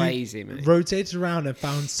crazy, he mate. rotated around and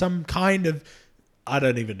found some kind of, I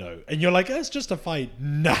don't even know. And you're like, it's just a fight.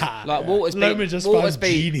 Nah. Like Waters Loma beat, just Waters found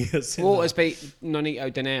beat, genius. in Waters that. beat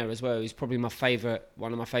Nonito Donaire as well. He's probably one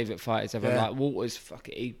of my favourite fighters ever. Yeah. Like Waters,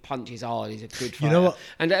 he punches hard. He's a good fighter. You know what?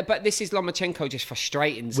 And but this is Lomachenko just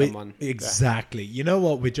frustrating We- someone. Exactly. You know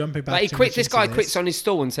what? We're jumping back. Like he too quit. much This into guy quits on his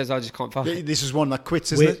stall and says, "I just can't fight." This is one that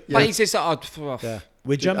quits, isn't Wait, it? But he's just like, Yeah.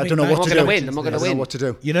 We're jumping. I don't know back what I'm to not do. gonna win. I'm not I gonna don't know win. what to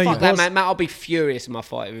do. You know, Fuck you that, bought, Matt. I'll be furious if my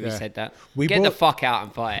fighter if he Yeah. said that. We Get the bought- fuck out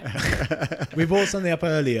and fight. we brought something up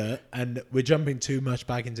earlier, and we're jumping too much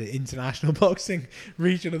back into international boxing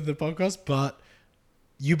region of the podcast. But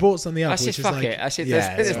you brought something up, That's which just is fuck like, it. That's just,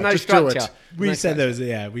 yeah, there's yeah. no Just do it. structure. We No said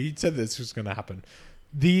structure. we said this was going to happen.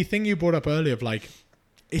 The thing you brought up earlier of like,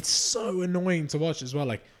 it's so annoying to watch as well.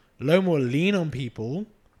 Like Loma will lean on people,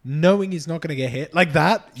 knowing he's not going to get hit like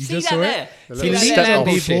that. You See just that saw there? it. See He that leans there? on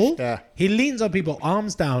Bullshit. people. Yeah. He leans on people,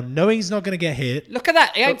 arms down, knowing he's not going to get hit. Look at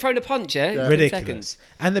that. He ain't thrown a punch, yeah? In 10 Ridiculous. seconds.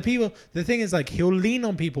 And the thing is, like, he'll lean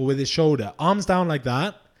on people with his shoulder, arms down like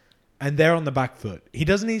that, and they're on the back foot. He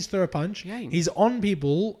doesn't need to throw a punch. He ain't. He's on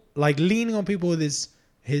people like leaning on people with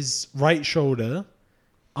his right shoulder,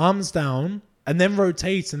 arms down, and then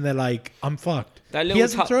rotates, and they're like, I'm fucked. That He little,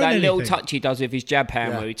 hasn't thrown that little anything. touch he does with his jab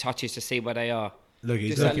hand Yeah. where he touches to see where they are. Look, he's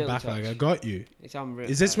Just that looking little back like, touch. I got you. It's unreal.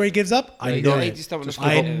 Is this where he gives up? I he knew don't- it. he just don't want to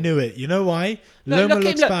I give up. knew it. You know why? Look, Loma look,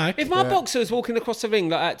 looks look, back. if my boxer was walking across the ring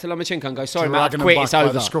like that to Lomachenko and go, sorry, mate, I've Dragging him quit, back it's by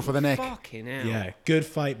over. the scruff of the neck. Fucking hell. Yeah, good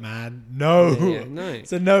fight, man. No. Yeah, no.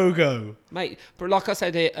 It's a no-go. Mate, but like I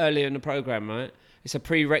said earlier in the programme, right? It's a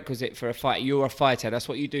prerequisite for a fight. You're a fighter. That's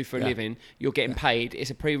what you do for a living. You're getting paid.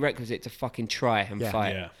 It's a prerequisite to fucking try and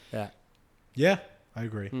fight. Yeah. Yeah. Yeah, I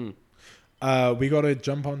agree. We got to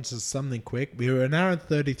jump onto something quick. We were an hour and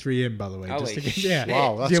 33 in, by the way. Holy just to shit. yeah.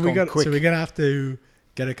 Wow, that's we gone got, quick. So we're going to have to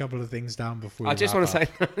get a couple of things down before we I just wrap want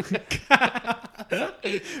to up.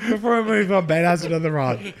 say, Before we move on, Ben has another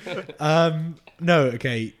run. No,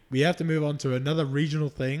 okay. We have to move on to another regional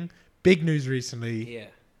thing. Big news recently. yeah.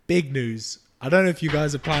 Big news. I don't know if you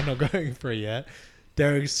guys are planning on going for it yet.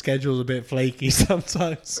 Derek's schedule's a bit flaky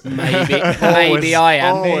sometimes. Maybe I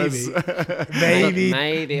am. Always.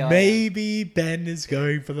 Maybe Ben is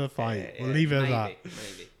going for the fight. We'll leave it at that.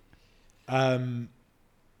 Maybe.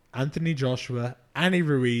 Anthony Joshua, Annie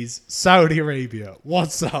Ruiz, Saudi Arabia.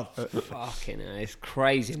 What's up? Fucking hell, it's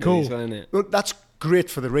crazy cool. news, isn't it? Well, that's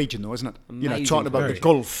great for the region, though, isn't it? You know, Amazing. talking about Very. the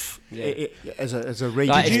Gulf Yeah. as a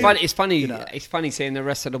region. Like, it's funny. It's funny. you know. It's funny seeing the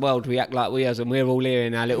rest of the world react like we are, and we're all here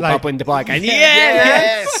in our little Like- bubble in Dubai, going, "Yeah,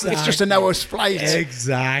 Yes, man." it's just an hour's flight.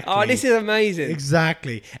 Exactly. Oh, this is amazing.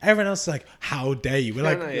 Exactly. Everyone else is like, how dare you? We're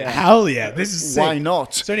like, no, yeah. hell yeah, this is sick. Why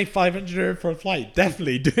not? It's only 500 euro for a flight.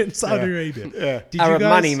 Definitely do it in Saudi Arabia. Yeah. Did Arab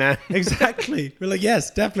money, man. Exactly. We're like,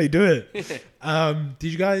 yes, definitely do it.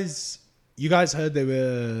 Did you guys heard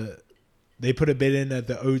they put a bid in at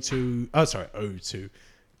the O2,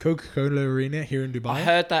 Coca-Cola Arena here in Dubai? I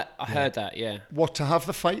heard that. Yeah. What, to have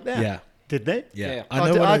the fight there? Yeah. Did they? Yeah.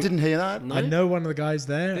 I didn't hear that. I know one of the guys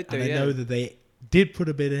there, They do, and I yeah. know that they did put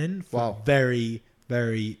a bid in for Wow. very,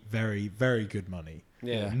 very, very, very good money.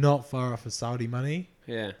 Yeah. Not far off of Saudi money.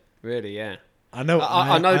 Yeah. Really. Yeah. I know.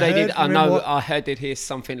 I know they did. heard I from know. him I heard they'd hear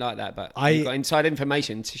something like that, but I- you've got inside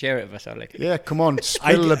information to share it with us, Alec. Yeah, come on,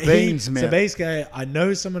 spill the beans, So mate. basically, I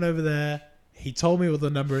know someone over there. He told me what the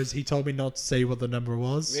number is. He told me not to say what the number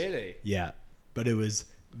was. Really? Yeah, but it was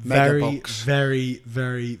Mega very, bucks. very,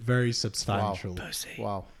 very, very substantial.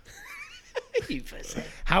 Wow. You pussy.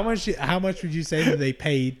 How much would you say that they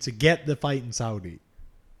paid to get the fight in Saudi?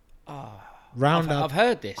 Round I've up,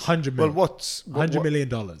 heard this. 100 Well, million. $100 $100 million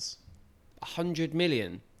dollars. 100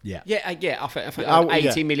 million. Yeah. Yeah. Yeah. I think Oh, like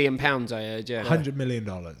yeah. 80 million pounds. I heard. Yeah. $100 million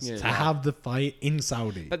Yeah. to have the fight in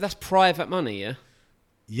Saudi. But that's private money, yeah.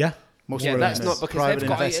 Yeah. Most Yeah, of that's it not is because private they've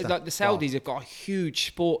got investor. like the Saudis have got a huge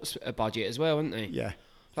sports budget as well, haven't they? Yeah.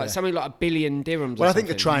 Like yeah. something like 1 billion dirhms. Well, or I think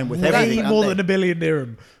they're something. trying with Way everything. aren't more they? than $1 billion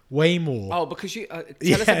dirham. Way more. Oh, because you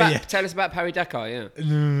Yeah. tell us about Paris Dakar,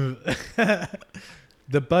 yeah.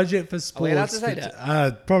 The budget for sports. Are we allowed to say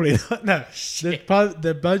that? Probably not. No.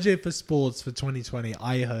 The budget for sports for 2020,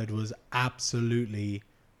 I heard, was absolutely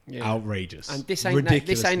outrageous. And this ain't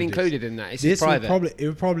Ridiculously included in that. It's This private.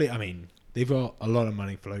 would probably. I mean, they've got a lot of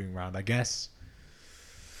money floating around. I guess.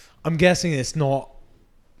 I'm guessing it's not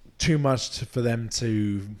too much for them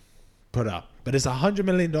to put up, but it's $100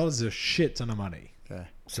 million. Is a shit ton of money. Yeah.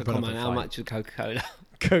 so put come up on, a how fight. much is Coca-Cola?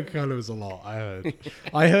 Coca-Cola was a lot. I heard.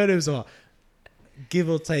 I heard it was a lot. Give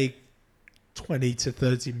or take 20 to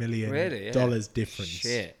 30 million Really? Yeah. dollars difference.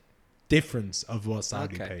 Shit. Difference of what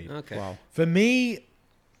Saudi Okay. paid. Okay. Wow. For me,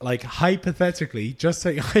 like hypothetically, just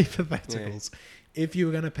take hypotheticals. If you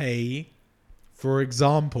were going to pay, for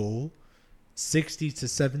example, 60 to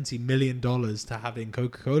 70 million dollars to have in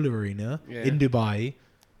Coca-Cola Arena Yeah. in Dubai,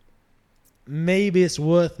 maybe it's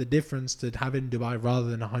worth the difference to have in Dubai rather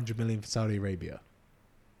than 100 million for Saudi Arabia.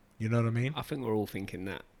 You know what I mean? I think we're all thinking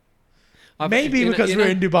that. Maybe because we're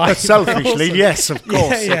in Dubai. But selfishly, yes, of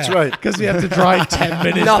course. Yeah, That's right. Because we have to drive 10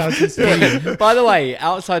 minutes down to Spain. By the way,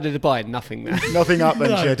 outside of Dubai, nothing, man. Nothing happens.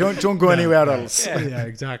 No. Yeah. Don't go anywhere else. Yeah,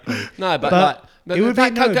 exactly. No, but But like, it would be-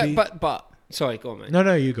 that no, it'd Coca- be- but sorry, go on, mate.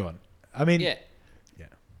 No, you go on. I mean, Yeah. yeah.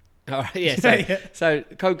 All right, yeah. So, Yeah. so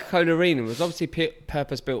Coca-Cola Arena was obviously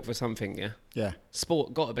purpose built for something. Yeah. Yeah.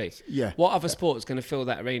 Sport got to be. Yeah. What other sport's going to fill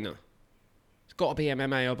that arena? It's got to be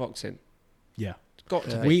MMA or boxing. Yeah. It's got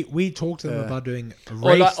to be. We talked to them about doing a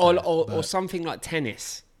Or, race. like, there, or but- something like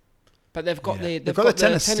tennis. But they've got Yeah. They've got a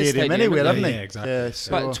tennis stadium anywhere, haven't haven't they? they? Yeah, exactly. Yeah,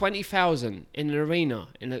 so But 20,000 in an arena,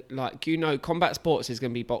 combat sports is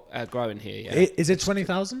going to be growing here. Yeah, Is it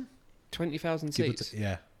 20,000? 20,000 seats.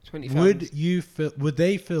 Yeah. 20,000. Would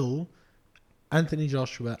they fill Anthony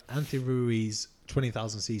Joshua, Anthony Ruiz,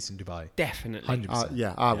 20,000 seats in Dubai. Definitely. 100%.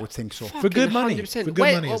 Yeah, I would think so. For good money. 100%. For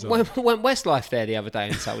good money as well. Went Westlife there the other day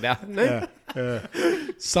and sold out. No?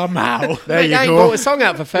 Somehow. There you They go. brought a song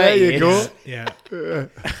out for 30 There you years. go. Yeah.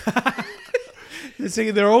 They're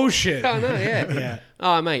singing their old shit. I know, yeah. Yeah.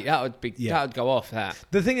 Oh, mate, that would Yeah. go off, that.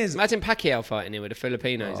 The thing is, Imagine Pacquiao fighting here with the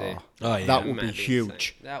Filipinos here. oh yeah, That would be That'd be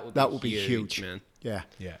huge. insane. That would be huge. man. Yeah.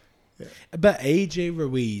 yeah. But AJ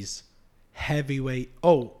Ruiz, heavyweight.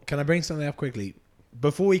 Oh, can I bring something up quickly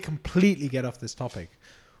before we completely get off this topic?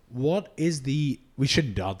 What is the? We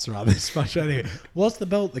shouldn't dance around this much anyway. What's the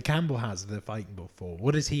belt that Campbell has that they're fighting for?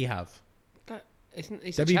 What does he have? He's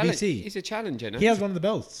WBC. He's a challenger. No? He has one of the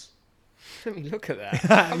belts. Let me look at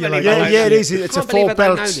that. You're like, Yeah, oh, yeah, it is. It's a Can't believe I don't know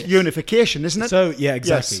 4-belt this. unification, isn't it? So yeah,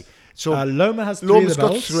 exactly. Yes. So Loma has 3 Loma's of the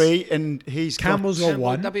got belts. 3, and he's Campbell's got. got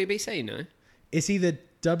 1. WBC, no? Is he the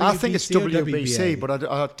WBC? I think it's or WBC, WBA? but I didn't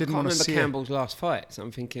I want can't to remember see Campbell's last fight, so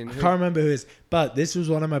I'm thinking. I can't remember who it is. But this was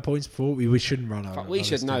one of my points before. We shouldn't run out. We on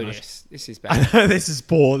should too know much. this. This is I bad. know this is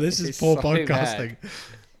poor. This This is is poor so podcasting.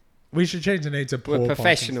 We should change the name to poor We're podcasting.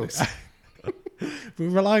 professionals. We're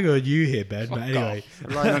relying on you here, Ben. But anyway,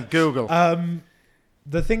 Relying on Google.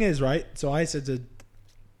 the thing is, right? So I said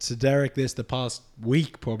to Derek this the past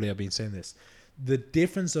week. Probably I've been saying this. The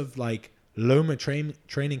difference of like Loma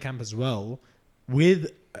training camp as well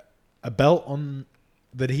with a belt on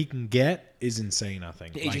that he can get is insane. I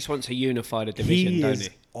think He just wants to unify the division, he don't is he?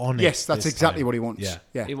 on it. Yes, that's this exactly time. what he wants. Yeah.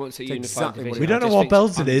 Yeah. He wants a It's unified exactly what division. he We don't I know just what think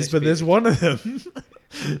belts it is, but there's undisputed. one of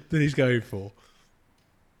them that he's going for.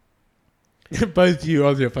 Both you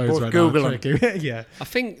on your phones Both right Google now. Checking. Yeah. I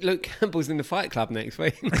think Luke Campbell's in the Fight Club next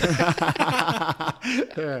week.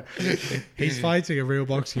 He's fighting a real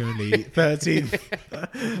boxing only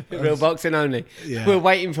 13th. Real boxing only. Yeah. We're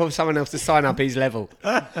waiting for someone else to sign up his level.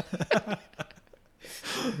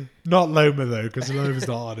 Not Loma though, because Loma's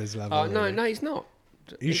not on his level. Oh, no, really. no, he's not.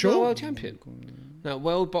 You He's sure? not a world champion. No,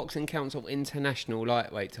 World Boxing Council International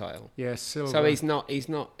Lightweight title. Yeah, silver. So he's not a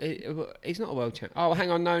world champion. Oh,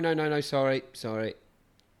 hang on, no, sorry.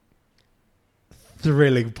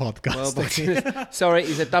 Thrilling World podcasting. Boxing, sorry,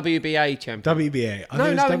 he's a WBA champion. WBA. I No,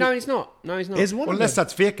 think it's no, he's not. No, he's not. It's one Unless of them.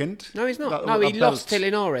 that's vacant. No, he's not. That- No, he that lost belt. to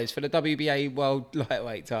Linares for the WBA World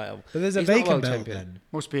Lightweight title. But there's a He's not vacant world belt champion. then.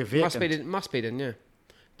 Must be a vacant. Must be then, yeah.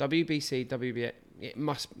 WBC, WBA, it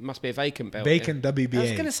must be a vacant belt. Vacant yeah. WBA. I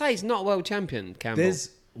was going to say he's not a world champion, Campbell. There's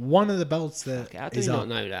one of the belts that Okay, I do is not up.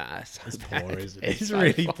 know that. That's so It's bad. poor, isn't it? It's so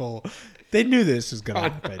really poor. They knew this was going to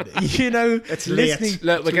happen. You know, It's late. listening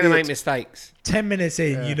Look, we're Too going to late. make mistakes. 10 minutes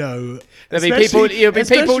in, you know. There'll be people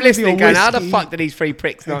especially with listening your going, how the whiskey- fuck did these 3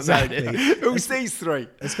 pricks not know Exactly. this? Who's these 3?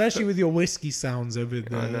 Especially with your whiskey sounds over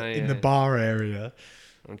the I know, in yeah. the bar area.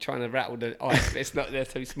 I'm trying to rattle the ice, but it's not, they're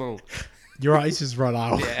too small. Your ice has run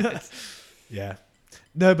out. Yeah, it's- Yeah.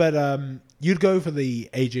 No, but you'd go for the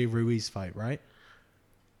AJ Ruiz fight, right?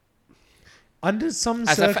 Under some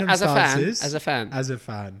As a circumstances. fan? As a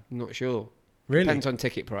fan. I'm not sure. Really? Depends on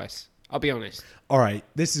ticket price. I'll be honest. All right.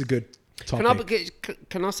 This is a good topic.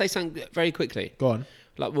 Can I say something very quickly? Go on.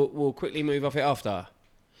 Like we'll quickly move off it after.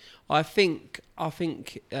 I think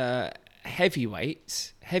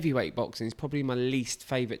heavyweight boxing is probably my least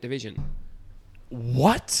favourite division.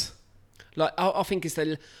 What? Like I think it's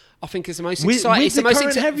the most With exciting. It's the most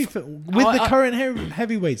current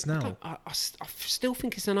heavyweights now. I still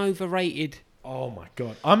think it's an overrated. Oh my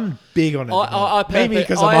god, I'm big on it. I Maybe perfect-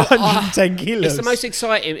 because I'm 110 kilos. It's the most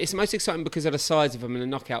exciting. It's the most exciting because of the size of them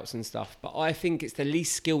and the knockouts and stuff. But I think it's the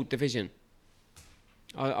least skilled division.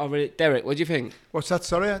 I really, Derek, what do you think? What's that?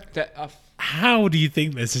 Sorry. How do you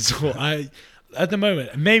think this is? At the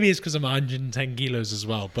moment, maybe it's because I'm 110 kilos as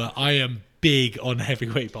well, but I am big on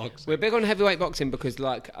heavyweight boxing. We're big on heavyweight boxing because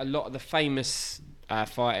like a lot of the famous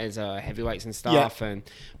fighters are heavyweights and stuff. Yeah.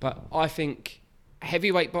 But I think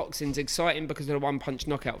heavyweight boxing's exciting because of the one-punch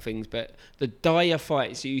knockout things. But the dire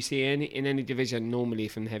fights you see in any division normally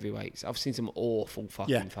from the heavyweights. I've seen some awful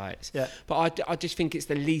fucking fights. Yeah. But I just think it's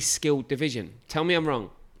the least skilled division. Tell me I'm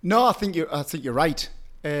wrong. No, I think you're right.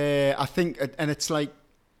 I think, and it's like,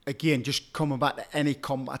 again, just coming back to any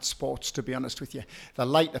combat sports, to be honest with you, the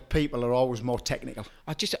lighter people are always more technical.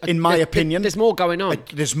 In my opinion, there's more going on.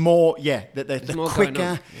 There's more, they're more going on. quicker,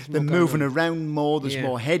 There's they're more going moving on. around more, there's Yeah.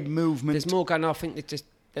 more head movement. There's more going on. I think it's just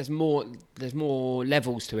there's more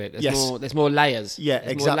levels to it. Yes. There's more layers. Yeah,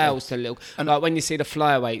 there's exactly. more layers to little. And- like when you see the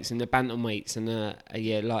flyweights and the bantamweights and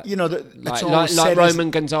like You know, that's all like said Roman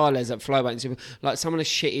Gonzalez at flyweight. Like some of the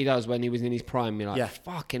shit he does when he was in his prime. You're like, Yeah.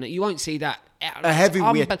 fucking. You won't see that. A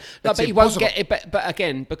heavyweight, But it's you won't impossible. get it. But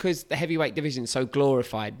again, because the heavyweight division is so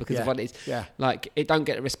glorified because of Yeah, what it is. yeah. Like it don't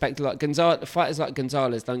get the respect. Like fighters like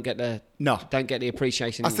Gonzalez don't get the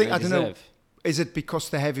appreciation. I think, they I don't know, deserve. is it because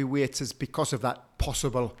the heavyweights is because of that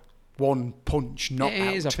possible one punch knockout?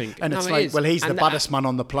 It is, I think. And No, it's it like, is. well, he's And the baddest man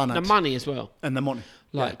on the planet. The money as well. And the money.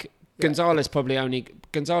 Like Gonzalez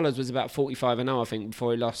Gonzalez was about 45-0, I think,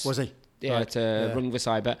 before he lost. Was he? Yeah, Right. to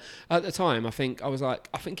Rungvisai. But at the time, I think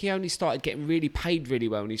he only started getting really paid really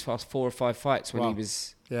well in his first 4 or 5 fights when Wow. he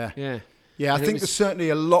was. Yeah. Yeah. Yeah, I And it think was- there's certainly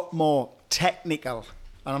a lot more technical.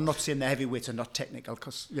 And I'm not saying the heavyweights are not technical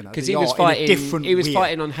because, you know, Because they he was are in a fighting. different He was way.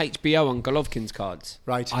 fighting on HBO on Golovkin's cards.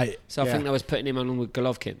 Right. So I Yeah. think they was putting him on with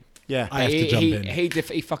Golovkin. Yeah. I have to jump in.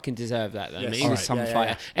 He fucking deserved that. Though. Yes. He was Alright. some Yeah, yeah, fighter.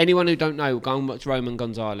 yeah. Anyone who don't know, go and watch Roman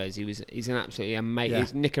Gonzalez. He's an absolutely amazing. Yeah.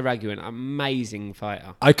 He's Nicaraguan, amazing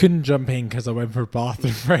fighter. I couldn't jump in because I went for a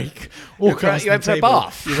bathroom break. You went for a bath? You went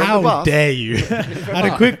for a How bath? dare you? Had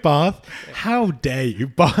a quick bath. How dare you?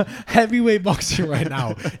 But heavyweight boxing right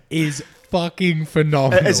now is fucking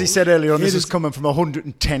phenomenal. As he said earlier on, It this is- is coming from a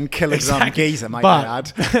 110 kilogram Exactly. geezer, might But- I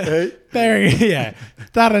add.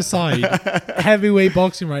 That aside, heavyweight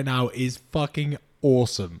boxing right now is fucking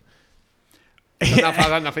awesome. I've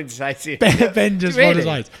got nothing to say to you. Ben just Really? rolled his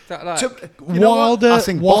eyes. So, you know what? I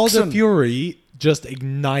think Wilder boxing- Fury just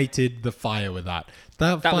ignited the fire with that.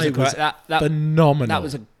 That That was fight a was, that phenomenal. That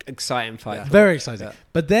was an exciting fight. very exciting. Yeah.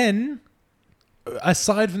 But then,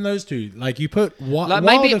 aside from those two, like you put Like, Wilder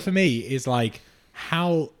maybe- for me is like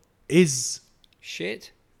how is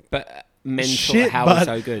Shit, but mental. shit, How but is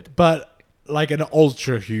so good. but like an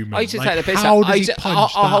ultra human. I used to like, take the piss how out. does he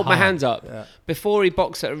punch I'll that hold my hard? hands up. Before he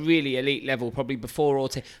boxed at a really elite level, probably before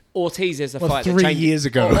Ortiz. Ortiz is the Well, fight 3 that changed. years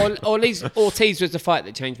ago. Or at least Ortiz was the fight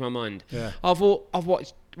that changed my mind. Yeah. I've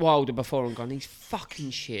watched Wilder before and gone, he's fucking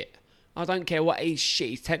shit. I don't care what he's shit.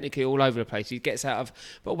 He's technically all over the place. He gets out of.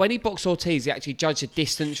 But when he boxed Ortiz, he actually judged the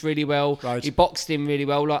distance really well. Right. He boxed him really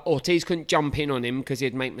well. Like Ortiz couldn't jump in on him because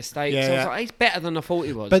he'd make mistakes. Yeah, So I was yeah. like, he's better than I thought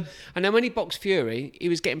he was. But- and then when he boxed Fury, he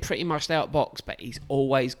was getting pretty much outboxed, but he's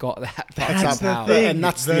always got that fucking That's the power. thing. And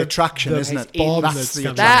that's the attraction, isn't it? bomb That's that's the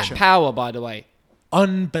coming That attraction. power, by the way.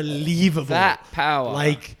 Unbelievable. That power.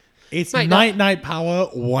 Like it's Mate, night power,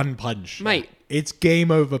 one punch. Mate. It's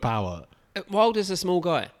game over power. Wilder's a small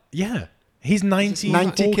guy. Yeah. He's 90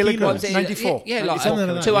 90 kilograms. What was it? 94. Yeah, like Something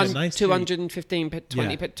like that, 200, yeah, 215, 20,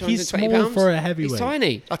 Yeah. 220 He's small pounds. for a heavyweight. He's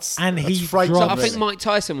tiny. That's, And that's he frightening, So I drops- think really. Mike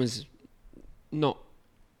Tyson was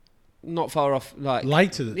not far off. Like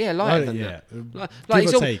Lighter. Yeah, lighter than that. Give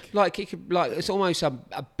he's or all, take. like he could, like it's almost a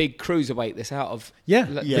big cruiserweight that's out of Yeah.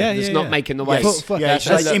 like, Yeah, that's yeah, not yeah. making the Yes. weight. For- Yeah, it's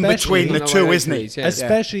like in especially- between the two, isn't he? Yeah.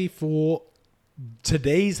 Especially for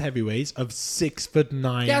today's heavyweights of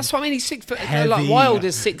 6'9". Yeah, that's what I mean. He's 6 foot. Heavy. Like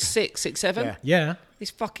Wilder's 6'6", 6'7". Yeah. Yeah. He's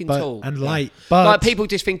fucking But, tall. and light. But Like people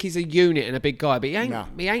just think he's a unit and a big guy, but he ain't. No.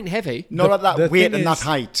 He ain't heavy. Not at the that weight thing and that is-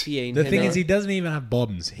 height. He ain't the heavy. thing is, he doesn't even have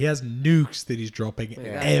bombs. He has nukes that he's dropping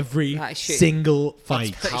every That shit- single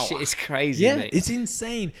fight. That shit is crazy. Yeah, mate. it's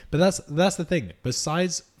insane. But that's the thing.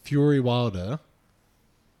 Besides Fury Wilder,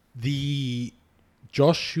 the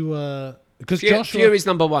Joshua because Joshua, Fury's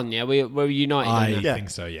number one. Yeah, we're united. I on that. Yeah. think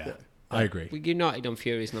so. Yeah, I agree. We're united on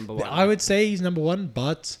Fury's number one. I would say he's number one,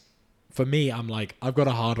 but for me, I'm like I've got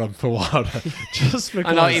a hard on for Wilder just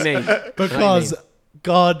because. I know what you mean. Because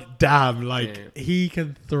god damn, like Yeah. he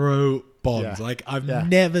can throw bombs. Yeah. Like I've Yeah.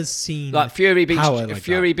 never seen Like Fury beats power like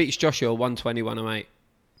Fury beats Joshua 120, 108.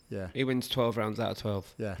 Yeah. He wins 12 rounds out of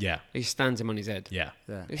 12. Yeah. that. Yeah, He stands him on his head. yeah.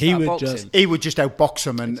 Yeah. It's He like would boxing. just He would just outbox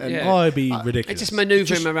him and Yeah. oh, it'd be They ridiculous. just manoeuvre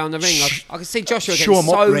Just him around the ring. I can see Joshua show getting him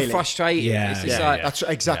up, so really. frustrated. Yeah, It's just yeah, like, yeah. that's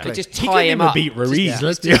exactly. Just he tie couldn't him even up. beat Ruiz. Yeah.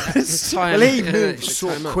 Let's be honest. Just tie Well, him- he moves just so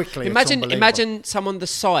tie him up. quickly, it's Imagine, unbelievable. imagine someone the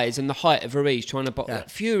size and the height of Ruiz trying to box. Yeah.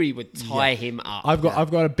 Fury would tie him up. I've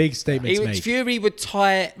got a big statement to make. Fury would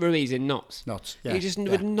tie Ruiz in knots. Knots, yeah, He just yeah.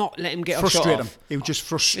 would not let him get frustrate a him. shot off. He would just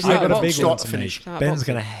frustrate like I've got a boxing. big start one to to finish. make. Like Ben's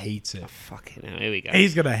boxing. gonna hate it. Fucking hell, here we go.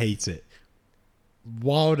 He's gonna hate it.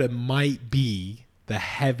 Wilder might be the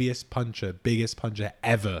heaviest puncher, biggest puncher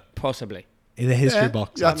ever Possibly. in the history Yeah, of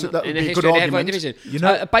boxing. that would In be the a good history of the heavyweight argument. division. You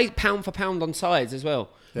know- Pound for pound on sides as well.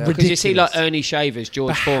 Yeah. Because you see like Ridiculous. Ernie Shavers, George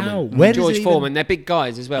But Foreman. how? When George is it even- Foreman, they're big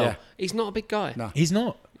guys as well. Yeah. He's not a big guy. No. He's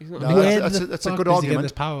not. not. No, Where that's the a fuck good does he get argument.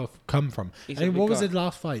 this power come from? He's I mean, a what big was guy. the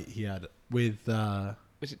last fight he had with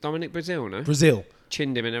Was it Dominic Brazil, no? Brazil?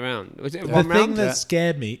 Chinned him in a round. Was it The one thing round? that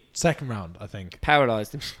scared me, second round, I think.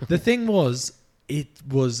 Paralysed him. The thing was, it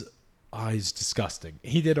was. He's disgusting.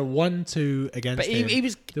 He did a 1-2 against. But him. he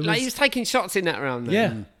was There like he was taking shots in that round. Then. Yeah,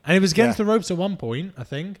 and he was against the ropes at one point. I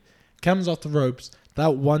think comes off the ropes. That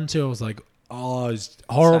 1-2, I was like, oh, it's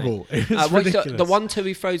horrible. It was ridiculous. The 1-2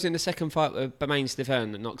 he throws in the second fight with Bermain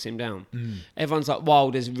Stiverne that knocks him down. Mm. Everyone's like,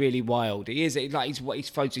 Wilder's really wild. He is like he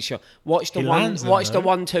throws his shot. Watch the He one. lands them, Watch the though.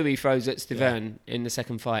 1-2 he throws at Stiverne in the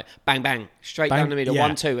second fight. Bang bang, straight Bang, down the middle. yeah,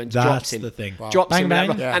 1-2 and that's drops him. the thing. Wow. Drops Bang, him, bang,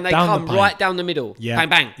 and they down the come pipe. right down the middle. Yeah, Bang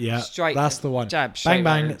bang, yeah, straight. That's the one. Jab, bang straight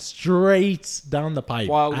bang, right. straight down the pipe.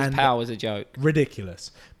 Wilder's And power is a joke.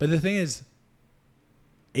 ridiculous. But the thing is,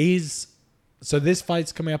 so this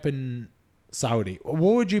fight's coming up in Saudi.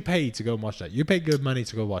 What would you pay to go and watch that? You pay good money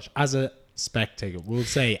to go watch as a spectator. We'll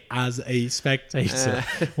say as a spectator.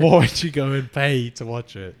 What would you go and pay to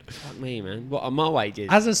watch it? Fuck me, man. What are my wages?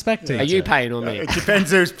 As a spectator. Are you paying on me? It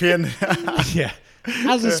depends who's paying. Yeah.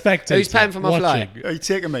 As a spectator. Who's paying for my flight? Are you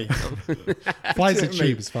taking me? Flights are Me.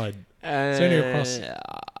 cheap, it's fine. It's only across,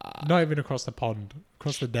 not even across the pond,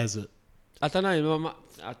 across the desert. I don't know.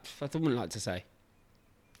 I wouldn't like to say.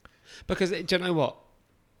 Because, do you know what?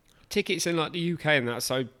 Tickets in like the UK and that,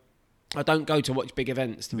 so I don't go to watch big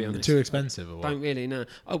events, to be honest. Too expensive or what? Don't really, no.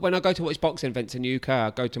 When I go to watch boxing events in the UK, I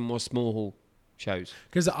go to more small hall shows.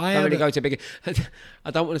 Because I don't really had go to big...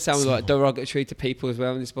 I don't want to sound like derogatory to people as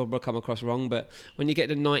well, and this will come across wrong, but when you get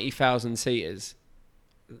the 90,000 seaters,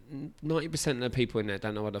 90% of the people in there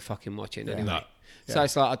don't know what they're fucking watching anyway. No. So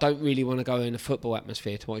it's like, I don't really want to go in a football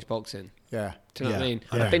atmosphere to watch boxing. Yeah. Do you know what I mean?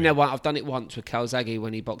 I know I've been what there you once. I've done it once with Calzaghe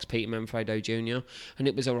when he boxed Peter Manfredo Jr. and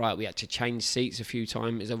it was all right. We had to change seats a few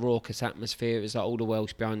times. It was a raucous atmosphere. It was like all the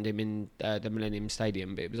Welsh behind him in the Millennium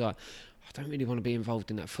Stadium. But it was like, I don't really want to be involved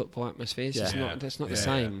in that football atmosphere. It's just not. That's not the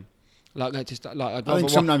same. Like I'd I think rather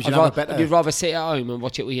sometimes you'd have a better- You'd rather sit at home and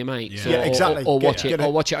watch it with your mates, Yeah. or, Yeah, exactly. or watch Get it, it.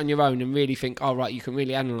 or watch it on your own and really think, oh right, you can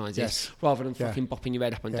really analyse Yes. this, rather than Yeah. fucking bopping your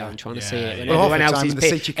head up and down trying to see it. Yeah. And Well, half everyone the else time is in the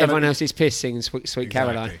seat pissed. you cannot- Everyone else is pissed singing Sweet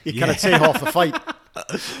Caroline. You cannot see half the fight.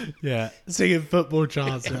 Yeah, singing football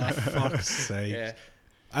chants. For fuck's sake. Yeah.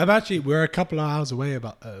 We're a couple of hours away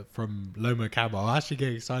from Loma Cabo. I'm actually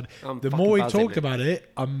getting excited. I'm The fucking more we buzzing, talk mate. about it,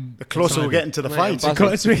 The closer we're getting to the Mate, fight. I'm The buzzing.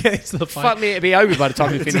 closer we get to the Fuck fight. me, it'd be over by the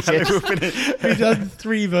time we finish it. We've done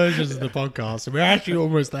 3 versions of the podcast, and we're actually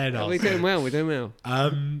almost there now. We're doing well. We're doing well.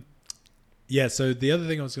 Yeah, so the other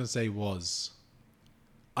thing I was going to say was,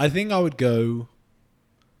 I think I would go,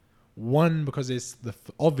 one, because it's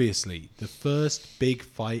obviously the first big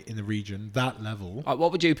fight in the region, that level.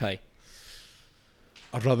 What would you pay?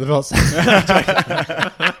 I'd rather not say.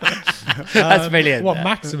 That's brilliant. What,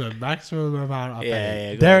 maximum amount I pay?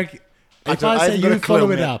 Yeah, go Derek, I if don't- I I say haven't got you a clue,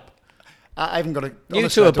 follow it mate. up. I haven't got a. You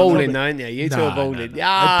honestly, two I are don't know. balling, aren't you? You two are balling.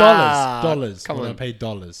 Dollars. Come When I on. pay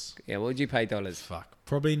dollars. Yeah, what would you pay dollars? Fuck.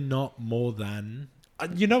 Probably not more than.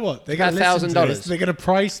 You know what? They're Pay going to listen to $1,000. this. They're going to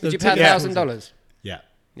price the Would you pay tickets. $1,000? Yeah.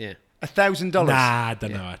 Yeah. $1,000. Nah, I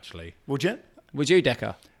don't know actually. Would you? Would you,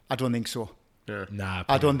 Decker? I don't think so. Nah.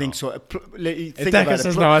 I don't think so. Think about Decker it.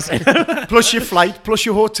 says no, I say. Plus your flight, plus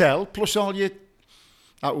your hotel, plus all your.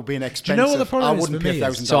 That would be an expensive. know what the problem I is wouldn't for pay me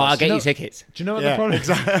is- $1,000. So I'll get No. you tickets. Do you know what Yeah, the problem is?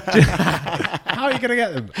 How are you going to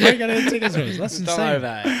get them? How are you going to get tickets for us? That's Don't worry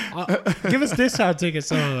insane. about it. Give us discount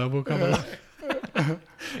tickets and we'll come along.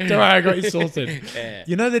 Don't worry, I got you sorted. Yeah.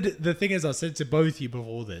 You know, the thing is, I said to both of you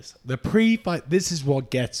before this, the pre-fight, this is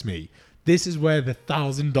what gets me. This is where the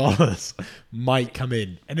 $1,000 might come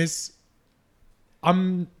in. And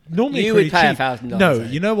I'm normally You pretty would pay cheap. $1,000, No, eh?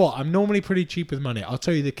 you know what? I'm normally pretty cheap with money. I'll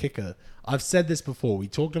tell you the kicker. I've said this before. We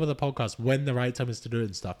talked about the podcast, when the right time is to do it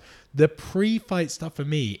and stuff. The pre-fight stuff for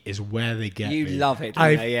me is where they get You me. love it.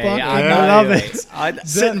 I don't you? fucking I know love you, it. mate. I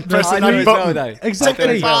Sitting, The- pressing I do that as well, button. though. Exactly. I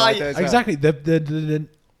do as well, I do as well. Exactly.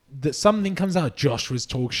 The something comes out. Josh was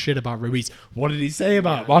talk shit about Ruiz. What did he say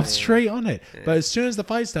about him? I'm straight on it. But as soon as the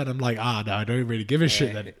fight's done, I'm like, no, I don't really give a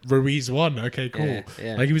shit that Ruiz won. Okay, cool.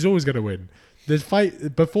 Yeah. Like he was always gonna win. The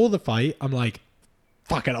fight before the fight, I'm like,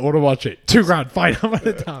 fuck it, I want to watch it. $2,000, fine, I'm at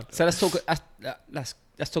it down. So let's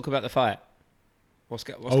talk about the fight. What's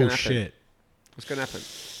going to Oh happen? shit. What's going to happen?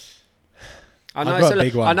 I've got a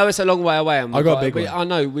big one. I know it's a long way away. And I've got a big one. I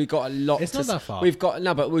know we've got a lot. It's to not that far. We've got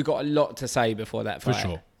a lot to say before that For fight.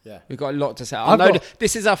 sure. Yeah. We've got a lot to say. I I've know got-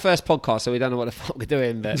 this is our first podcast, so we don't know what the fuck we're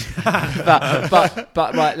doing, but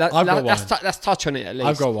but right, I've got let's touch on it at least.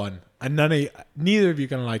 I've got one. And neither of you are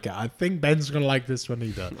gonna like it. I think Ben's gonna like this one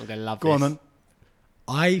either. I'm gonna love Go this. on then.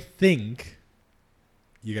 I think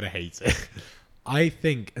you're gonna hate it. I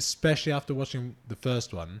think, especially after watching the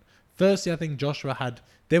first one. Firstly, I think Joshua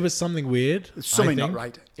there was something weird. There's something I not think.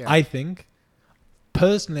 right. Yeah. I think,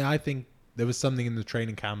 personally, I think there was something in the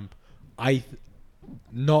training camp.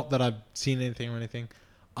 Not that I've seen anything or anything.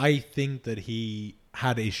 I think that he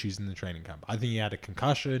had issues in the training camp. I think he had a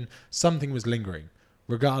concussion. Something was lingering.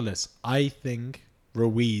 Regardless, I think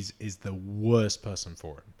Ruiz is the worst person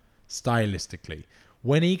for him, stylistically.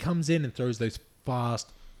 When he comes in and throws those fast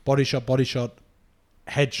body shot,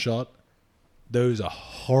 headshot, those are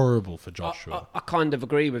horrible for Joshua. I kind of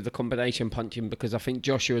agree with the combination punching because I think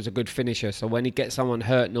Joshua's a good finisher. So when he gets someone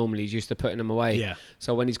hurt, normally he's used to putting them away. Yeah.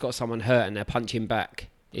 So when he's got someone hurt and they're punching back,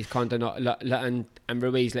 he's kind of not. And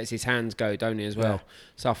Ruiz lets his hands go, don't he, as well? Yeah.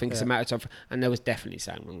 So I think it's a matter of. And there was definitely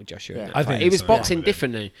something wrong with Joshua. Yeah. In that I fight. think he was so, boxing yeah.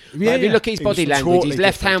 differently. Yeah, If you yeah. look at his He was body language, totally his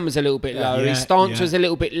left different. hand was a little bit lower. Yeah, His stance yeah. was a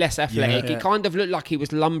little bit less athletic. Yeah. It kind of looked like he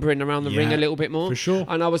was lumbering around the ring Yeah, a little bit more. for sure.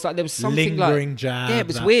 And I was like, there was something Lingering like jab, yeah, it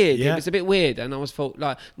was that- weird. yeah. It was a bit weird, and I was thought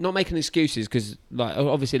like not making excuses because like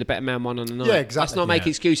obviously the better man won on the night. Yeah, exactly. Let's not make Yeah.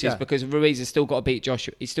 excuses Yeah. because Ruiz has still got to beat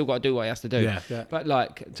Joshua. He's still got to do what he has to do. Yeah. Yeah. But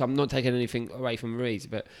like, so I'm not taking anything away from Ruiz,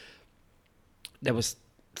 but there was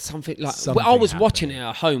something like Something I was happened. watching it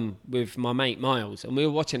at home with my mate Miles, and we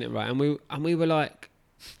were watching it right, and we were like,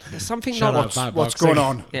 there's something Shout not out Fat What's Boxing. going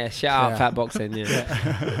on? yeah, shout out Yeah. Fat Boxing.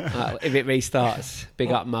 Yeah, if it restarts,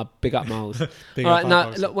 big up Miles. Big All up right, Fat now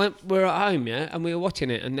Boxing. look, when we were at home, yeah, and we were watching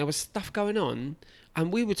it, and there was stuff going on,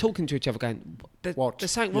 and we were talking to each other, going, What?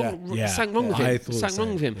 There's something wrong. Yeah. There's something wrong with I him. thought There's something the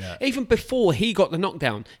wrong with same. him. Yeah. Even before he got the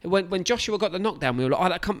knockdown, when Joshua got the knockdown, we were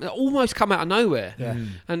like, that almost come out of nowhere. Yeah.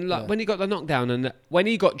 And like when he got the knockdown, and when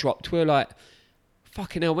he got dropped, we were like,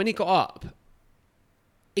 fucking hell. When he got up,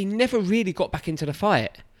 he never really got back into the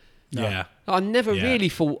fight. Yeah. I never Yeah. really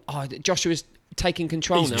thought, Joshua's taking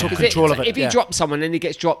control He's now. took 'Cause control of it, If he yeah. drops someone and he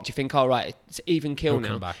gets dropped, you think, all right, it's even kill He'll now.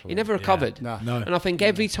 come back He with never it, yeah. recovered. No. No. And I think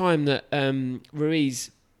every time that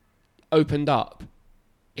Ruiz opened up,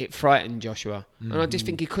 it frightened Joshua. And I just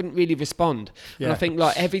think he couldn't really respond. And I Yeah. think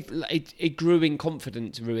like it grew in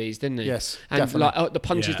confidence, Ruiz, didn't it? Yes, And definitely. like the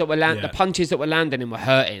punches Yeah, that were yeah. the punches that were landing him were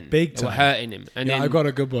hurting. Big They were time. hurting him. And Yeah, then I got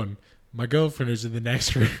a good one. My girlfriend who's in the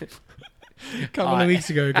next room a couple of weeks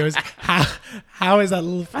ago goes, how is that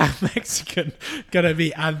little fat Mexican gonna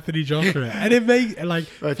be Anthony Joshua? And it makes like It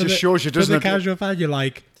for just shows you, for doesn't the it? casual fan, you're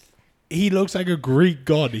like, he looks like a Greek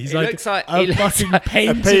god. He's He like looks like- a he looks fucking like-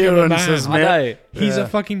 painting of a Appearances, man. I know. He's Yeah. a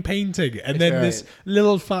fucking painting. And then Yeah. this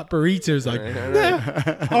little fat burrito is like,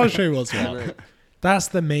 I'll show you what's what. That's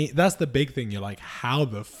the big thing. You're like, how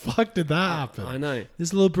the fuck did that happen? I know.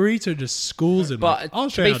 This little burrito just schools him. But like, I'll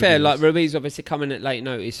show to you be how fair, do like this. Ruiz obviously coming at late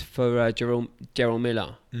notice for Gerald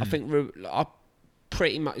Miller. I think I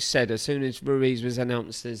pretty much said as soon as Ruiz was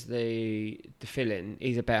announced as the fill-in,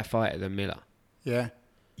 he's a better fighter than Miller. Yeah.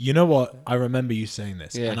 You know what? I remember you saying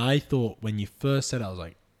this, Yeah. and I thought when you first said it, I was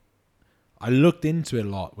like, I looked into it a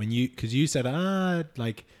lot because you said,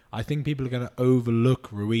 like I think people are going to overlook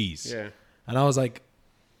Ruiz, and I was like,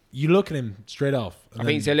 you look at him straight off. And I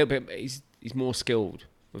think he's a little bit. He's more skilled,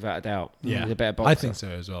 without a doubt. yeah, He's a better boxer. I think so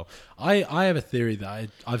as well. I have a theory that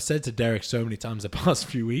I've said to Derek so many times the past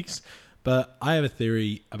few weeks, but I have a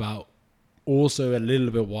theory about also a little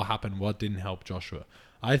bit what happened, what didn't help Joshua.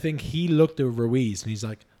 I think he looked at Ruiz and he's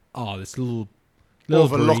like, oh, this little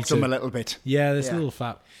Overlooked burrito. him a little bit. Yeah, this Yeah. little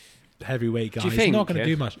fat heavyweight guy. you He's think, not going to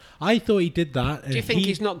yeah? do much. I thought he did that. Do you think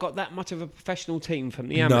he's not got that much of a professional team from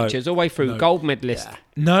the No. amateurs all the way through? No. Gold medalist.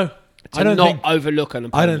 No, To I don't not think. overlook an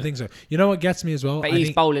opponent. I don't think so. You know what gets me as well? But I he's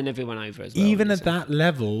think bowling everyone over as well. even so. at that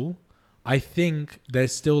level, I think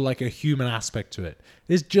there's still like a human aspect to it.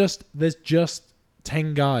 There's just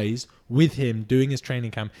 10 guys with him doing his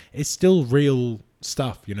training camp. It's still real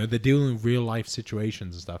stuff, you know. They're dealing with real life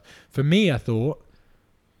situations and stuff. For me, I thought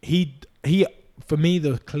for me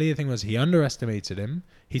the clear thing was he underestimated him.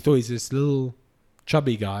 He thought he's this little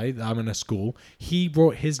chubby guy that I'm in a school. He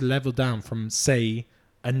brought his level down from say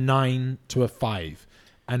a 9 to a 5.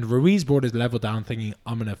 And Ruiz brought his level down thinking,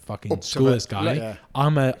 I'm going to fucking Up to school the- this guy. yeah.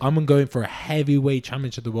 I'm going for a heavyweight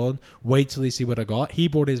championship of the world. Wait till you see what I got. He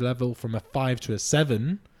brought his level from a 5 to a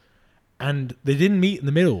 7. And they didn't meet in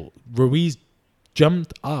the middle. Ruiz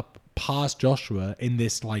jumped up past Joshua in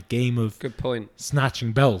this like game of Good point.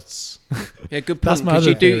 snatching belts. Yeah, good That's point. my Because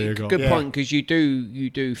other you theory I do got. good Yeah. point because you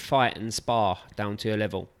do fight and spar down to a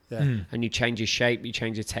level. Yeah. Hmm. And you change your shape, you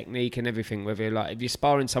change your technique and everything. Whether you're like if you're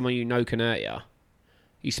sparring someone you know can hurt you,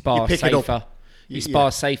 you spar You pick it up. safer. You Yeah.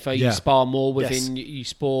 spar safer. Yeah. You spar more within. Yes. You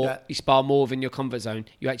spar. Yeah. You spar more within your comfort zone.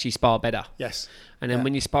 You actually spar better. Yes. And then Yeah.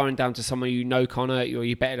 when you're sparring down to someone you know can't hurt you or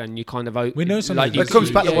you're better than, you kind of We know something It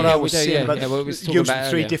comes back to what I was we do, saying about what we was talking using about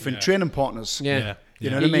 3 earlier. different training partners. Yeah. Yeah. You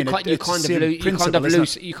know what I mean? You It's the same principle,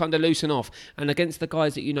 isn't it? you kind of loosen off, and against the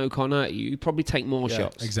guys that you know can't hurt you, you probably take more Yeah.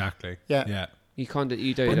 shots. Exactly. Yeah. Yeah. You kind of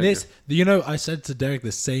you do. And don't this, you? you know, I said to Derek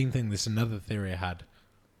the same thing. This is another theory I had.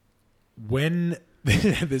 When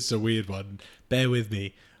this is a weird one. Bear with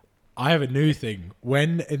me. I have a new thing.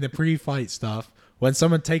 When in the pre-fight stuff, when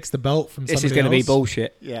someone takes the belt from This somebody is going to be else-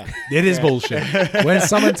 bullshit. Yeah. It is bullshit. When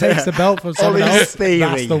someone takes the belt from someone All this else, theory.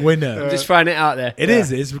 that's the winner. I'm just throwing it out there. It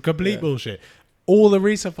is. It's complete bullshit. All the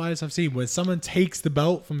recent fights I've seen, when someone takes the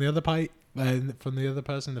belt from the other fight, from the other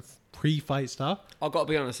person, the pre-fight stuff, I've got to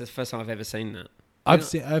be honest, it's the first time I've ever seen that. I've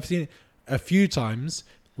seen it a few times.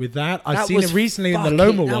 With that, I've That seen was it recently in the fucking-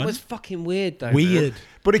 Loma That one. was fucking weird, though. Weird.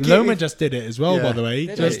 But it Loma can't- just did it as well, Yeah. by the way.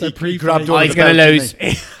 Did Just he? a He pre-fight. grabbed all Oh, the he's going to belt, lose.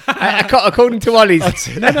 didn't According to Ollie's.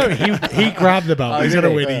 No, he grabbed the belt. He's did gonna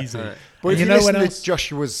he? win Yeah. easy. Right. But And if you you know listen when to else?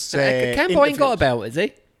 Joshua's Campbell ain't got a interviews- belt, is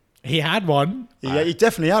he? He had one. He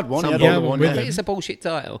definitely had one. He Some had yeah, all the one one. with I Yeah. think it's a bullshit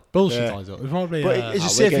title. Bullshit Yeah. title. It's probably. But it's just we're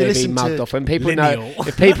say if you gonna be listen mugged to off. When people Lineal. know,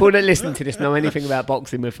 if people that listen to this know anything about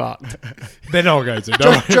boxing, we're fucked. they're not going to.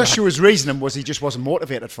 Don't worry. Joshua's reasoning was he just wasn't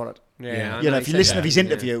motivated for it. Yeah, I You know, he if you said listen that. to his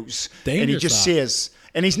interviews, and he Dangerous, just that. says,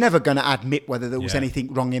 and he's never going to admit whether there was Yeah.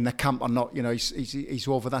 anything wrong in the camp or not. You know, he's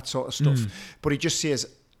over that sort of stuff. But he just says,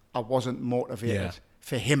 I wasn't motivated Yeah.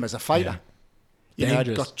 for him as a fighter. Yeah. You know, it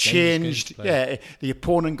Dangerous. got Dangerous changed. game to play. Yeah, the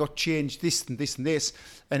opponent got changed. This and this and this,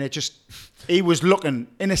 and it just he was looking.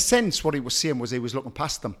 In a sense, what he was saying was he was looking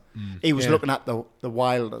past them. He was Yeah. looking at the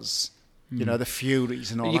Wilders. You know, the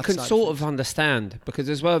Furies and all You that. can side sort things. of understand because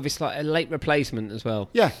as well, if it's like a late replacement as well.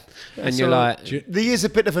 Yeah. And So you're like, there is a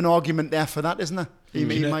bit of an argument there for that, isn't there? He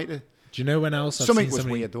might. Do you know when else I've Something seen was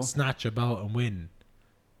somebody weird, though. snatch a belt and win?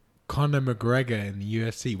 Conor McGregor in the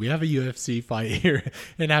UFC. We have a UFC fight here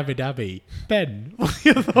in Abu Dhabi. Ben, what are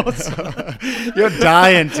your thoughts? You're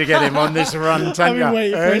dying to get him on this run, I've been Tanya.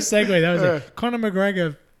 waiting for a segue. That was it. Conor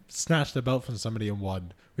McGregor snatched the belt from somebody and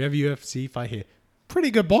won. We have a UFC fight here. Pretty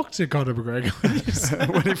good boxer, Conor McGregor.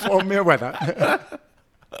 When he fought Mayweather.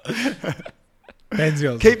 Ben's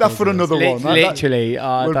got Keep that some for thoughts on another this. one. literally,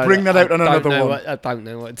 We'll bring that out on another one. I don't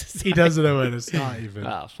know what to say. He doesn't know where to start even.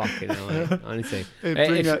 Oh, fucking hell, honestly.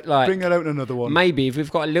 Bring that out another one. Maybe if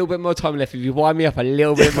we've got a little bit more time left, if you wind me up a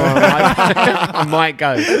little bit more, I might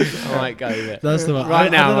go. I might go with it. That's the one.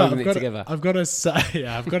 Right now, I I'm don't holding know, it together. I've got to set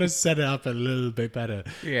it up a little bit better.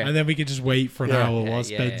 Yeah. And then we can just wait for an Yeah. hour Yeah,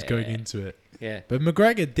 whilst yeah, Ben's yeah, going yeah. into it. Yeah. But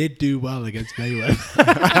McGregor did do well against Mayweather.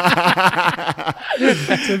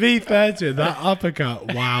 To be fair to him, that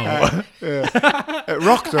uppercut, wow. It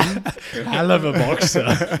rocked him. Hell of a boxer.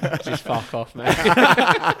 Just fuck off, man.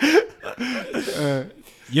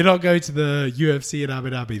 You're not going to the UFC in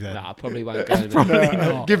Abu Dhabi then? Nah, I probably won't go. Probably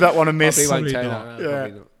not. Give that one a miss. Probably won't Probably turn not. up. Yeah.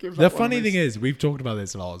 Probably not. Give The that one a funny miss. thing is, we've talked about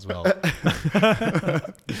this a lot as well.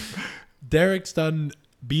 Derek's done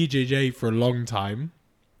BJJ for a long time.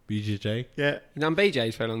 BJJ. Yeah. You've done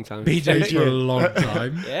BJ's for a long time. BJ's for a long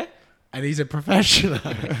time. Yeah? And he's a professional.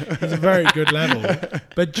 He's a very good level.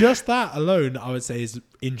 But just that alone, I would say, is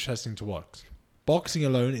interesting to watch. Boxing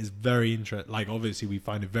alone is very interesting. Like, obviously, we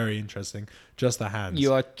find it very interesting. Just the hands.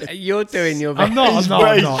 You're doing your best. I'm not. He's I'm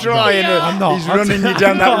trying. not. He's running you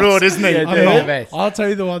down that road, isn't he? Yeah, I'm doing not. your best. I'll tell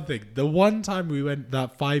you the one thing. The one time we went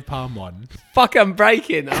that 5 pound one, Fuck, I'm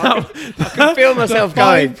breaking. I can feel myself the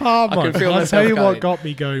going. 5 pound I one. can feel I'll myself tell you going. what got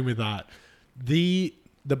me going with that. The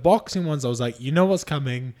boxing ones, I was like, you know what's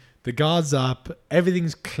coming. The guard's up.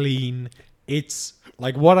 Everything's clean. It's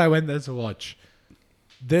like what I went there to watch.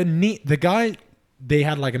 The guy. They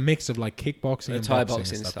had like a mix of like kickboxing and Thai boxing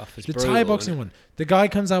boxing and stuff is The brutal, Thai boxing isn't one. The guy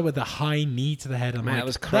comes out with a high knee to the head. I'm Man, like, that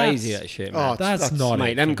was crazy, that's- that shit, Oh, man. That's not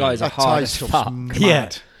Mate, it them for guys me. are That hard Thai as stuff's fuck. mad. Yeah.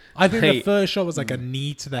 I think the Hey. first shot was like a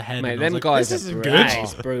knee to the head. Mate, and I them was like, guys this are isn't good. good.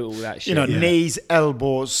 It's brutal, that shit. You know, Yeah. knees,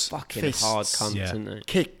 elbows, fucking fists, hard cunts, Yeah. isn't they?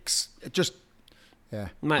 kicks. It just, yeah.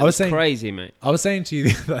 Mate, I was it's saying- crazy, mate. I was saying to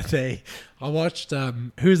you the other day, I watched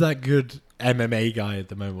who's that good MMA guy at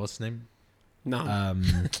the moment? What's his name? No,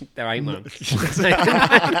 there ain't one.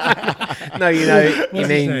 No, you know, you What's his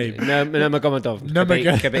mean name? Nurmagomedov.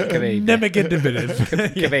 Khabib. Nurmagomedov.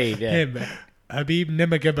 Khabib, yeah. Him. Habib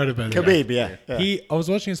Nurmagomedov. Khabib, yeah. I was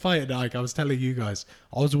watching his fight, and like I was telling you guys,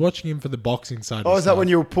 I was watching him for the boxing side. Oh, of is that stuff. when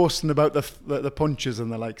you were posting about the punches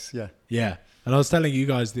and the likes? Yeah. Yeah, and I was telling you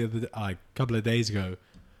guys the other couple of days ago,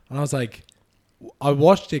 and I was like, I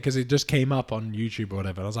watched it because it just came up on YouTube or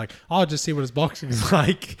whatever. And I was like, I'll just see what his boxing is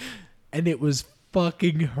like, and it was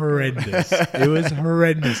fucking horrendous. It was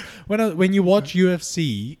horrendous. When you watch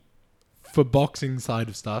UFC for boxing side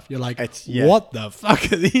of stuff, you're like, yeah. what the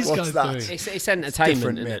fuck are these What's guys that? doing? It's entertainment,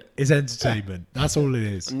 different, isn't mate. it? It's entertainment. That's all it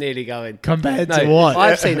is. I'm nearly going. Compared No, to what?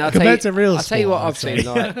 I've seen. Compared to real I'll tell you what sport, I've I'd seen.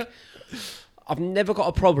 say. Like, I've never got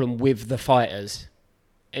a problem with the fighters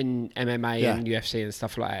in MMA Yeah. and UFC and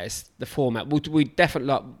stuff like that. It's the format. We definitely,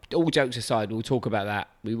 like, all jokes aside, we'll talk about that.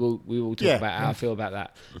 We will talk Yeah. about how I feel about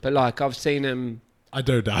that. But like, I've seen I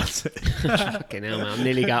don't doubt it. Fucking hell, man.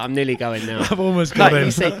 I'm nearly going now. I've almost got Like, him.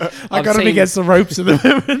 you see, I I've got him seen- against the ropes in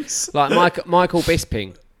the women's. Like Michael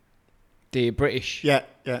Bisping, the British. Yeah,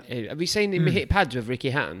 yeah. Have you seen him hit pads with Ricky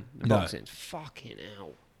Hatton? In No. boxing? Fucking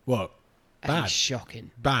hell. What? That Bad. is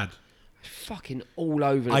shocking. Bad. Fucking all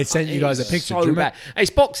over. I sent you guys a picture. Do So you bad. It's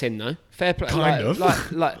boxing though. Fair play. Kind of.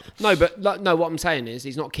 No. What I'm saying is,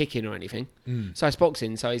 he's not kicking or anything. So it's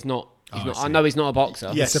boxing. So he's not. He's Oh, not. I I see. know he's not a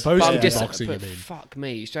boxer. Yes. It's supposed But to I'm be just, boxing, but you mean? fuck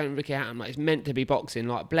me, he's showing Ricky Hatton like it's meant to be boxing.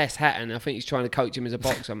 Like bless Hatton, I think he's trying to coach him as a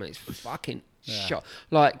boxer. Man, it's fucking shot.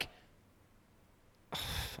 Like,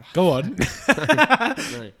 Go on.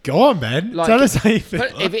 no. Go on, man. Like, Tell us how you feel.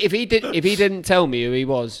 But if he didn't tell me who he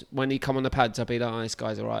was when he come on the pads, I'd be like, oh, this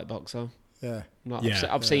guy's a right boxer. Yeah. Like, Yeah.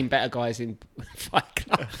 I've seen better guys in Fight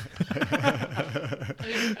Club.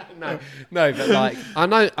 no, but like I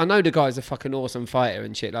know the guy's a fucking awesome fighter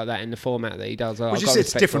and shit like that in the format that he does. Like, Well, I've just got it's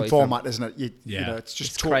respect for different what he's done. format, isn't it? You Yeah. know, it's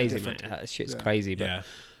just It's totally crazy, different. mate. That shit's Yeah. crazy, but Yeah.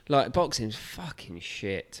 like boxing's fucking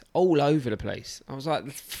shit all over the place. I was like,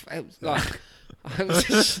 it was like it was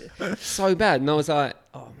just so bad, and I was like,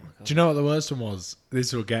 oh my god. Do you know what the worst one was?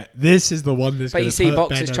 This is the one that's But going you to see put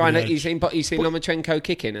boxers Ben trying over to. the You edge. seen Lomachenko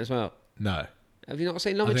kicking as well. No. Have you not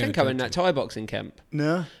seen think I Lomachenko in tried that Thai boxing camp?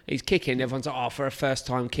 No. He's kicking. Everyone's like, oh, for a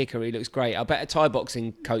first-time kicker, he looks great. I bet a Thai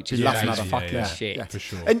boxing coach is He's laughing laughing at at him. fucking Yeah, shit. yeah. For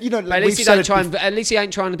sure. And you know, But at we've least, said it bef- at least he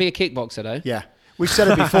ain't trying to be a kickboxer, though. Yeah, we've said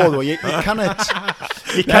it before though. You cannot,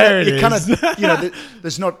 There it you cannot, is. you know,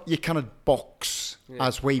 there's not. You cannot box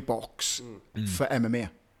as we box for MMA.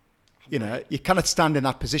 You know, you cannot stand in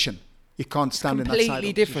that position. You can't stand in that side.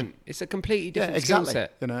 Completely different. It's a completely Yeah, different exactly. skill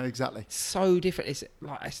set. You know, exactly. So different. It's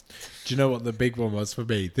like Do you know what the big one was for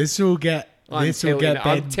me? This will get I'm tilting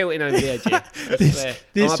over the edge. Here.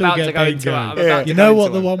 This I'm will about get to go Ben into it. going. I'm about to You go know what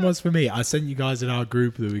into the it. one was for me? I sent you guys in our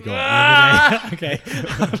group that we got the other day.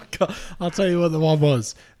 Okay. I'll tell you what the one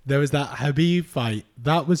was. There was that Habib fight.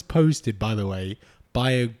 That was posted, by the way,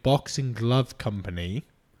 by a boxing glove company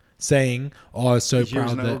saying, oh, He's using our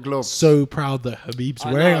that gloves. Habib's I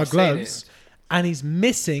know, wearing our I've seen gloves. it. And he's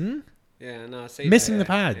missing Yeah, no, I see missing that, the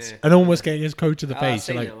pads yeah. and almost getting his coat to the Oh, I've face.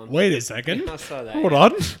 You're seen like, that one. wait a second. I saw that, Hold yeah.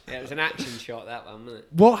 on. Yeah, it was an action shot, that one, wasn't it?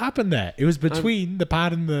 What happened there? It was between the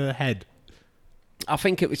pad and the head. I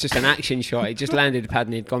think it was just an action shot. It just landed the pad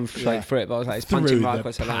and he'd gone straight through it. But I was like, it's punching Through right the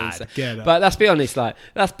across the line. pad. Get up. But let's be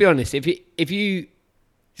honest. If you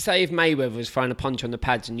say if Mayweather was throwing a punch on the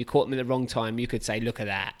pads and you caught him in the wrong time, you could say, look at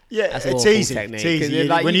that. Yeah, That's it's awful easy. technique. It's easy. 'Cause,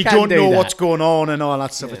 like, When you can don't do know that. what's going on and all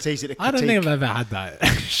that stuff, it's easy to critique. I don't think I've ever had that.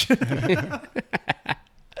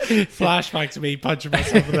 Flashback to me punching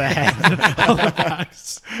myself in the head.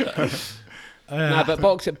 No, but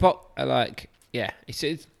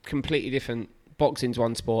it's completely different. Boxing's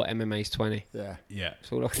one sport, MMA's 20. Yeah. Yeah.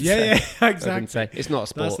 That's all I can Yeah, say. yeah, That's all I can exactly. say. It's not a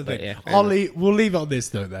sport, That's the but thing. yeah. We'll leave it on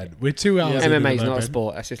this note then. We're 2 hours. into the MMA's not a moment.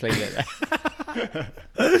 sport. Let's just leave it there.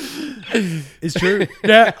 It's true.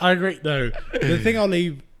 Yeah, I agree. No, the thing I'll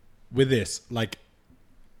leave with this, like,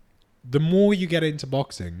 the more you get into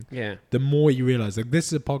boxing, Yeah. the more you realize, like, this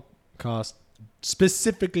is a podcast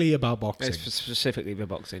specifically about boxing. It's specifically for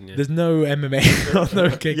boxing, yeah. There's no MMA, no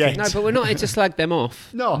kicking. Yeah. No, but we're not here to slag them off.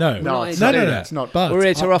 No, No. no, It's it's not not. no. It's not. But We're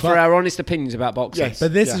here to offer but- our honest opinions about boxing. Yes.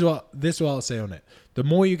 But this Yeah. is what I'll say on it. The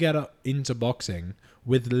more you get into boxing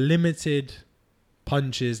with limited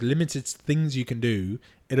punches, limited things you can do,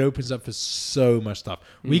 it opens up for so much stuff.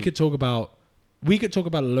 We could talk about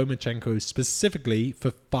Lomachenko specifically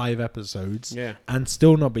for 5 episodes, Yeah. and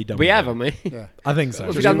still not be done. We with have, it. haven't we? Yeah. I think so.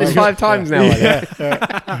 We've done this 5 times now.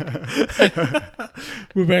 I think.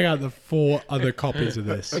 We'll bring out the 4 other copies of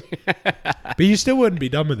this, but you still wouldn't be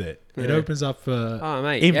done with it. It opens up for Oh,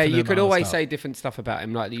 mate. Yeah, you infinite could amount of always stuff. say different stuff about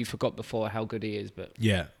him, like you forgot before how good he is, but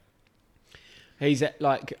Yeah. he's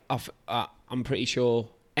like, I'm pretty sure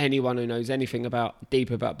anyone who knows anything deep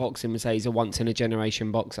about boxing would say he's a once in a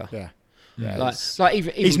generation boxer. Yeah. Yeah. Like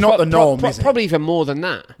even He's not the norm, is he? Probably even more than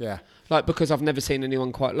that. Yeah. Like, because I've never seen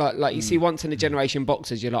anyone quite like you see once in a generation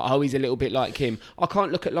boxers, you're like, oh, he's a little bit like him. I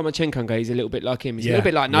can't look at Lomachenko and go, he's a little bit like him. He's a little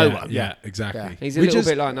bit like no one. Yeah, exactly. Yeah. He's a little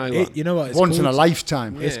bit like no one. You know what? It's Once in cool a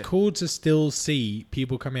lifetime. It's Yeah. cool to still see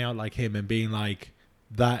people coming out like him and being like,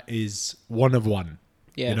 that is one of one.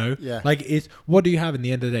 Yeah. You know? Yeah. Like, what do you have in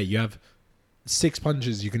the end of the day? You have 6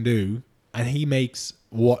 punches you can do, and he makes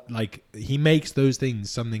those things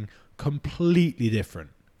something completely different,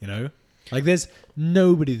 you know? Like, there's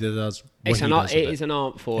nobody that does what It's he an does art. with It is an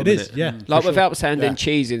art form. It is, isn't yeah. Like for without sounding Yeah.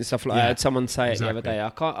 cheesy and stuff like that. Yeah. I had someone say it Exactly. the other day.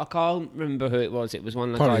 I can't remember who it was. It was one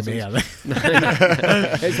of the Probably guys. me, on, I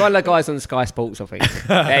think. It's one of the guys on Sky Sports, I think.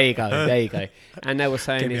 There you go. And they were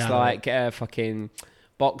saying Get me it's out of like fucking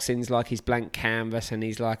boxing's like his blank canvas and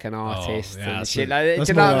he's like an artist yeah, and that's shit. a- Like, that's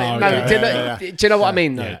do you know more what I mean? like- No, yeah, do you know- yeah, do you know what I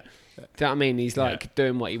mean, though? Yeah. Do you know what I mean? He's like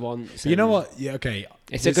doing what he wants. But you know and what? Yeah, okay.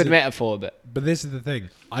 It's a This good is- metaphor, but But this is the thing.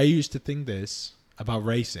 I used to think this about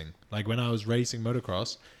racing. Like when I was racing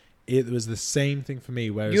motocross, it was the same thing for me.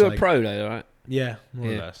 Where it you were was like, pro, though, right? yeah, more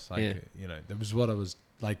or Yeah, less. Like yeah. you know, that was what I was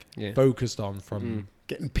like Yeah. focused on from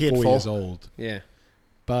Getting paid 4 for. years old. Yeah.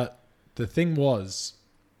 But the thing was,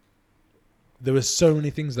 there were so many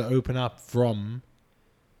things that open up from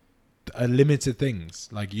limited things.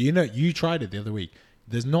 Like, you know, you tried it the other week.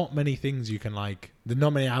 There's not many things you can like. There's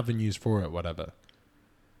not many avenues for it. Whatever.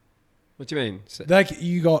 What do you mean? So, Like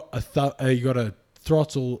you got a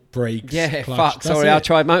throttle, brakes. yeah, clutch. fuck. That's Sorry, it. I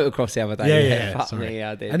tried motocross the other day. Yeah. Fuck Sorry. me,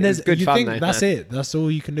 I did. And It was there's good you fun, think though. that's it. That's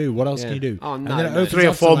all you can do. What else Yeah. can you do? Oh, And no, then it no. opens 3 or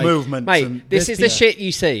up to, 4 like, movements. Mate, and this is the people- shit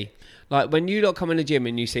you see. Like when you lot come in the gym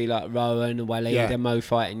and you see like Rowan and Waleed Yeah. and Mo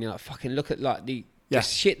fight, and you're like, fucking look at like the Yeah.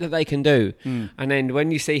 shit that they can do. And then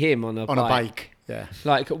when you see him on a on a bike. Yeah.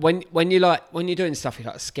 like when you're doing stuff,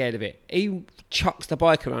 you're like scared of it. He chucks the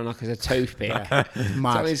bike around like it's a toothpick. It's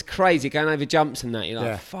mad. So it's crazy going over jumps and that. You're like,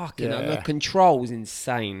 Yeah. fucking, Yeah. the control's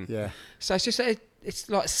insane. Yeah. So it's just it's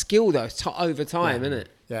like skill though, over time, isn't it?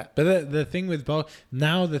 Yeah. But the thing with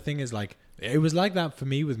now the thing is like it was like that for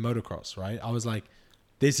me with motocross, right? I was like,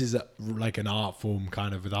 this is like an art form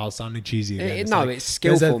kind of without sounding cheesy. Again. No, like, it's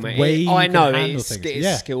skillful, there's a mate. way I you know can handle it's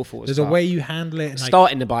things. skillful as There's a fuck. way you handle it. And like,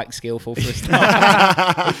 Starting the bike skillful for a start.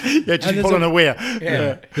 Yeah, just there's pulling a- away.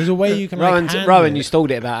 Yeah. there's a way you can like handle Rowan, it. you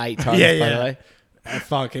stalled it about 8 times, Yeah, by yeah. the way.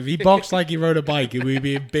 Fuck, if he boxed like he rode a bike, we'd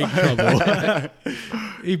be in big trouble.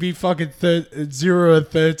 He'd be fucking 0 and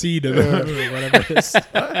 13 or whatever it is.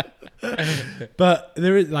 But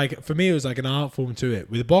there is like, for me, it was like an art form to it.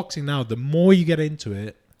 With boxing now, the more you get into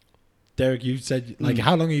it, Derek, you said like,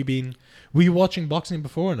 how long have you been? Were you watching boxing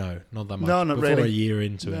before? Or no, not that much. No, not before really. a year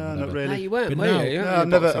into it. No, whatever. not really. No, you weren't, But were now- you? You're No,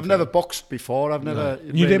 not a boxing I've never fan. boxed before. I've never.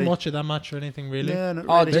 You didn't watch it that much or anything, really. Yeah, not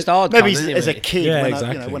Oh, really. just hard Maybe time, isn't it, as a mate? kid. Yeah, when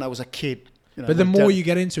exactly. when I was a kid. But the my more dad- you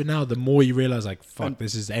get into it now, the more you realize, like, fuck,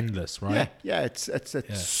 this is endless, right? Yeah, it's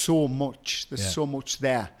Yeah. so much. There's Yeah. so much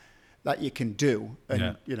there that you can do, and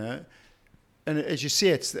Yeah. you know, and as you see,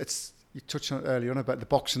 it's you touched on it earlier on about the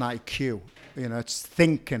boxing IQ. You know, it's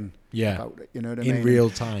thinking Yeah. about it. You know what I In mean? real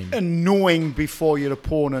time. and knowing before your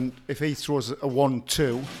opponent, if he throws a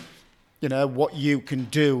 1-2, you know what you can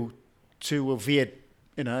do to evade,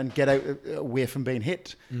 you know, and get out away from being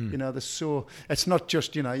hit. Mm. You know, there's so it's not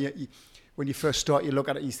just when you first start, you look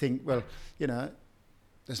at it, you think, well, you know,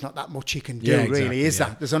 there's not that much you can do, Yeah, really, exactly, is yeah.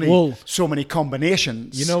 there? There's only Well, so many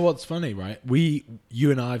combinations. You know what's funny, right?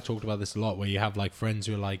 You and I have talked about this a lot, where you have like friends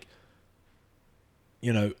who are like,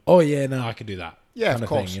 you know, oh yeah, no, I can do that. Yeah, kind of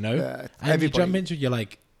thing, course. you know. Yeah, and you everybody- jump into it, you're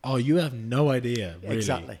like, oh, you have no idea, really.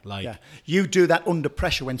 Exactly. Like, yeah. You do that under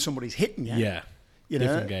pressure when somebody's hitting you. yeah, You know,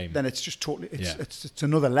 different game. then it's just totally, Yeah. it's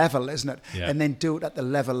another level, isn't it? Yeah. And then do it at the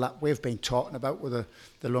level that we've been talking about with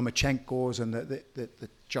the Lomachenkos and the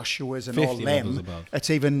Joshuas and all 50 levels them. above. It's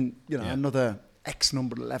even, you know, Yeah. another X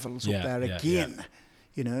number of levels Yeah, up there yeah, again.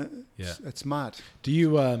 You know, Yeah. it's mad. Do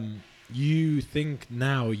you think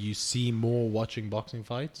now you see more watching boxing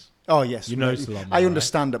fights? Oh yes, You notice a lot more, I right?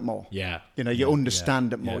 understand it more. Yeah. You know, you Yeah,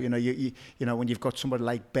 understand yeah, it more. yeah. You know, you know when you've got somebody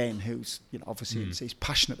like Ben, who's obviously Mm. he's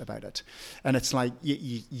passionate about it, and it's like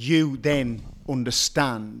you then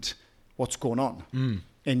understand what's going on,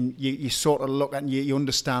 and you sort of look at and you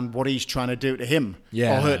understand what he's trying to do to him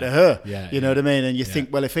Yeah. or her to her. Yeah, you know what I mean? And you yeah.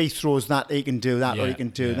 think, well, if he throws that, he can do that, or he Yeah, can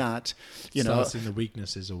do yeah. that. You know, Starts in the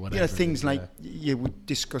weaknesses or whatever. you know, it things is, like yeah. you would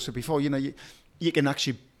discuss it before. You know, you can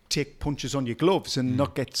actually take punches on your gloves Mm. and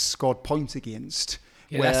not get scored points against.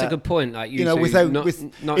 Yeah, that's a where- good point. Like you know, two without- not,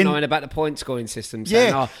 with- not in- knowing about the point scoring system.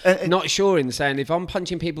 Saying, Yeah, not sure in saying if I'm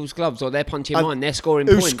punching people's gloves or they're punching And mine, they're scoring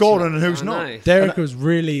who's points. scoring and who's I not. know. Derek was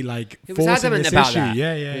really like He was forcing adamant this about issue. that.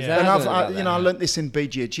 Yeah, He yeah, was yeah. And adamant I about I that. learnt this in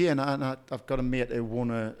BJJ, and I've got a mate who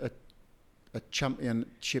won a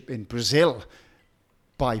championship in Brazil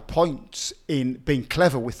by points in being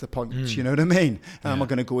clever with the points. You know what I mean? And I'm not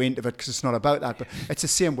going to go into it because it's not about that. But it's the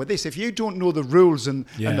same with this. If you don't know the rules and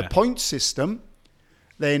the Yeah. point system,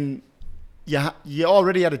 then you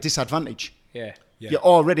already at a disadvantage. Yeah. Yeah. You're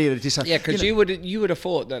already at a disadvantage. Yeah, because know, you would have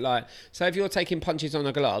thought that, like, so if you're taking punches on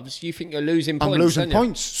the gloves, you think you're losing I'm points. losing don't you?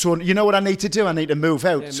 points. So you know what I need to do? I need to move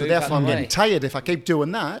out. Yeah, so move out therefore I'm the way. getting tired if I keep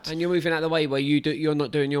doing that. And you're moving out of the way where you're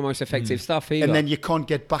not doing your most effective stuff either. And then you can't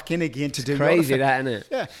get back in again to do your crazy effect. that, isn't it?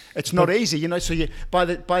 Yeah, it's not easy, you know. So you by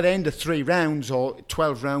the end of 3 rounds or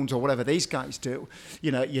 12 rounds or whatever these guys do,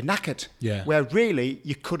 you know, you're knackered. Yeah. Where really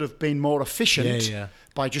you could have been more efficient Yeah, yeah.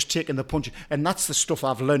 by just taking the punch. And that's the stuff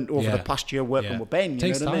I've learned over Yeah. the past year working Yeah. with Ben. You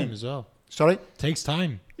Takes know what I time mean? as well. Sorry? Takes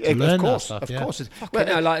time to Yeah, learn of course, that stuff. of yeah. course. Well,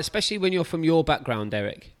 no, like especially when you're from your background,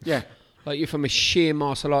 Derek. Yeah. Like you're from a sheer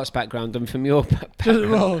martial arts background, and from your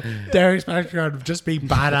Well, Derek's background of just being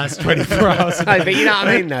badass 24 hours a no, day. but you know what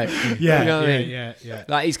I mean, though. Yeah, you know what I yeah, mean? yeah.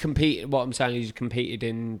 Like he's competed. What I'm saying, he's competed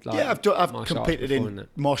in. Like, Yeah, I've martial arts competed before, in innit?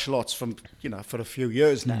 martial arts from for a few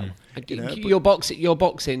years now. You know, but Your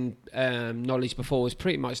boxing knowledge before was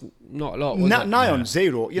pretty much not a lot. Was it? nigh on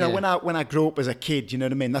zero. You know, Yeah. when I grew up as a kid, you know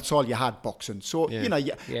what I mean. That's all you had, boxing. So Yeah. you know,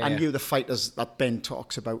 Yeah, I yeah. knew the fighters that Ben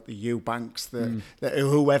talks about, the Eubanks, the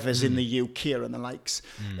whoever's in the UK and the likes.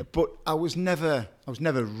 But I was never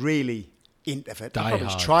really into it. Die I probably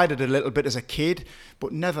hard. tried it a little bit as a kid,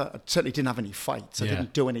 but never. I certainly didn't have any fights. I Yeah.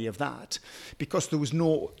 didn't do any of that because there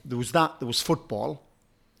was football.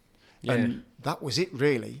 Yeah. And that was it,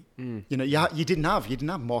 really. You know, you didn't have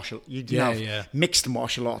mixed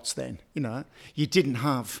martial arts then. You know, you didn't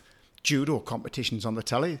have judo competitions on the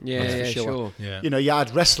telly. Yeah, that's for yeah, sure. sure. Yeah. You know, you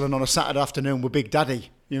had wrestling on a Saturday afternoon with Big Daddy.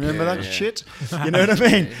 You remember Yeah, that yeah. shit? You know what I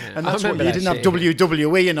mean? And I that's what remember you that didn't have shit,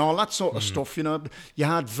 WWE and all that sort of stuff. You know, you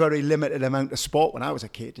had very limited amount of sport when I was a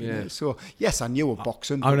kid. You Yeah. know? So yes, I knew of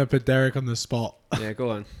boxing. I'm going to put Derek on the spot. Yeah, go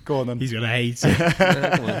on. Go on then. He's going to hate it.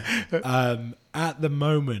 Yeah, go on. At the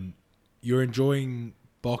moment, you're enjoying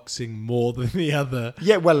boxing more than the other.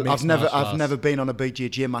 Yeah, well, mixed I've martial never arts. been on a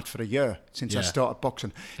BJJ mat for a year since I Yeah. started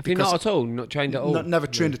boxing. Have you not at all? Not trained at all? Never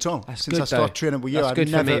trained at all That's since good, I started though. training with you. That's I've good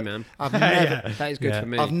for never, me, man. I've never, That is good Yeah. for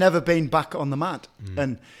me. I've never been back on the mat.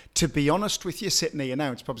 And to be honest with you, sitting here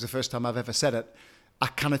now, it's probably the first time I've ever said it. I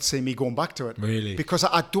cannot see me going back to it. Really? Because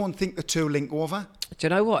I don't think the two link over. Do you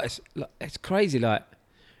know what? It's crazy. Like,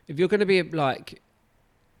 if you're going to be like,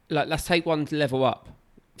 let's take one level up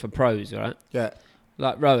for pros, right? Yeah.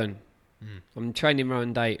 Like Rowan. I'm training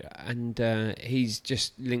Rowan Date, and he's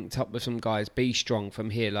just linked up with some guys, Be Strong from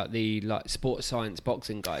here, like the sports science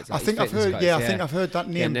boxing guys. I Like think I've fitness heard. guys, Yeah, I think I've heard that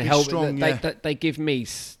name. and Be they help. Strong. Yeah. They give me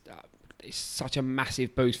it's such a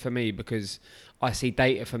massive boost for me because I see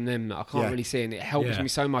data from them that I can't Yeah. really see, and it helps Yeah. me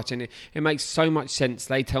so much, and it makes so much sense.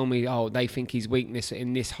 They tell me, oh, they think his weakness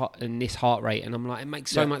in this heart rate, and I'm like, it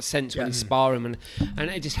makes so Yeah. much sense when Yeah. he's sparring, and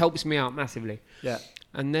it just helps me out massively. Yeah.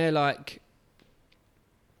 And they're like,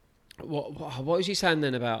 what was you saying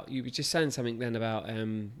then about? You were just saying something then about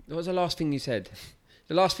what was the last thing you said?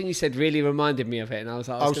 The last thing you said really reminded me of it, and I was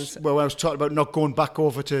like, I was talking about not going back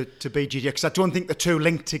over to BJJ because I don't think the two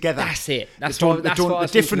link together. that's it. That's They what. don't- That's they don't- what I they're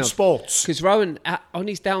was thinking different of. sports. Because Rowan, on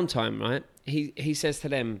his downtime, right, he says to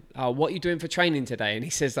them, "Oh, what are you doing for training today?" And he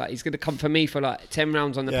says that he's going to come for me for like 10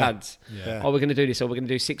 rounds on the Yeah. pads. Yeah. Oh, we're going to do this, or we're going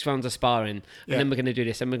to do 6 rounds of sparring, and Yeah. then we're going to do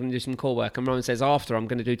this, and we're going to do some core work. And Rowan says, after, I'm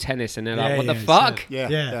going to do tennis, and they're Yeah, like, "What yeah, the he fuck?" said. Yeah.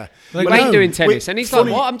 Yeah. Yeah. Like, You ain't no, doing tennis, and he's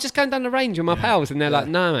funny- like, "What? I'm just going down the range with my pals," and they're like,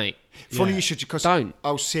 "No, mate." Funny Yeah. you should, because Don't.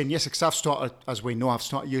 I was saying yes, because I've started, as we know, I've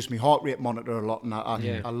started using my heart rate monitor a lot, and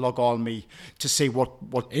I log all me to see what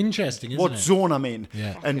Interesting, isn't what it? zone I'm in.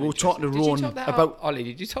 Yeah. And we were talking to Did you Ron top that about up, Ollie?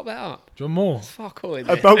 Did you top that up? Do you want more? Fuck all.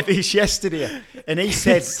 about this yesterday, and he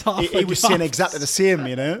said It's half he a was saying glass. exactly the same,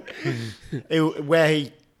 you know,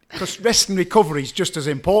 because rest and recovery is just as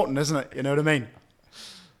important, isn't it? You know what I mean?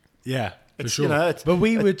 Yeah, for It's, sure. you know, it's- but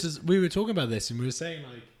we were talking about this, and we were saying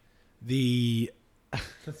like the.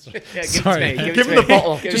 Sorry, Give him the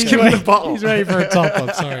bottle. Just give him the bottle. He's ready for a top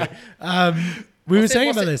up. Sorry. We were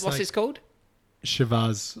saying about this. What's like, it called?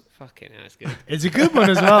 Shavaz. Fucking hell, that's good. It's a good one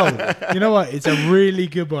as well. You know what? It's a really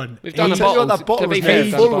good one. We've done a Aged- tell you bottle. what, that bottle to be was fair, made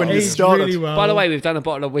we've done full a when bottle. you aged started. really well. By the way, we've done a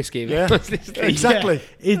bottle of whiskey. Yeah, exactly.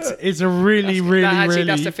 It's a really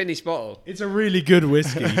That's the finished bottle. it's a really good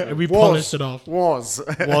whiskey, and we polished it off. Was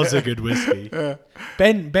Was a good whiskey.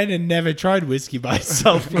 Ben had never tried whiskey by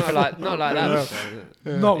itself. Not like that.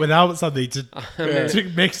 Not without something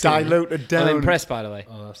to mix it. diluted down. I'm impressed, by the way.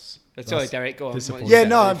 Oh, Sorry, Derek. Go on. disappointing. Yeah,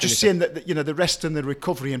 no, I'm just saying that you know the rest and the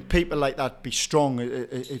recovery and people like that be strong,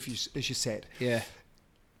 if you as you said. Yeah.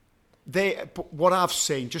 But what I've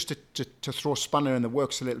seen, just to throw a spanner in the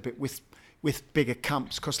works a little bit with bigger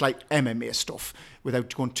camps, because like MMA stuff,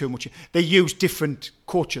 without going too much, they use different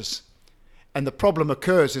coaches, and the problem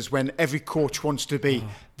occurs is when every coach wants to be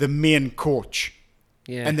the main coach,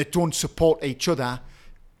 Yeah. and they don't support each other.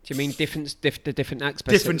 Do you mean different aspects?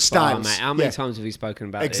 Different of sparring, styles, mate? How many yeah. times have we spoken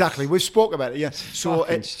about Exactly, this? we've spoke about it. Yeah, so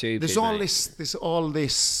fucking stupid, there's all mate.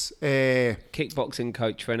 this. Kickboxing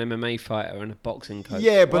coach for an MMA fighter and a boxing coach.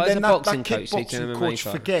 Yeah, but Why does then a that boxing coach say to an kickboxing MMA coach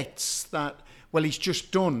fighter? forgets that, well, he's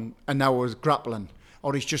just done an hour's grappling,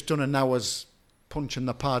 or he's just done an hour's punching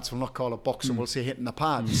the pads. We'll not call it boxing, we'll say hitting the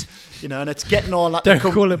pads. You know, and it's getting all that Don't to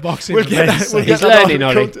come. call it boxing. We'll get Vince. that, we'll He's get that all learning, to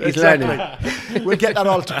Ollie. come- He's exactly. We'll get that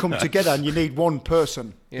all to come together, and you need one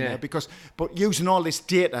person. You Yeah. know, but using all this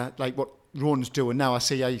data, like what Ron's doing now. I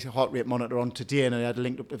see his heart rate monitor on today, and I had it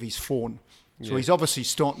linked up to his phone. So Yeah. he's obviously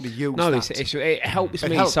starting to use No, that. it helps It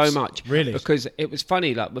me helps. so much. Really? Because it was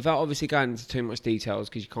funny, like, without obviously going into too much details,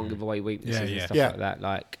 because you can't give away weaknesses and stuff Yeah. like that.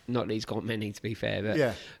 Like, not that he's got many, to be fair, but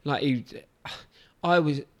Yeah. like,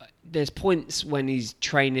 there's points when he's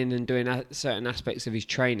training and doing certain aspects of his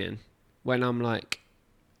training when I'm like,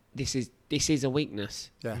 this is a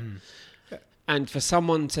weakness. Yeah. And for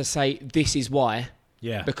someone to say, this is why,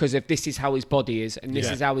 Yeah. because if this is how his body is and this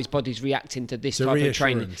Yeah. is how his body's reacting to this It's a type of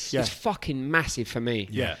training, reassurance. Yeah. it's fucking massive for me.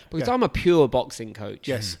 Yeah. Because Yeah. I'm a pure boxing coach.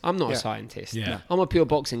 Yes. I'm not Yeah. a scientist. Yeah. I'm a pure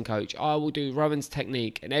boxing coach. I will do Rowan's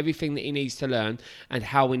technique and everything that he needs to learn and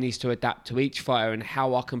how he needs to adapt to each fighter and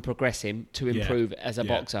how I can progress him to Yeah. improve as a Yeah.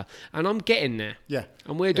 boxer. And I'm getting there. Yeah.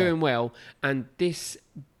 And we're Yeah. doing well. And this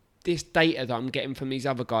data that I'm getting from these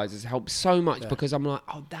other guys has helped so much because I'm like,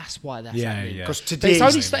 oh, that's why that's Yeah, happening. yeah. Because But today,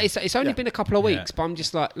 it's only Yeah. been a couple of Yeah. weeks, but I'm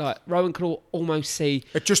just like Rowan could almost see.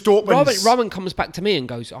 it just opens. Rowan comes back to me and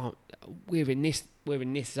goes, "Oh, we're in this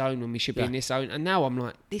zone when we should be Yeah. in this zone." And now I'm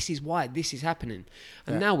like, "This is why this is happening."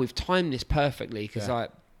 And Yeah. now we've timed this perfectly because Yeah.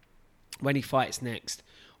 like when he fights next,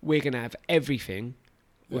 we're gonna have everything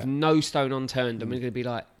with Yeah. no stone unturned, and we're gonna be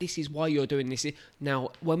like, "This is why you're doing this."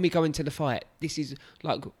 Now, when we go into the fight, this is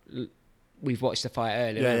like. We've watched the fight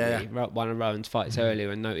earlier, Yeah, haven't yeah, we? One of Rowan's fights earlier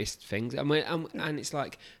and noticed things, and and it's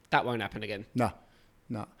like that won't happen again. No.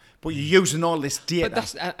 But you're using all this data.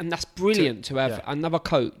 But that's brilliant to have yeah. another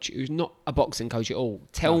coach who's not a boxing coach at all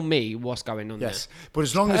tell me what's going on Yes, there. but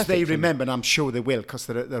as long as they perfect for me. remember, and I'm sure they will, because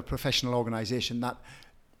they're a professional organisation, that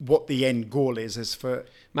what the end goal is for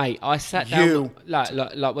Mate, I sat You- down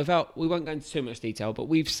like without, we won't go into too much detail, but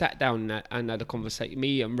we've sat down and had a conversation.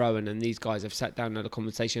 Me and Rowan and these guys have sat down and had a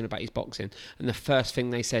conversation about his boxing, and the first thing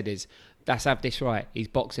they said is, "Let's have this right. His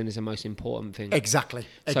boxing is the most important thing." exactly.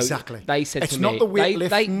 So They said it's to not me, the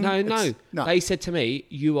they, weightlifting. no. it's- They said to me,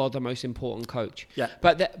 "You are the most important coach." Yeah.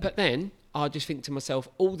 But then I just think to myself,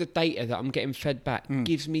 all the data that I'm getting fed back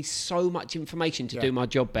gives me so much information to Yeah. do my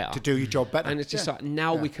job better. to do your job better. And it's just Yeah. like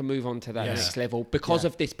now Yeah. we can move on to that Yeah. next level because Yeah.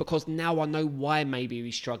 of this. Because now I know why maybe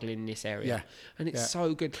he's struggling in this area, Yeah. and it's Yeah.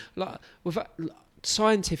 so good. Like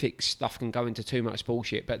scientific stuff can go into too much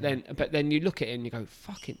bullshit, but then you look at it and you go,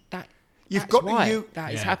 "Fucking that." You've that's got to why use-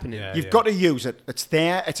 that is Yeah, happening. yeah. You've got to use it. It's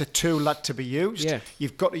there. It's a tool that to be used. Yeah.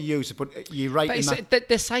 You've got to use it, but you're right But in it's, that.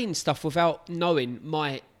 they're saying stuff without knowing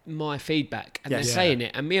my feedback, and Yes. they're Yeah. saying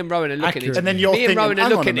it, and me and Rowan are looking at Accurate. each And then you're me and thinking, Rowan are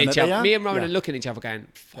hang on looking a at each minute, other. yeah? Me and Rowan Yeah. are looking at each other, going,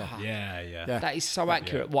 "Fuck, Yeah. Yeah. that is so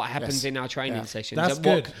accurate." What happens Yes. in our training Yeah. sessions? That's and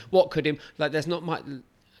good. what could him like? There's not much.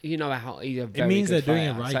 You know how he's a very means good they're doing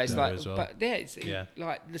it fighter. right So it's though like, as well. but yeah, it's Yeah.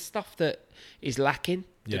 like the stuff that is lacking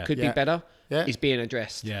that Yeah. could Yeah. be better Yeah. is being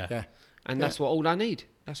addressed. Yeah. Yeah. And Yeah. that's what all I need.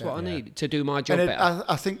 That's what I Yeah. need to do my job And better.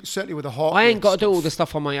 I think certainly with the heart. I ain't rate got to do stuff, all the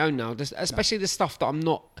stuff on my own now, especially the stuff that I'm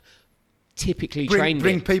not typically bring trained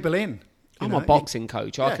bring in. people in. I'm You know, a boxing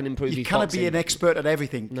coach. I yeah, can improve You his cannot boxing. be an expert at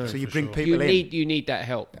everything, so you bring sure. people in. You need that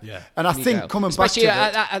help. Yeah. And I You need think that. coming Especially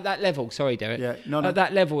back to at that level. Sorry, Derek. Yeah, no. At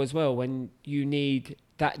that level as well, when you need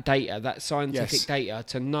that data, that scientific Yes. data,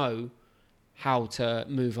 to know how to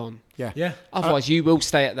move on. yeah, Yeah. Otherwise, you will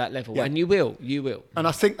stay at that level, Yeah. and you will. And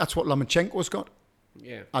I think that's what Lomachenko's got.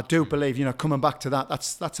 Yeah. I do believe, coming back to that,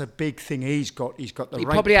 that's a big thing he's got. He's got the He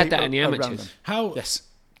right probably had that people in the around amateurs. him. How? Yes,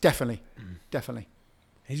 definitely, definitely.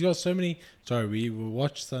 He's got so many. Sorry, we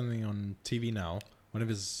watched something on TV now. One of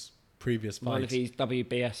his previous One of fights. his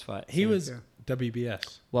WBS fights. He was Yeah.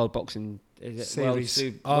 WBS. World Boxing. Is it Series.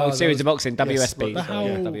 World Oh, that Series was- of Boxing? WSB. But how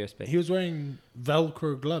Yeah, WSB. he was wearing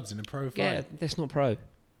Velcro gloves in a pro fight Yeah, that's not pro.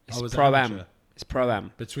 It's was it pro am. amateur? It's pro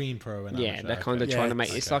am. between pro and Yeah, amateur. they're kind of Yeah, trying to make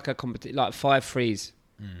it's- it's like a like 5 threes.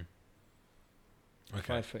 Okay,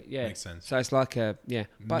 5 3. Yeah, makes sense. So it's like a but I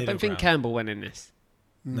Middle don't think ground. Campbell went in this.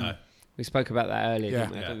 No, We spoke about that earlier. Yeah.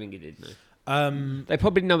 Didn't we? I Yeah. don't think he did. No. um, They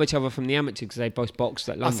probably know each other from the amateur because they both boxed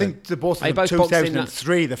at I London. think they both They of them, both boxed in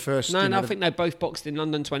 2003, the first. No, you know, I think they both boxed in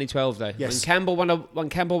London 2012 though. Yes. When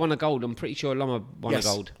Campbell won a gold, I'm pretty sure Loma won yes, a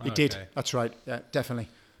gold. he did. Okay. That's right. Yeah, definitely.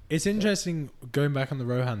 it's interesting going back on the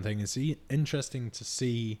Rohan thing. It's interesting to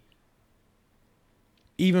see.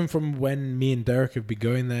 Even from when me and Derek have been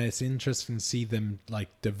going there, it's interesting to see them like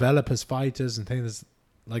develop as fighters and things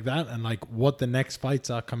like that, and like what the next fights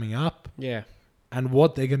are coming up Yeah, and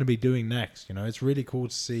what they're going to be doing next. It's really cool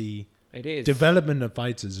to see. it is. Development of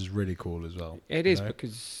fighters is really cool as well. It is you know?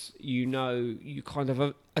 because you kind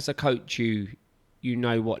of as a coach you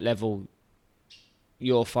know what level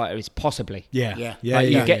your fighter is possibly. Yeah, Yeah. yeah, Like,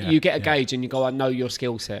 yeah, you get a yeah. gauge and you go, I know your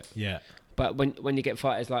skill set. Yeah, But when you get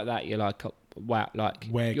fighters like that, you're like, wow, like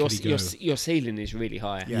Where your could he go? your ceiling is really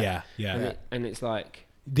high. yeah, yeah. And it's like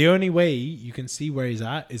The only way you can see where he's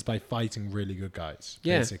at is by fighting really good guys.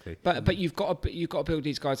 Yeah, basically. but you've got to build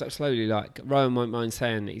these guys up slowly. Like Rowan won't mind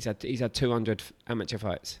saying he's had 200 amateur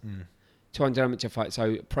fights. 200 amateur fights.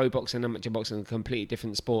 So pro boxing and amateur boxing are completely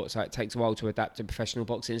different sports. So it takes a while to adapt to professional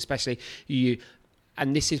boxing, especially you.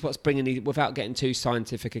 And this is what's bringing these, without getting too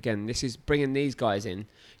scientific again, this is bringing these guys in.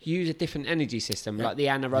 You use a different energy system, like the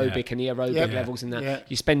anaerobic and the aerobic levels and that. Yeah.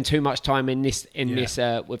 You spend too much time in this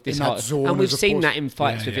with this heart. And we've seen that in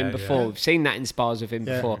fights with him before. We've seen that in spars with him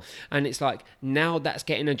before. And it's like, now that's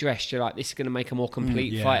getting addressed. You're like, this is going to make a more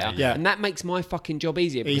complete fighter. Yeah. And that makes my fucking job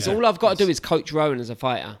easier. Because all I've got to do is coach Rowan as a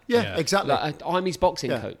fighter. Yeah, exactly. Like, I'm his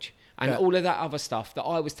boxing coach. And all of that other stuff that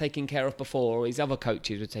I was taking care of before, or his other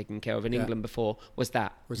coaches were taking care of in England before, was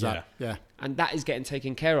that. And that is getting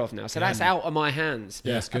taken care of now. So that's out of my hands.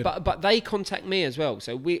 Yeah, that's good. But they contact me as well.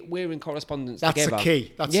 So we're in correspondence together. That's the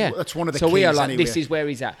key. That's one of the keys. So we are like, anyway. This is where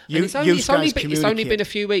he's at. And it's only been a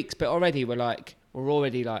few weeks, but already we're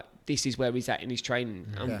already like, this is where he's at in his training.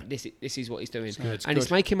 This is what he's doing. It's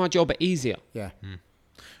making my job easier. Yeah.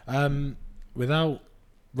 Without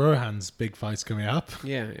Rohan's big fights coming up.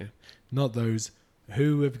 Yeah. Not those.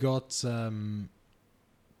 Who have got?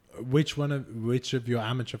 Which of your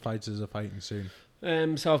amateur fighters are fighting soon?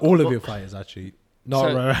 So all of your fighters actually,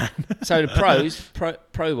 not Rohan. So the pros,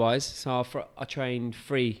 pro wise. So I trained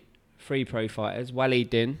three pro fighters. Waleed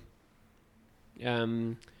Din.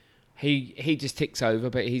 He just ticks over,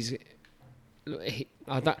 but I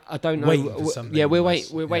don't know. Waiting for something. Yeah, we're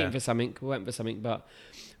waiting for something. We're waiting for something, but.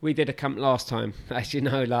 We did a camp last time, as you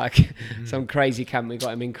know, like some crazy camp. We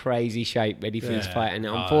got him in crazy shape, ready for his fight. And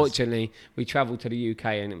unfortunately, we travelled to the UK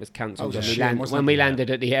and it was cancelled. When we landed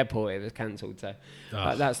at the airport, it was cancelled. So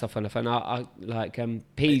that's the fun of fun. I like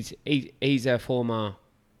he's a former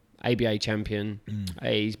ABA champion.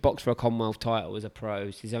 He's boxed for a Commonwealth title as a pro.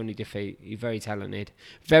 It's his only defeat. He's very talented,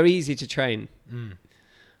 very easy to train.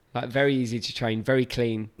 Like very easy to train, very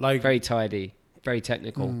clean, like very tidy. Very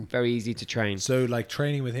technical, very easy to train. So, like,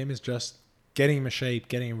 training with him is just getting him in shape,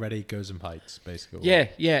 getting him ready, goes and fights, basically.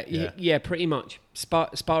 Yeah, pretty much.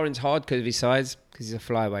 Sparring's hard because of his size, because he's a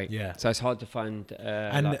flyweight. Yeah. So it's hard to find...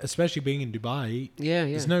 and especially being in Dubai,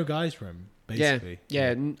 there's no guys for him, basically.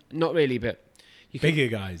 Yeah, not really, but... Bigger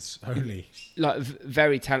guys, only. Like,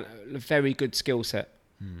 very good skill set.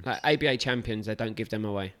 Like, ABA champions, they don't give them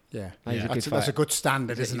away. Yeah. That's a good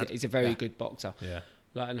standard, isn't it? He's a very good boxer. Yeah.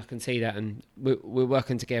 Like, and I can see that, and we're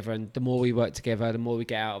working together, and the more we work together, the more we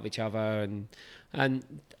get out of each other, and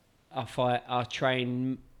I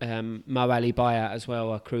train Mo Ali Bayat as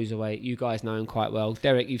well, a cruiserweight. You guys know him quite well.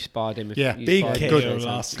 Derek, you've sparred him. Big KO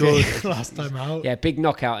last time out. Yeah, big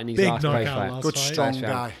knockout in his last pro fight. Good strong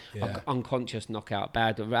guy. Unconscious knockout,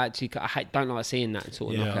 bad. Actually, I don't like seeing that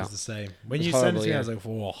sort of knockout. Yeah, it was the same. When you sent it to me, I was like,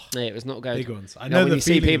 whoa. Yeah, it was not good. Big ones. I know when you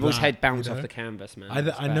see people's head bounce off the canvas,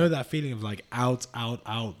 man. I know that feeling of like out,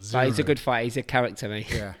 zero. He's a good fighter. He's a character,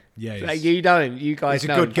 mate. Yeah. Yeah, like, you know him. You guys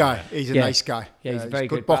know him. He's a good guy. He's a nice guy. Yeah, he's a very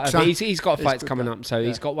good boxer. He's got fights coming up. So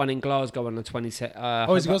he's got one in Glasgow on the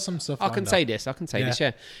 27th. He's got some stuff. I can say this.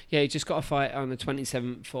 Yeah, he just got a fight on the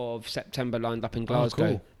 27th of September lined up in Glasgow.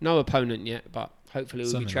 Cool. No opponent yet, but hopefully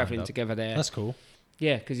we'll be travelling together there. That's cool.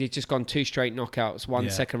 Yeah, because he's just gone 2 straight knockouts, one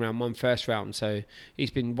second round, 1 first round. So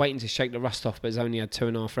he's been waiting to shake the rust off, but he's only had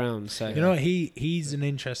 2.5 rounds. So you know, he's an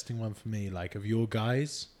interesting one for me. Like, of your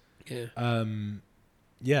guys,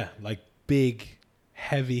 like big,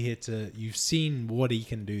 heavy hitter. You've seen what he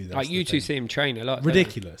can do. Like, you two see him train a lot.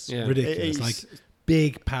 Ridiculous. Like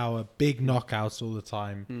big power, big knockouts all the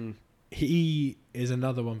time. He is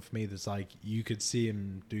another one for me that's like, you could see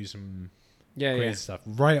him do some great stuff.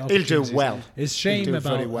 Right, he'll do well. It's shame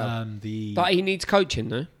about but he needs coaching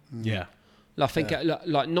though. Yeah. I think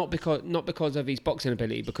like not because of his boxing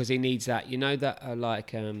ability, because he needs that. You know that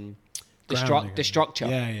the structure.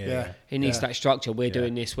 Yeah. He needs that structure. We're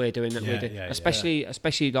doing this. We're doing that.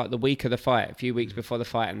 Especially like the week of the fight, a few weeks before the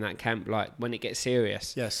fight, in that camp. Like when it gets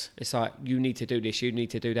serious. Yes. It's like, you need to do this. You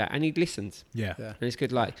need to do that, and he listens. Yeah. And it's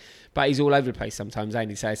good. Like, but he's all over the place sometimes,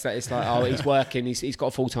 ain't he? So it's like he's working. He's got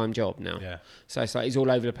a full-time job now. Yeah. So it's like he's all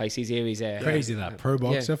over the place. He's here. He's there. Crazy that pro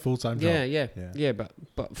boxer full-time job. Yeah.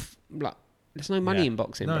 But like, there's no money in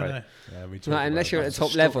boxing, bro. No. Like, unless you're at the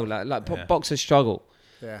top level, like boxers struggle.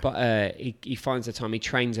 Yeah. But he finds the time. He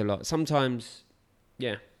trains a lot. Sometimes,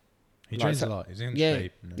 he trains a lot. He's in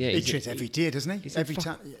shape. He trains every day, doesn't he? Every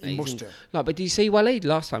time he must do. Like, but do you see Waleed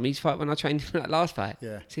last time? His fight, when I trained him that last fight.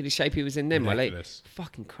 Yeah. See the shape he was in then, Ridiculous. Waleed.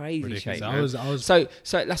 Fucking crazy Ridiculous. shape. I was so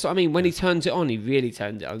that's what I mean. When he turns it on, he really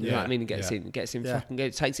turns it on. You know what I mean? Gets in fucking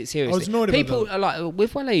good, takes it seriously. People are like,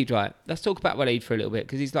 with Waleed, right? Let's talk about Waleed for a little bit,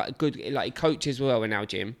 because he's like good. Like, he coaches well in our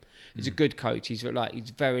gym. He's a good coach. He's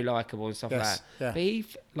very likable and stuff Yes, like that.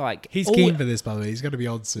 yeah. But He's keen for this, by the way. He's going to be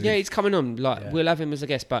on soon. Yeah, he's coming on. Yeah. We'll have him as a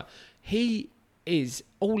guest. But he is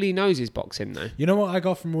all he knows is boxing though. You know what I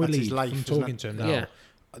got from That's Willie his life, from isn't talking it? to him now? Yeah.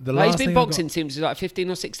 The Like, last he's been thing I got- boxing since he was like 15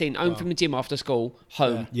 or 16. Home from the gym after school,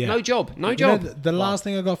 home. Yeah. No job. No You know, job. the last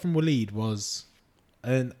thing I got from Waleed was,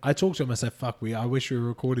 and I talked to him. I said, "Fuck, I wish we were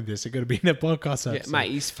recording this. It could have been a podcast Yeah, episode."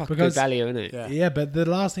 mate, he's fucking Because- good value, isn't it? Yeah. Yeah, but the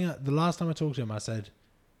last time I talked to him, I said,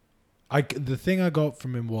 the thing I got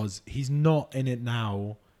from him was he's not in it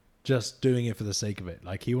now, just doing it for the sake of it.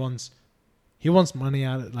 Like he wants money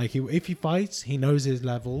out of. Like if he fights, he knows his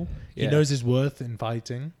level. He Yeah. knows his worth in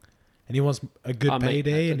fighting, and he wants a good Oh, mate,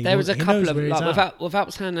 payday. And there was a he couple knows of where he's like at.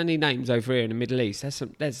 without saying any names over here in the Middle East.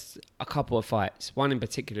 There's a couple of fights. One in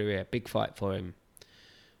particular here, big fight for him.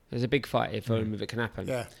 There's a big fight here for him if it can happen.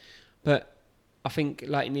 Yeah. But I think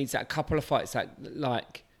like he needs that couple of fights that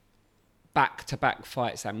like back-to-back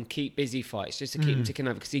fights and keep busy fights just to keep him ticking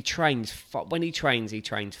over because he trains. When he trains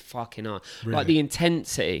fucking hard. Really? Like the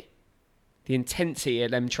intensity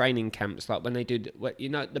of them training camps, like when they do,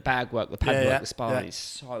 the bag work, the pad Yeah, work, yeah, the sparring yeah. is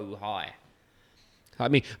so high. I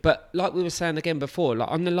mean, but like we were saying again before, like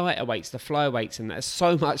on the lighter weights, the flyweights, and there's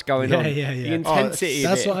so much going on. Yeah. The intensity.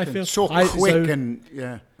 That's of it. what I feel. So I- quick so- and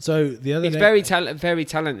yeah, So the other He's day, very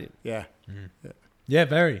talented. yeah. yeah,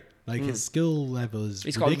 very like his skill level is.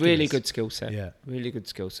 He's got a really ridiculous. good skill set. Yeah. Really good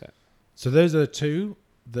skill set. So those are the two.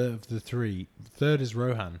 The three. Third is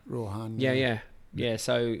Rohan. Rohan. Yeah.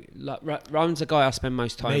 So like, Rowan's a guy I spend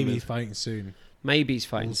most time Maybe with. he's fighting soon. Maybe he's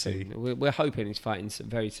fighting We'll see. soon. We're hoping he's fighting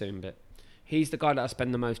very soon, but he's the guy that I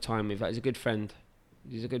spend the most time with. He's a good friend.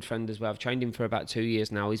 He's a good friend as well. I've trained him for about 2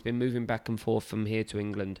 years now. He's been moving back and forth from here to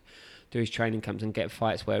England, do his training camps and get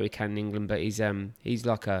fights where he can in England. But he's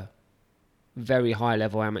like a very high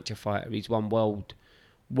level amateur fighter. He's won world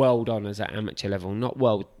honours at amateur level, not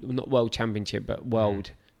world championship, but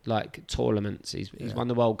world like tournaments. He's won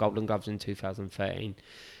the World Golden Gloves in 2013.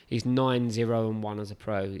 He's 9-0-1 as a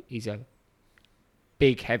pro. He's a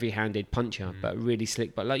big, heavy-handed puncher, but really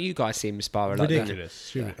slick. But like you guys see him spar a lot. don't you? Ridiculous.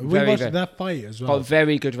 Stupid. Yeah. We Very, watched very- that fight as Got well. a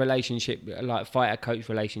very good relationship, like fighter-coach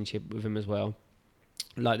relationship with him as well.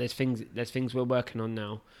 Like there's things we're working on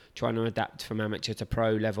now, trying to adapt from amateur to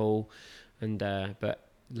pro level, and but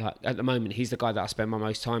like at the moment he's the guy that I spend my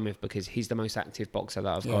most time with because he's the most active boxer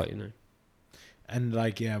that I've got. And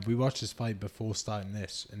like, yeah, we watched this fight before starting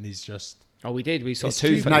this, and he's just Oh, we did. We saw It's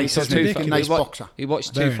two. cheap. Nice, we saw isn't two. he? fights. Nice we boxer. We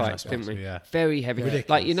watched Very two nice fights, didn't we? boxer, yeah. Very heavy. Ridiculous.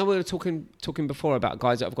 Like we were talking before about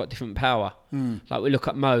guys that have got different power. Like we look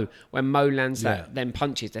at Mo. When Mo lands Yeah. them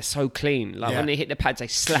punches, they're so clean. Like Yeah. when they hit the pads, they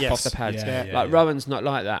slap Yes. off the pads. Yeah, yeah, like yeah. Rowan's not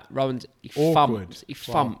like that. Rowan's he Awkward. thumps. He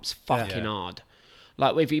thumps fucking Yeah. hard.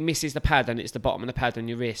 Like if he misses the pad and it's the bottom of the pad on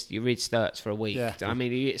your wrist starts for a week. Yeah. I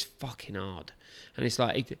mean, it's fucking hard. And it's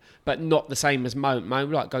like, but not the same as Mo. Mo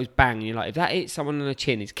like goes bang, and you're like, if that hits someone on the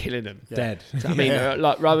chin, he's killing them. dead. So, I mean,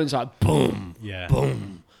 like Rowan's like boom, Yeah.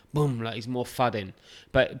 boom, boom, like he's more thudding,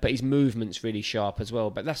 but his movement's really sharp as well.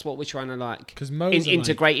 But that's what we're trying to like 'Cause Mo's are like-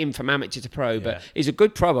 integrate him from amateur to pro. Yeah. But he's a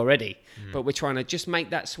good pro already. But we're trying to just make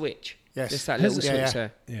that switch. Yes. Just that Has- little yeah, switch yeah.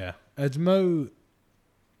 there. Yeah. As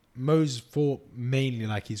Mo's fought mainly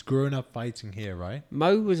like he's grown up fighting here, right?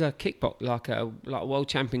 Mo was a like a world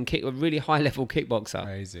champion a really high level kickboxer.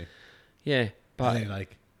 Crazy. Yeah, And but he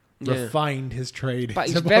like yeah. refined his trade. but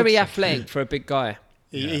he's into very boxing. athletic for a big guy.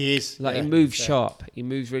 He is. Like yeah. he moves Yeah. sharp. He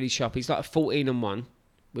moves really sharp. He's like a 14-1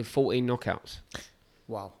 with 14 knockouts.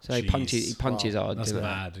 Wow. So he Jeez. punches hard. That's you know.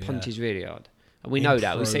 mad, yeah. Punches really hard. And we In know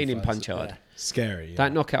that. pro We've seen him fights, punch hard. yeah. Scary. Yeah.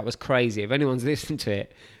 That knockout was crazy. If anyone's listened to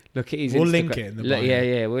it, look at his We'll Instagram. link it in the Look, bio.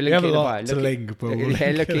 yeah, we'll We link have it a in the lot bio. to Look link, but we'll link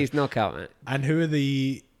look at it. his knockout, mate. And who are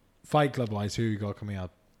the Fight Club wise? Who you got coming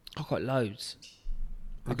up? I've got loads.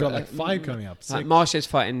 We've got like 5 coming up. 6. Like Marsha's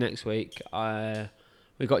fighting next week.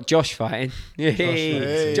 We got Josh fighting.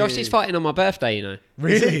 Hey. Josh is fighting on my birthday, you know.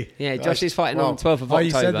 Really? Yeah, Josh is fighting Wow. on the 12th of Oh, October.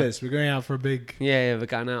 you said this. We're going out for a big Yeah, we're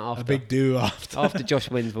going out after. do After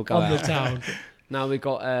Josh wins, we'll go on the out. town. No, we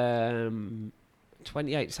got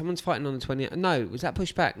 28. Someone's fighting on the 28th. No, was that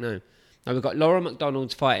pushed back? No, we've got Laura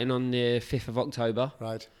McDonald's fighting on the 5th of October.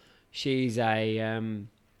 Right. She's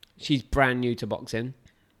she's brand new to boxing.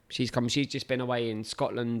 She's just been away in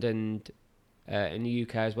Scotland and in the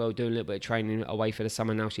UK as well, doing a little bit of training away for the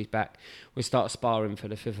summer. Now she's back. We'll start sparring for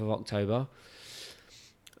the 5th of October.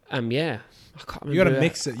 Yeah. I can't remember. You got to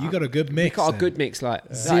mix it. You got a good mix. We got a then. good mix, like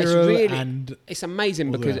Zero it's really, and it's amazing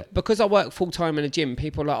all because that. because I work full time in a gym.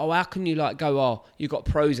 People are like, oh, how can you like go? Oh, you got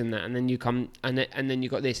pros in that, and then you come and then you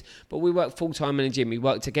got this. But we work full time in a gym. We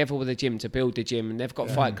work together with the gym to build the gym, and they've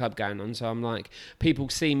got Fight Club going on. So I'm like, people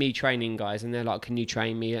see me training guys, and they're like, can you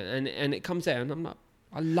train me? And it comes there, and I'm like,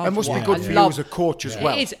 I love It must be watching. good I for you love- as a coach as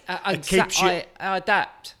well. It is. It keeps you I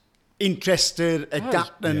adapt. interested,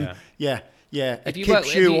 adapting. Yeah. It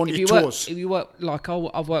keeps you on your toes. If you work like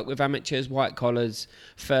I've worked with amateurs, white collars,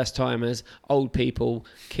 first timers, old people,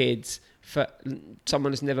 kids, for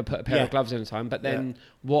someone who's never put a pair of gloves in a time. But then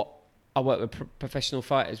what I work with professional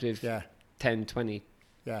fighters with 10, 20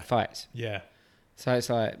 fights. Yeah. So it's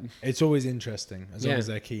like It's always interesting as long Yeah. as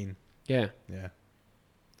they're keen. yeah. Yeah.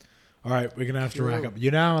 All right, we're going to have to rack up. You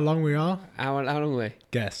know how long we are? How long are we?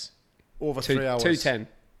 Guess. Over 3 hours. 2:10.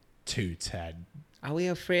 2:10. Are we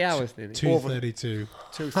on 3 hours nearly? 2:32.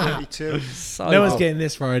 2:32. So No one's long. getting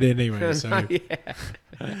this right anyway, so... All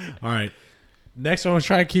right. Next one, we'll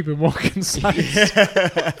try and keep it more concise.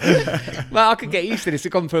 Well, I could get used to this.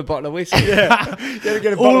 I've gone for a bottle of whiskey. You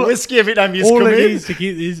get a bottle of whiskey every time you All come it in. needs to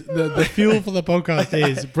keep is the fuel for the podcast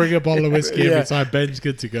is bring a bottle of whiskey every time. Ben's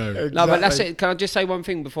good to go. No, but that's it. Can I just say one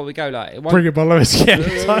thing before we go? Like, Bring a bottle of whiskey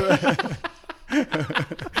every time.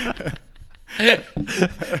 Can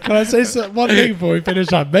I say one thing before we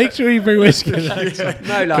finish up? Make sure you bring whiskey next time.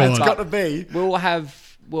 no, Go like, on. It's got to be. we'll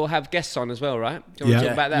have guests on as well, right? Do you want to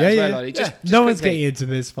talk about that yeah, as well, yeah. Ollie? Just No one's quickly. getting into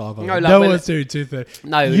this, Father. No, like, no well, one's doing 230.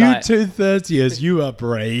 No, you like- 230ers, you are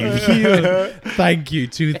brave. Thank you,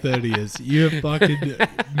 230ers. You have fucking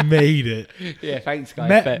made it. Yeah, thanks,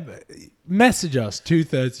 guys. But Message us,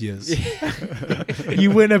 230ers.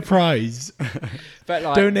 You win a prize. like,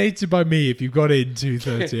 Donated by me if you got in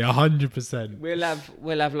 230, 100%. we'll have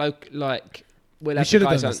We the should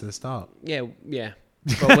have guys done on. this at the start. Yeah.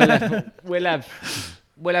 But we'll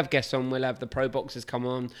have guests on. We'll have the pro boxers come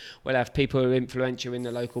on. We'll have people who are influential in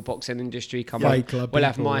the local boxing industry come Fight on. club We'll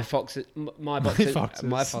have people. my boxers, my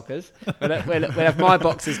fuckers. We'll have my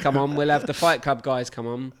boxers come on. We'll have the fight club guys come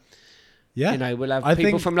on. Yeah. You know, we'll have I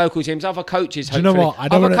people think- from local gyms, other coaches. Do you know hopefully. what? I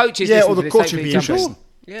don't Other wanna- coaches. Yeah, listen or to the this, coach hopefully would be jump in. interesting.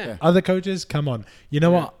 Yeah. Other coaches, come on. You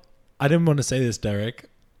know what? I didn't want to say this, Derek.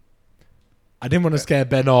 I didn't want to scare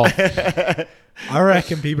Ben off. I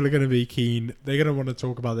reckon people are going to be keen. They're going to want to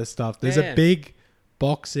talk about this stuff. There's Yeah. a big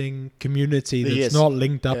boxing community There that's is. not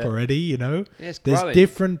linked up Yeah. already, you know? Yeah, it's There's growing.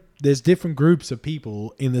 different groups of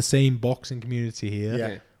people in the same boxing community here.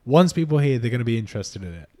 Yeah. Once people hear, they're going to be interested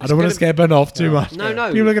in it. I don't want to scare Ben off too much. No.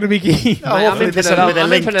 People are going to be keen. Oh, I'm hopefully in for this the will long- be the I'm in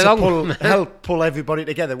link for the to long- help pull everybody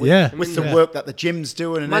together with, Yeah. with the Yeah. work that the gym's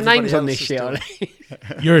doing. And My everybody name's on else this is shit, doing.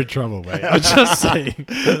 Ollie. You're in trouble, mate. I'm just saying.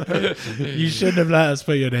 You shouldn't have let us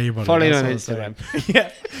put your name on Follow it. me That's on all I'm Instagram. saying. Yeah.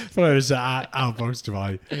 Follow us at Outbox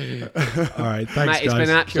Dubai. All right. Thanks, Mate, it's guys. been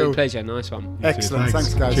an absolute Cool. pleasure. Nice one. Excellent.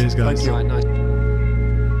 Thanks, guys. Cheers, guys. Thank you. Right, nice.